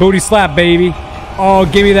me. Booty slap, baby. Oh,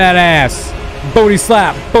 give me that ass. Booty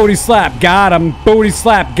slap, got him. Booty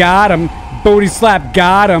slap, got him. Booty slap,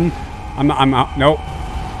 got him. I'm out. Nope.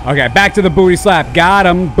 Okay, back to the booty slap. Got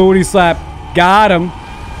him. Booty slap, got him.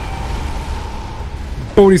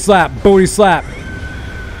 Booty slap, booty slap.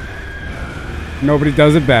 Nobody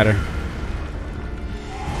does it better.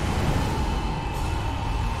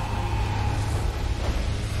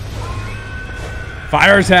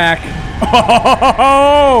 Fire attack.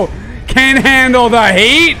 Oh, can't handle the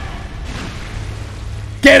heat.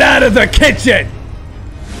 Get out of the kitchen.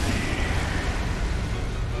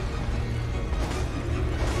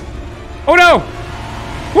 Oh no.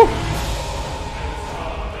 Woo.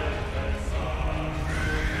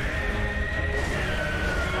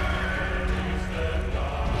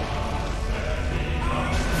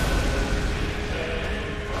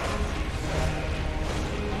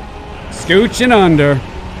 Scooching under.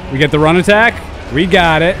 We get the run attack. We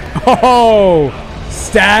got it. Oh,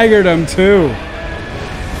 staggered him too.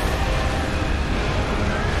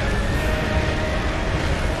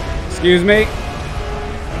 Excuse me.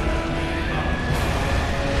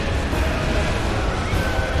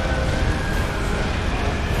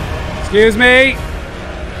 Excuse me.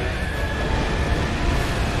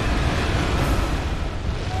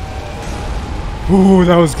 Ooh,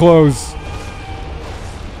 that was close.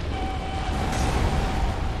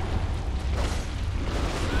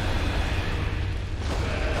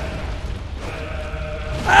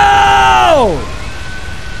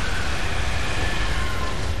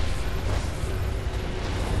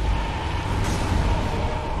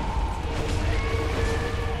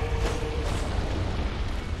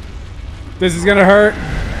 This is gonna hurt.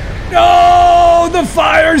 No, the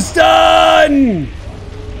fire's done.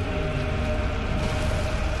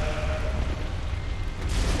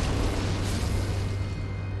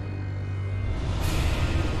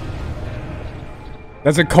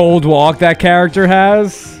 That's a cold walk that character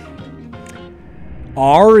has.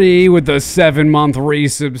 Ari with the 7-month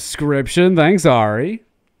resubscription. Thanks, Ari.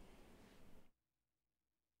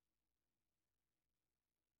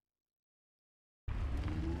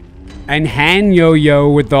 And Han Yo-Yo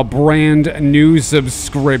with the brand new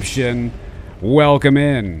subscription. Welcome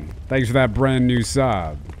in. Thanks for that brand new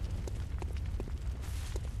sub.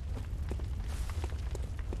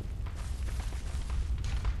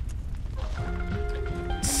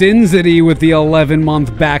 Sinzity with the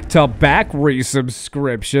 11-month back-to-back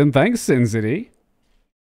resubscription. Thanks, Sinzity.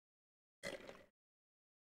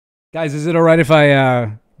 Guys, is it all right if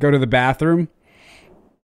I go to the bathroom?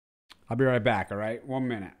 I'll be right back, all right? 1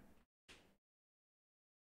 minute.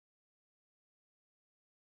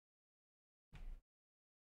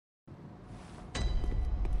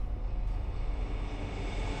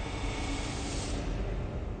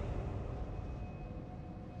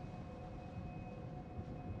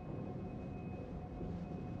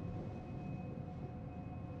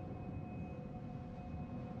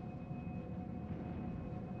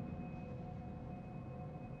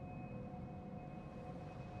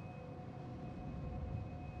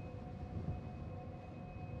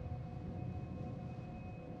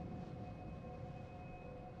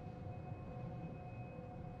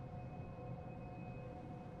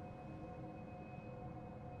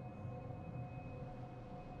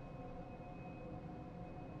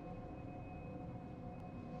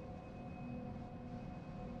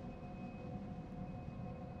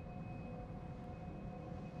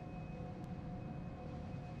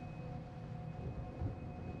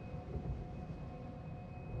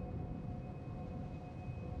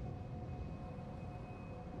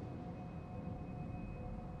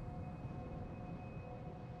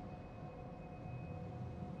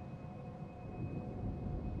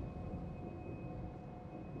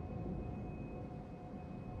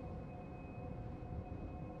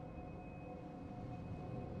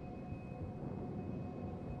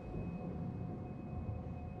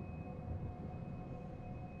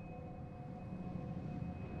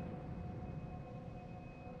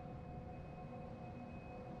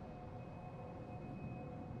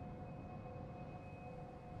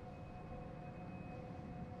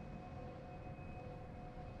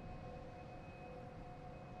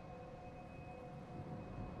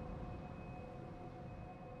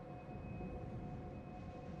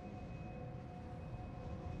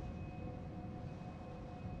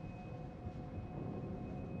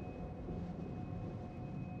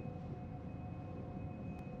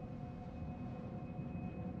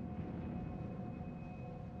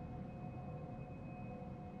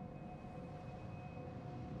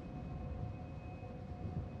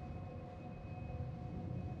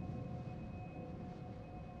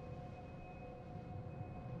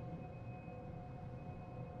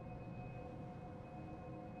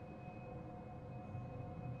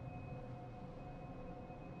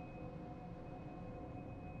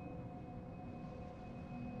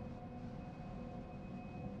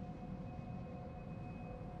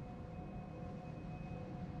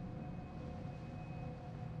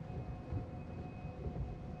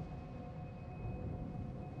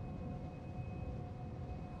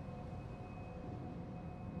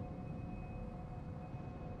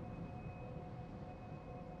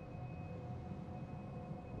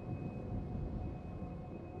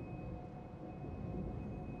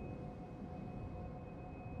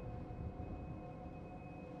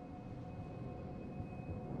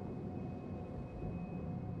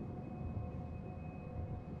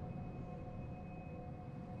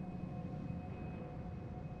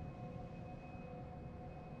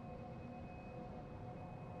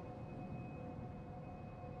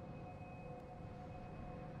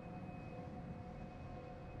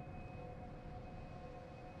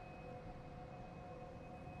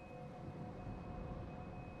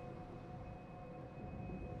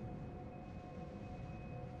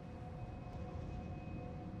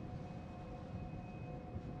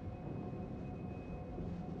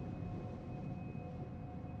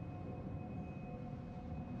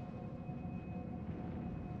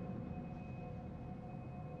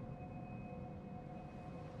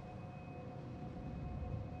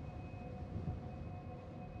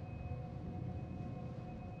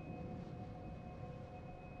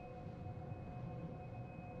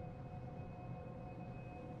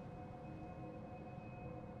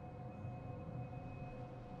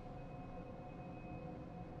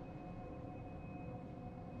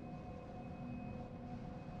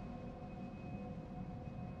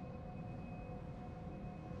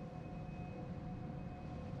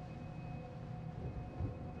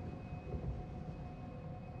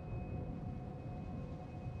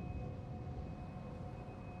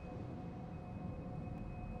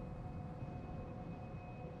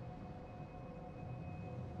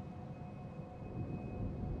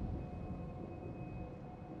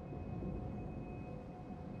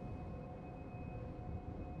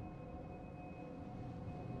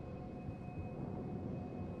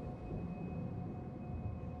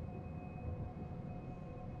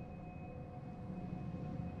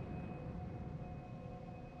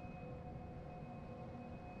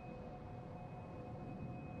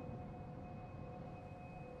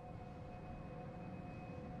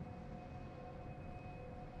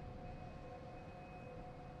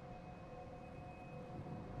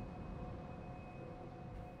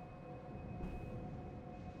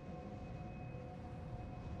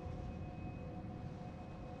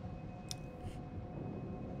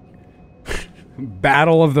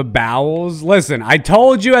 Battle of the Bowels. Listen, I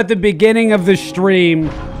told you at the beginning of the stream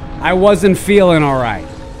I wasn't feeling alright.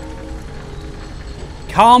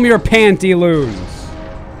 Calm your pantyloons.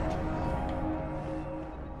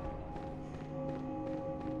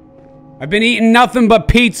 I've been eating nothing but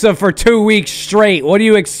pizza for 2 weeks straight. What do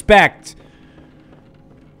you expect?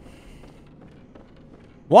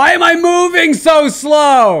 Why am I moving so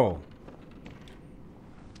slow?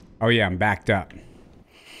 Oh yeah, I'm backed up.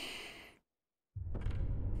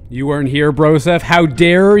 You weren't here, Broseph? How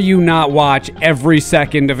dare you not watch every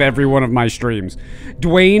second of every one of my streams?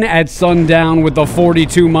 Dwayne at sundown with the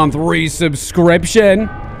 42-month resubscription.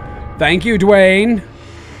 Thank you, Dwayne.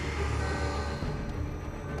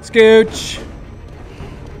 Scooch.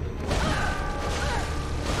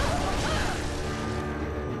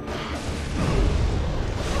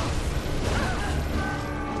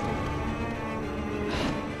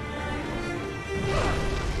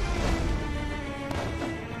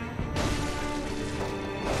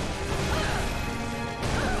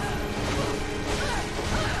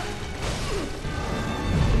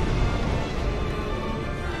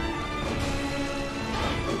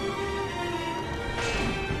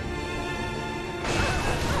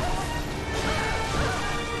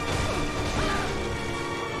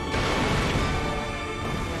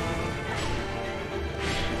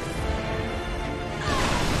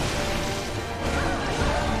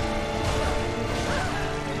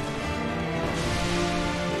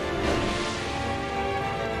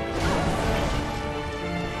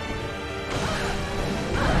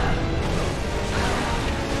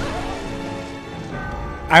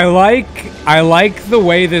 I like the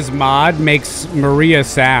way this mod makes Maria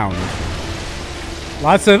sound.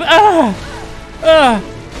 Lots of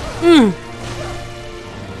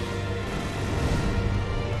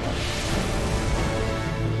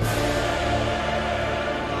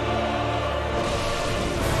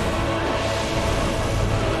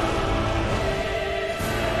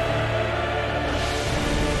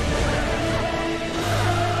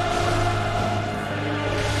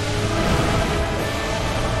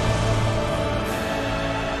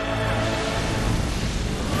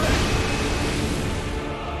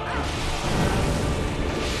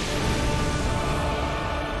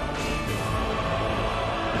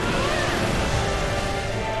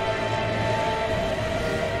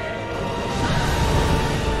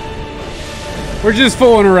We're just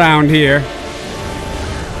fooling around here.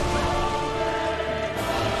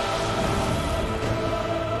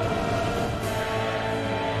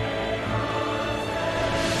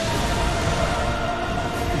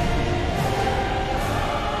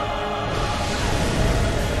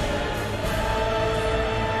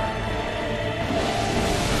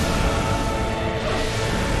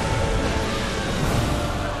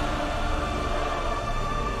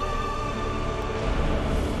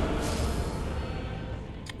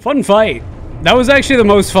 Fun fight. That was actually the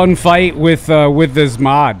most fun fight with this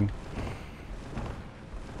mod.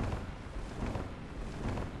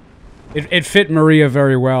 It fit Maria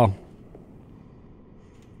very well.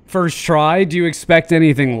 First try, do you expect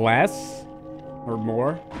anything less? Or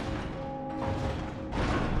more?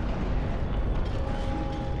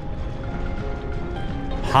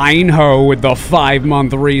 Heinho with the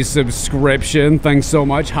 5-month resubscription. Thanks so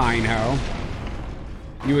much, Heinho.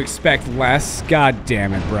 You expect less? God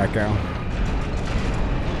damn it, Brecco.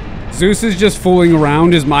 Zeus is just fooling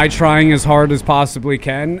around. Is my trying as hard as possibly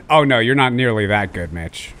can? Oh no, you're not nearly that good,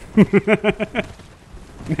 Mitch.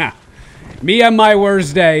 Nah. Me on my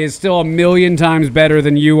worst day is still 1,000,000 times better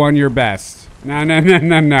than you on your best. No.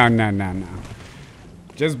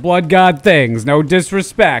 Just blood god things, no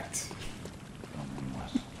disrespect.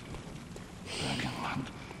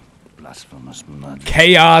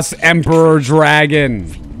 Chaos Emperor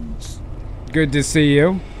Dragon. Good to see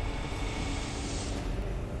you.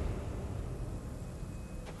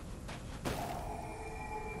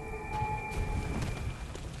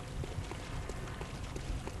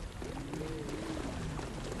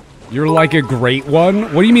 You're like a great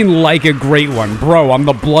one? What do you mean like a great one? Bro, I'm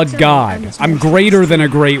the blood god. I'm greater than a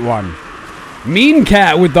great one. Mean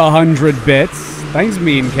Cat with the 100 bits. Thanks,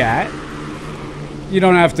 Mean Cat. You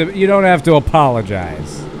don't have to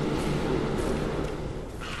apologize.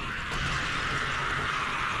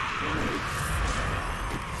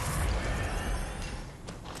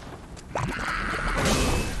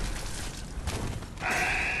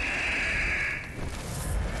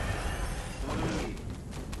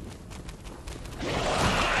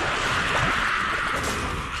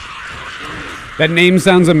 That name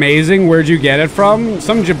sounds amazing. Where'd you get it from?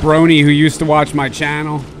 Some jabroni who used to watch my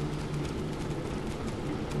channel.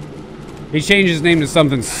 He changed his name to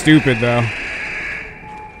something stupid, though.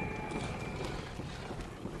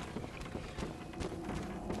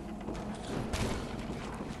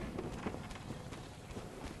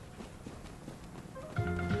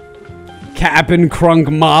 Cap'n Crunk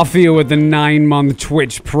Mafia with the 9-month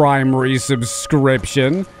Twitch Prime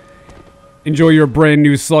resubscription. Enjoy your brand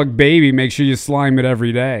new slug baby. Make sure you slime it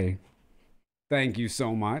every day. Thank you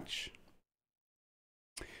so much.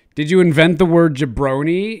 Did you invent the word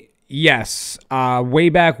jabroni? Yes. Way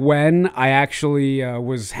back when, I actually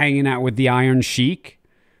was hanging out with the Iron Sheik.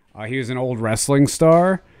 He was an old wrestling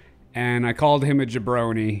star. And I called him a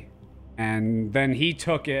jabroni. And then he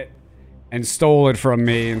took it and stole it from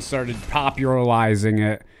me and started popularizing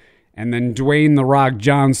it. And then Dwayne "The Rock"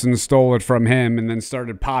 Johnson stole it from him and then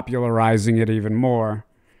started popularizing it even more.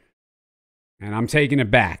 And I'm taking it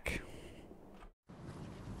back.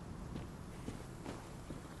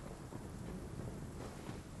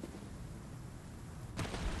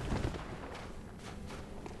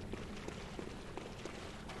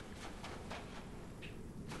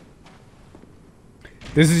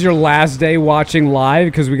 This is your last day watching live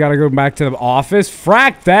because we got to go back to the office?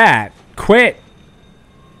 Frack that. Quit.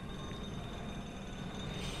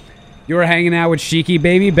 You were hanging out with Sheiky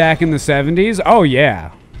Baby back in the 70s? Oh,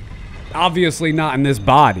 yeah. Obviously not in this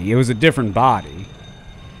body. It was a different body.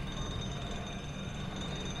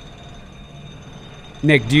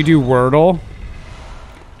 Nick, do you do Wordle?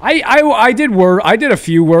 I did I did a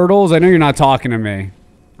few Wordles. I know you're not talking to me.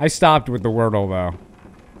 I stopped with the Wordle, though.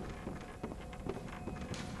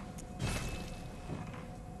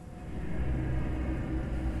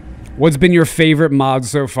 What's been your favorite mod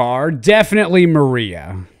so far? Definitely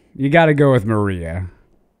Maria. You gotta go with Maria.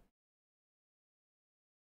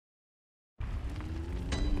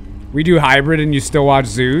 We do hybrid and you still watch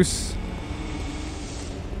Zeus?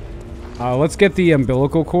 Let's get the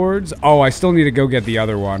umbilical cords. Oh, I still need to go get the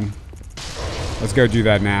other one. Let's go do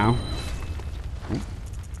that now.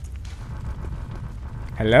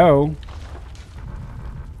 Hello?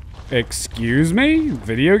 Excuse me?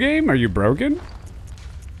 Video game? Are you broken?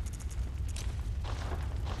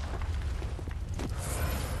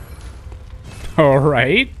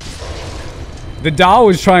 Alright. The doll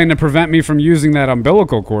was trying to prevent me from using that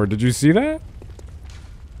umbilical cord. Did you see that?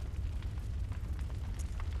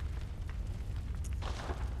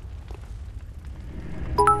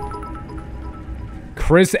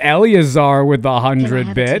 Chris Eleazar with the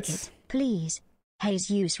 100 bits. Please.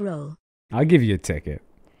 Jesus roll. I'll give you a ticket.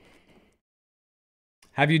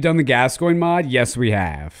 Have you done the Gascoigne mod? Yes, we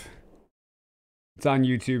have. It's on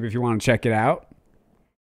YouTube if you want to check it out.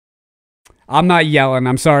 I'm not yelling.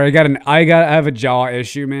 I'm sorry. I have a jaw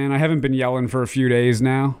issue, man. I haven't been yelling for a few days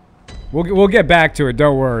now. We'll get back to it.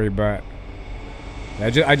 Don't worry, but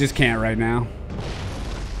I just can't right now.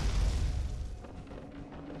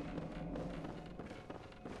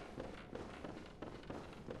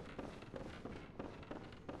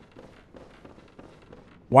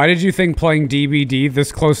 Why did you think playing DBD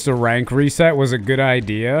this close to rank reset was a good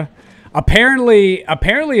idea? Apparently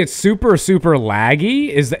it's super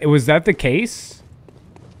laggy. Was that the case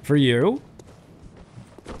for you?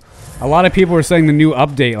 A lot of people were saying the new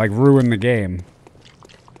update like ruined the game.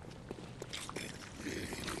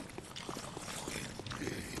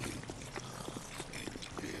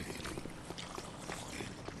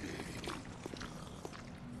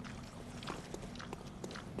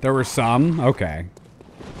 There were some? Okay.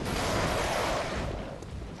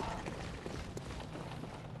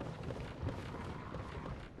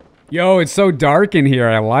 Yo, it's so dark in here.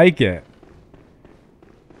 I like it.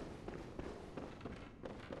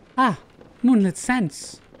 Ah, moonlit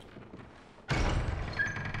sense.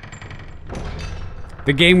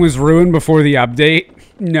 The game was ruined before the update?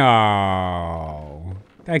 No.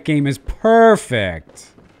 That game is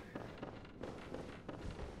perfect.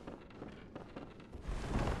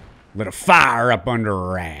 Lit a fire up under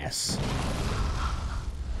her ass.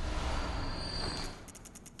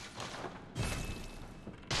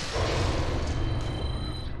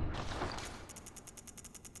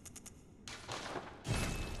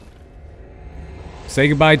 Say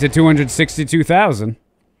goodbye to 262,000.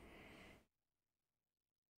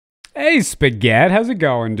 Hey, Spaghetti. How's it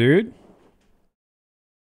going, dude?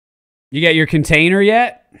 You got your container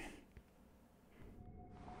yet?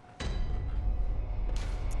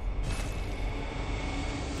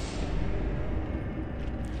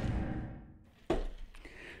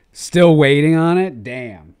 Still waiting on it?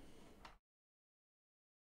 Damn.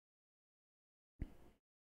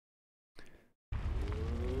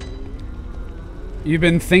 You've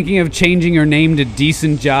been thinking of changing your name to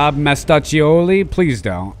Decent Job Mestaccioli? Please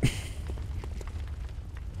don't.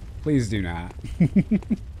 Please do not.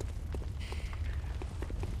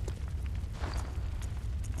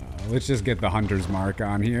 Let's just get the hunter's mark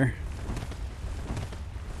on here.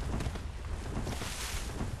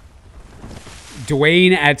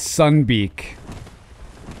 Dwayne at Sunbeak.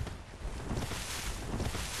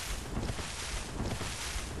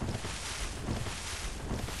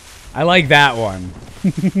 I like that one.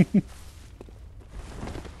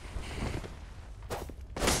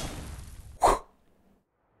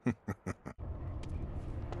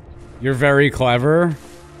 You're very clever.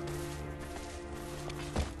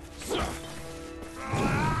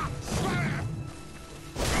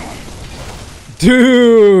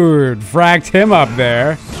 Dude, fracked him up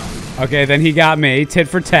there. Okay, then he got me. Tit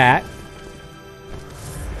for tat.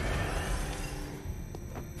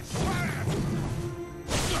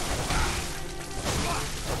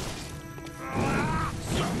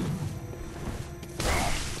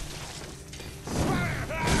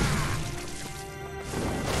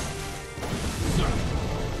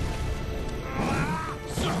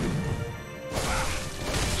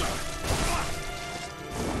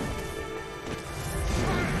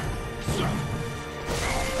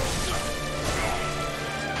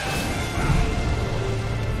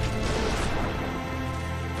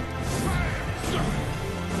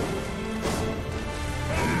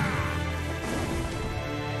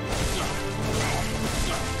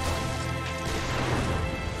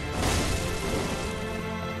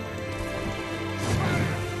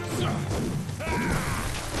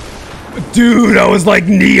 Dude, I was like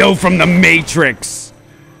Neo from the Matrix.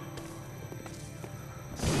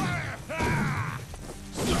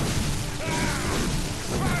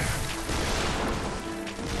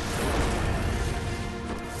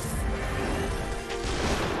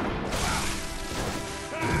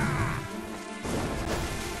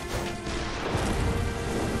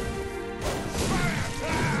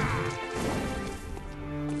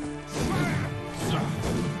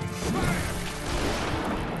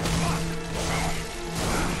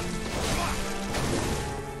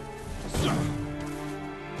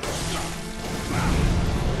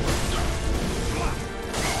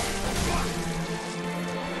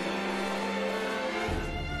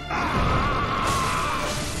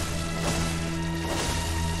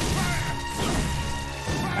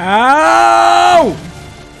 Ow!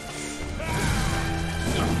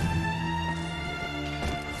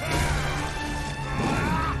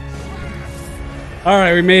 All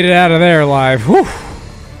right, we made it out of there alive. Whew.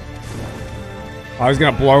 Oh, he's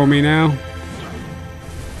gonna blow me now.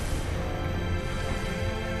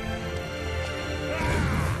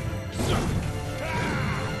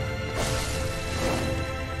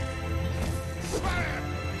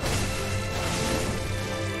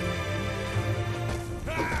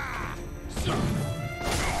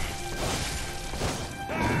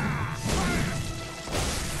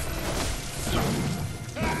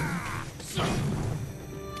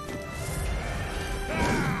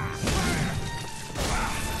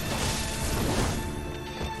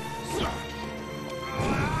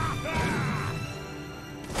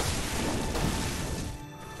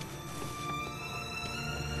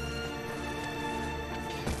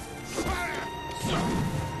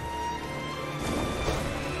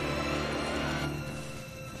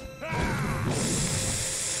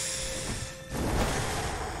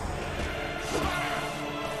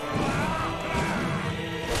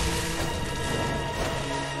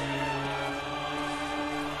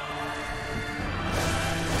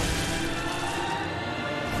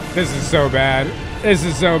 This is so bad. This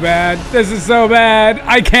is so bad. This is so bad.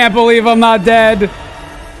 I can't believe I'm not dead.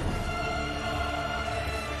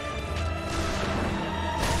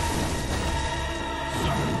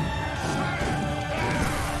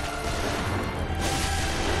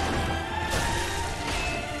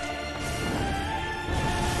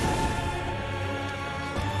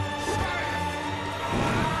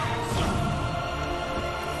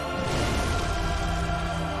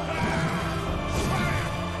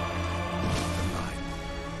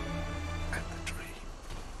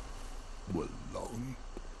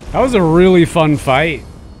 That was a really fun fight.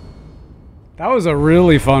 That was a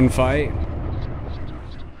really fun fight.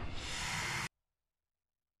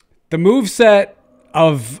 The moveset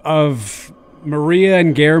of Maria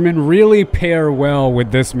and Gehrman really pair well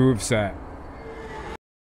with this moveset.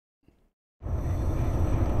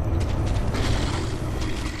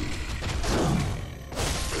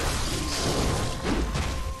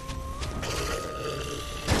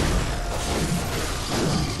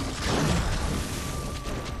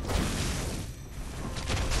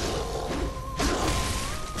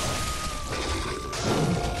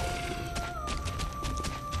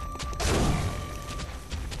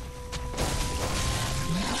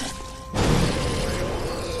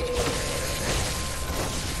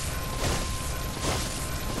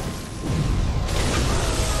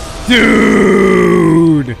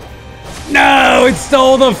 Dude! No, it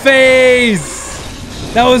stole the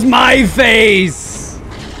face! That was my face!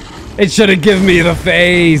 It should have given me the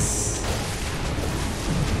face.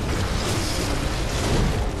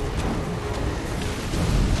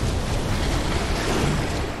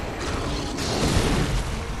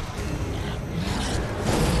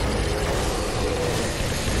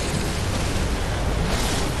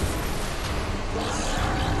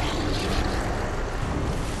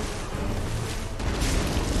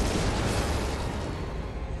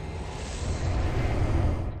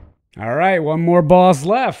 All right, one more boss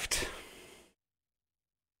left.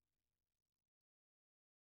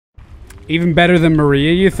 Even better than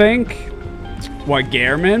Maria, you think? What,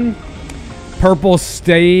 Gehrman? Purple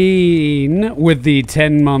Stain with the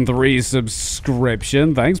 10-month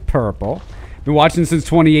resubscription. Thanks, Purple. Been watching since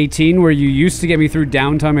 2018, where you used to get me through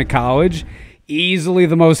downtime at college. Easily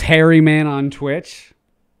the most hairy man on Twitch.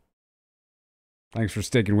 Thanks for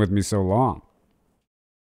sticking with me so long.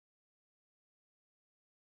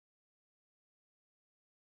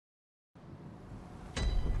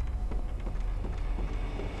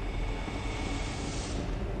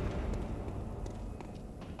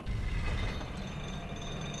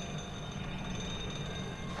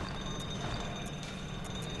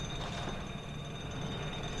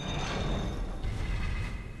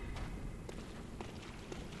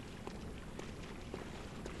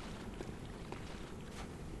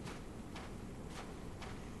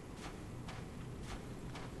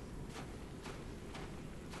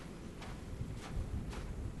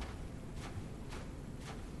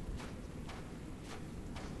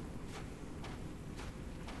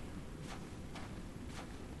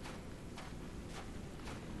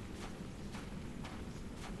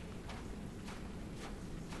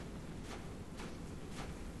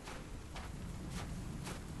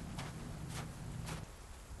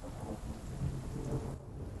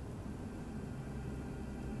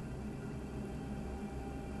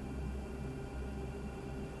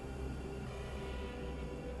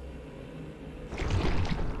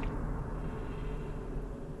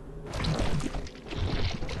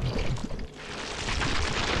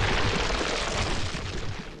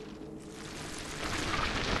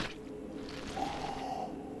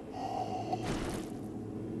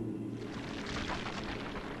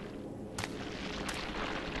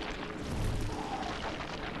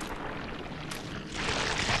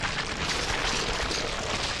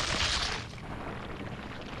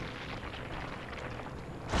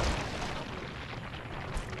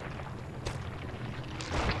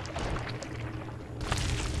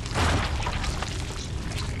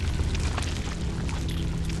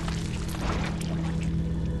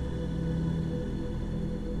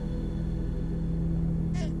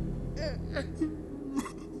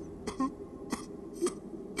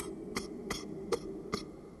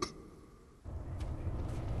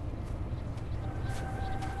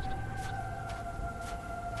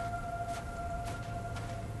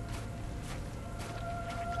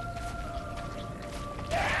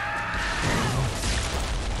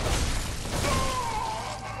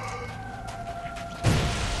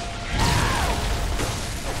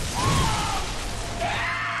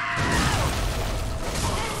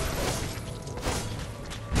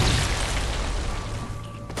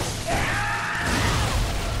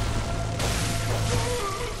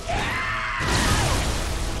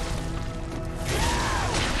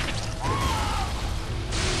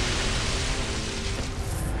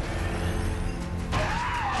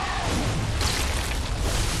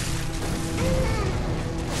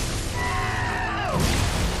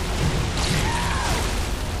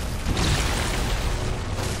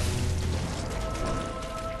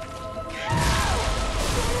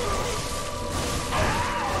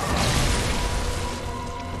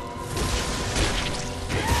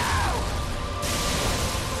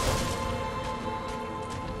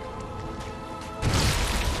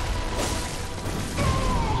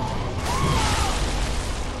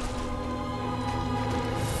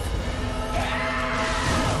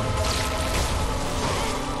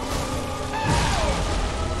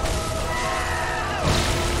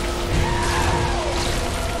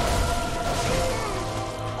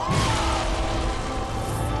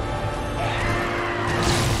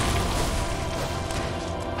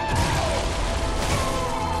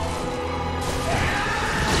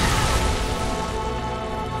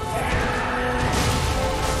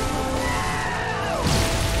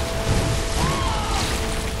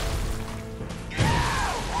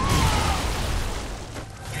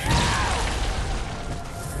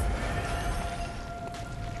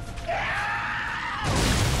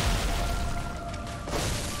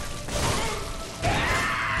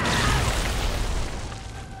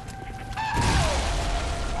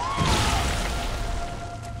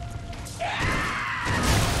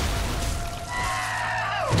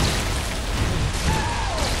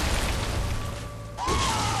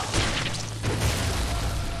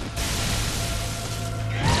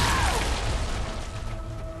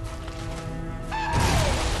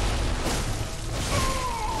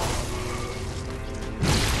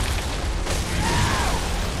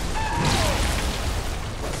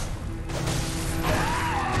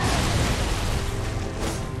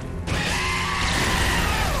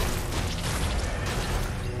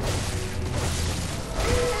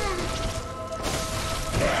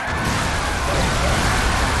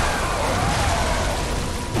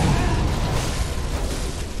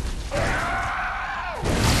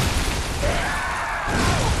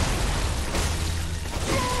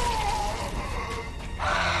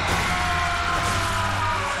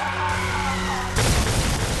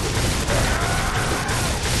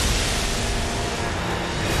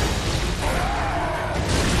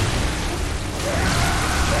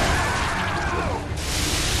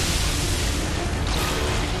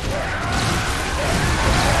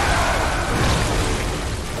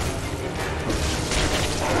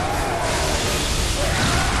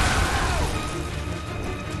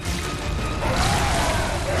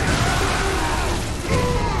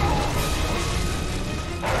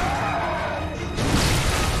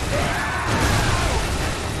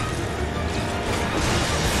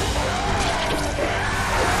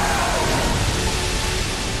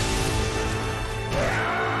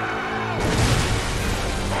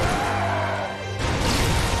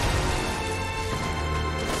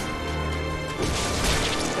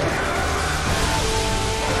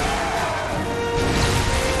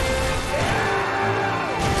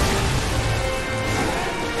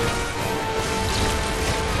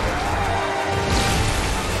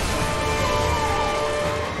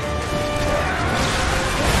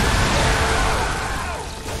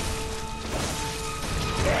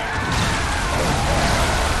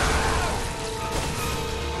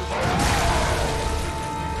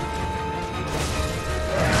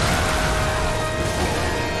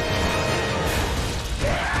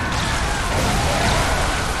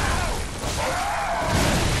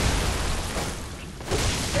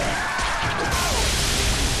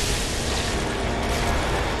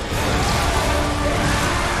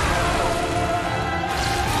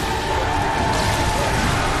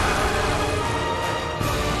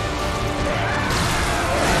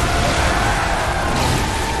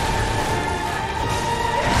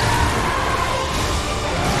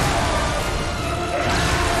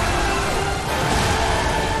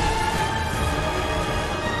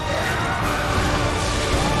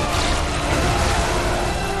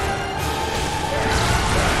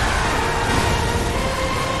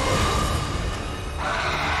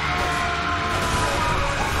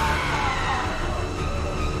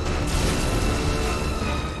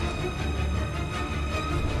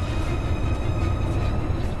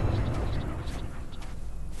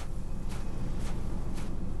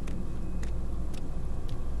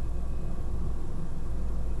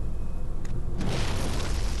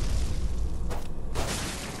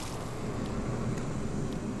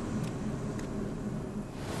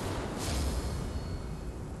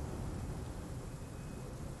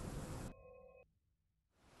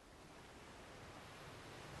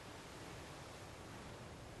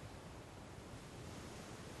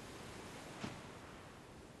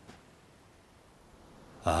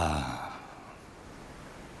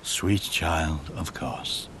 Sweet child of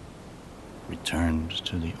Kos, returned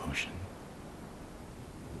to the ocean.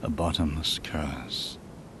 A bottomless curse,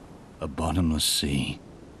 a bottomless sea,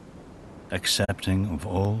 accepting of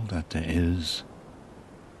all that there is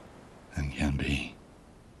and can be.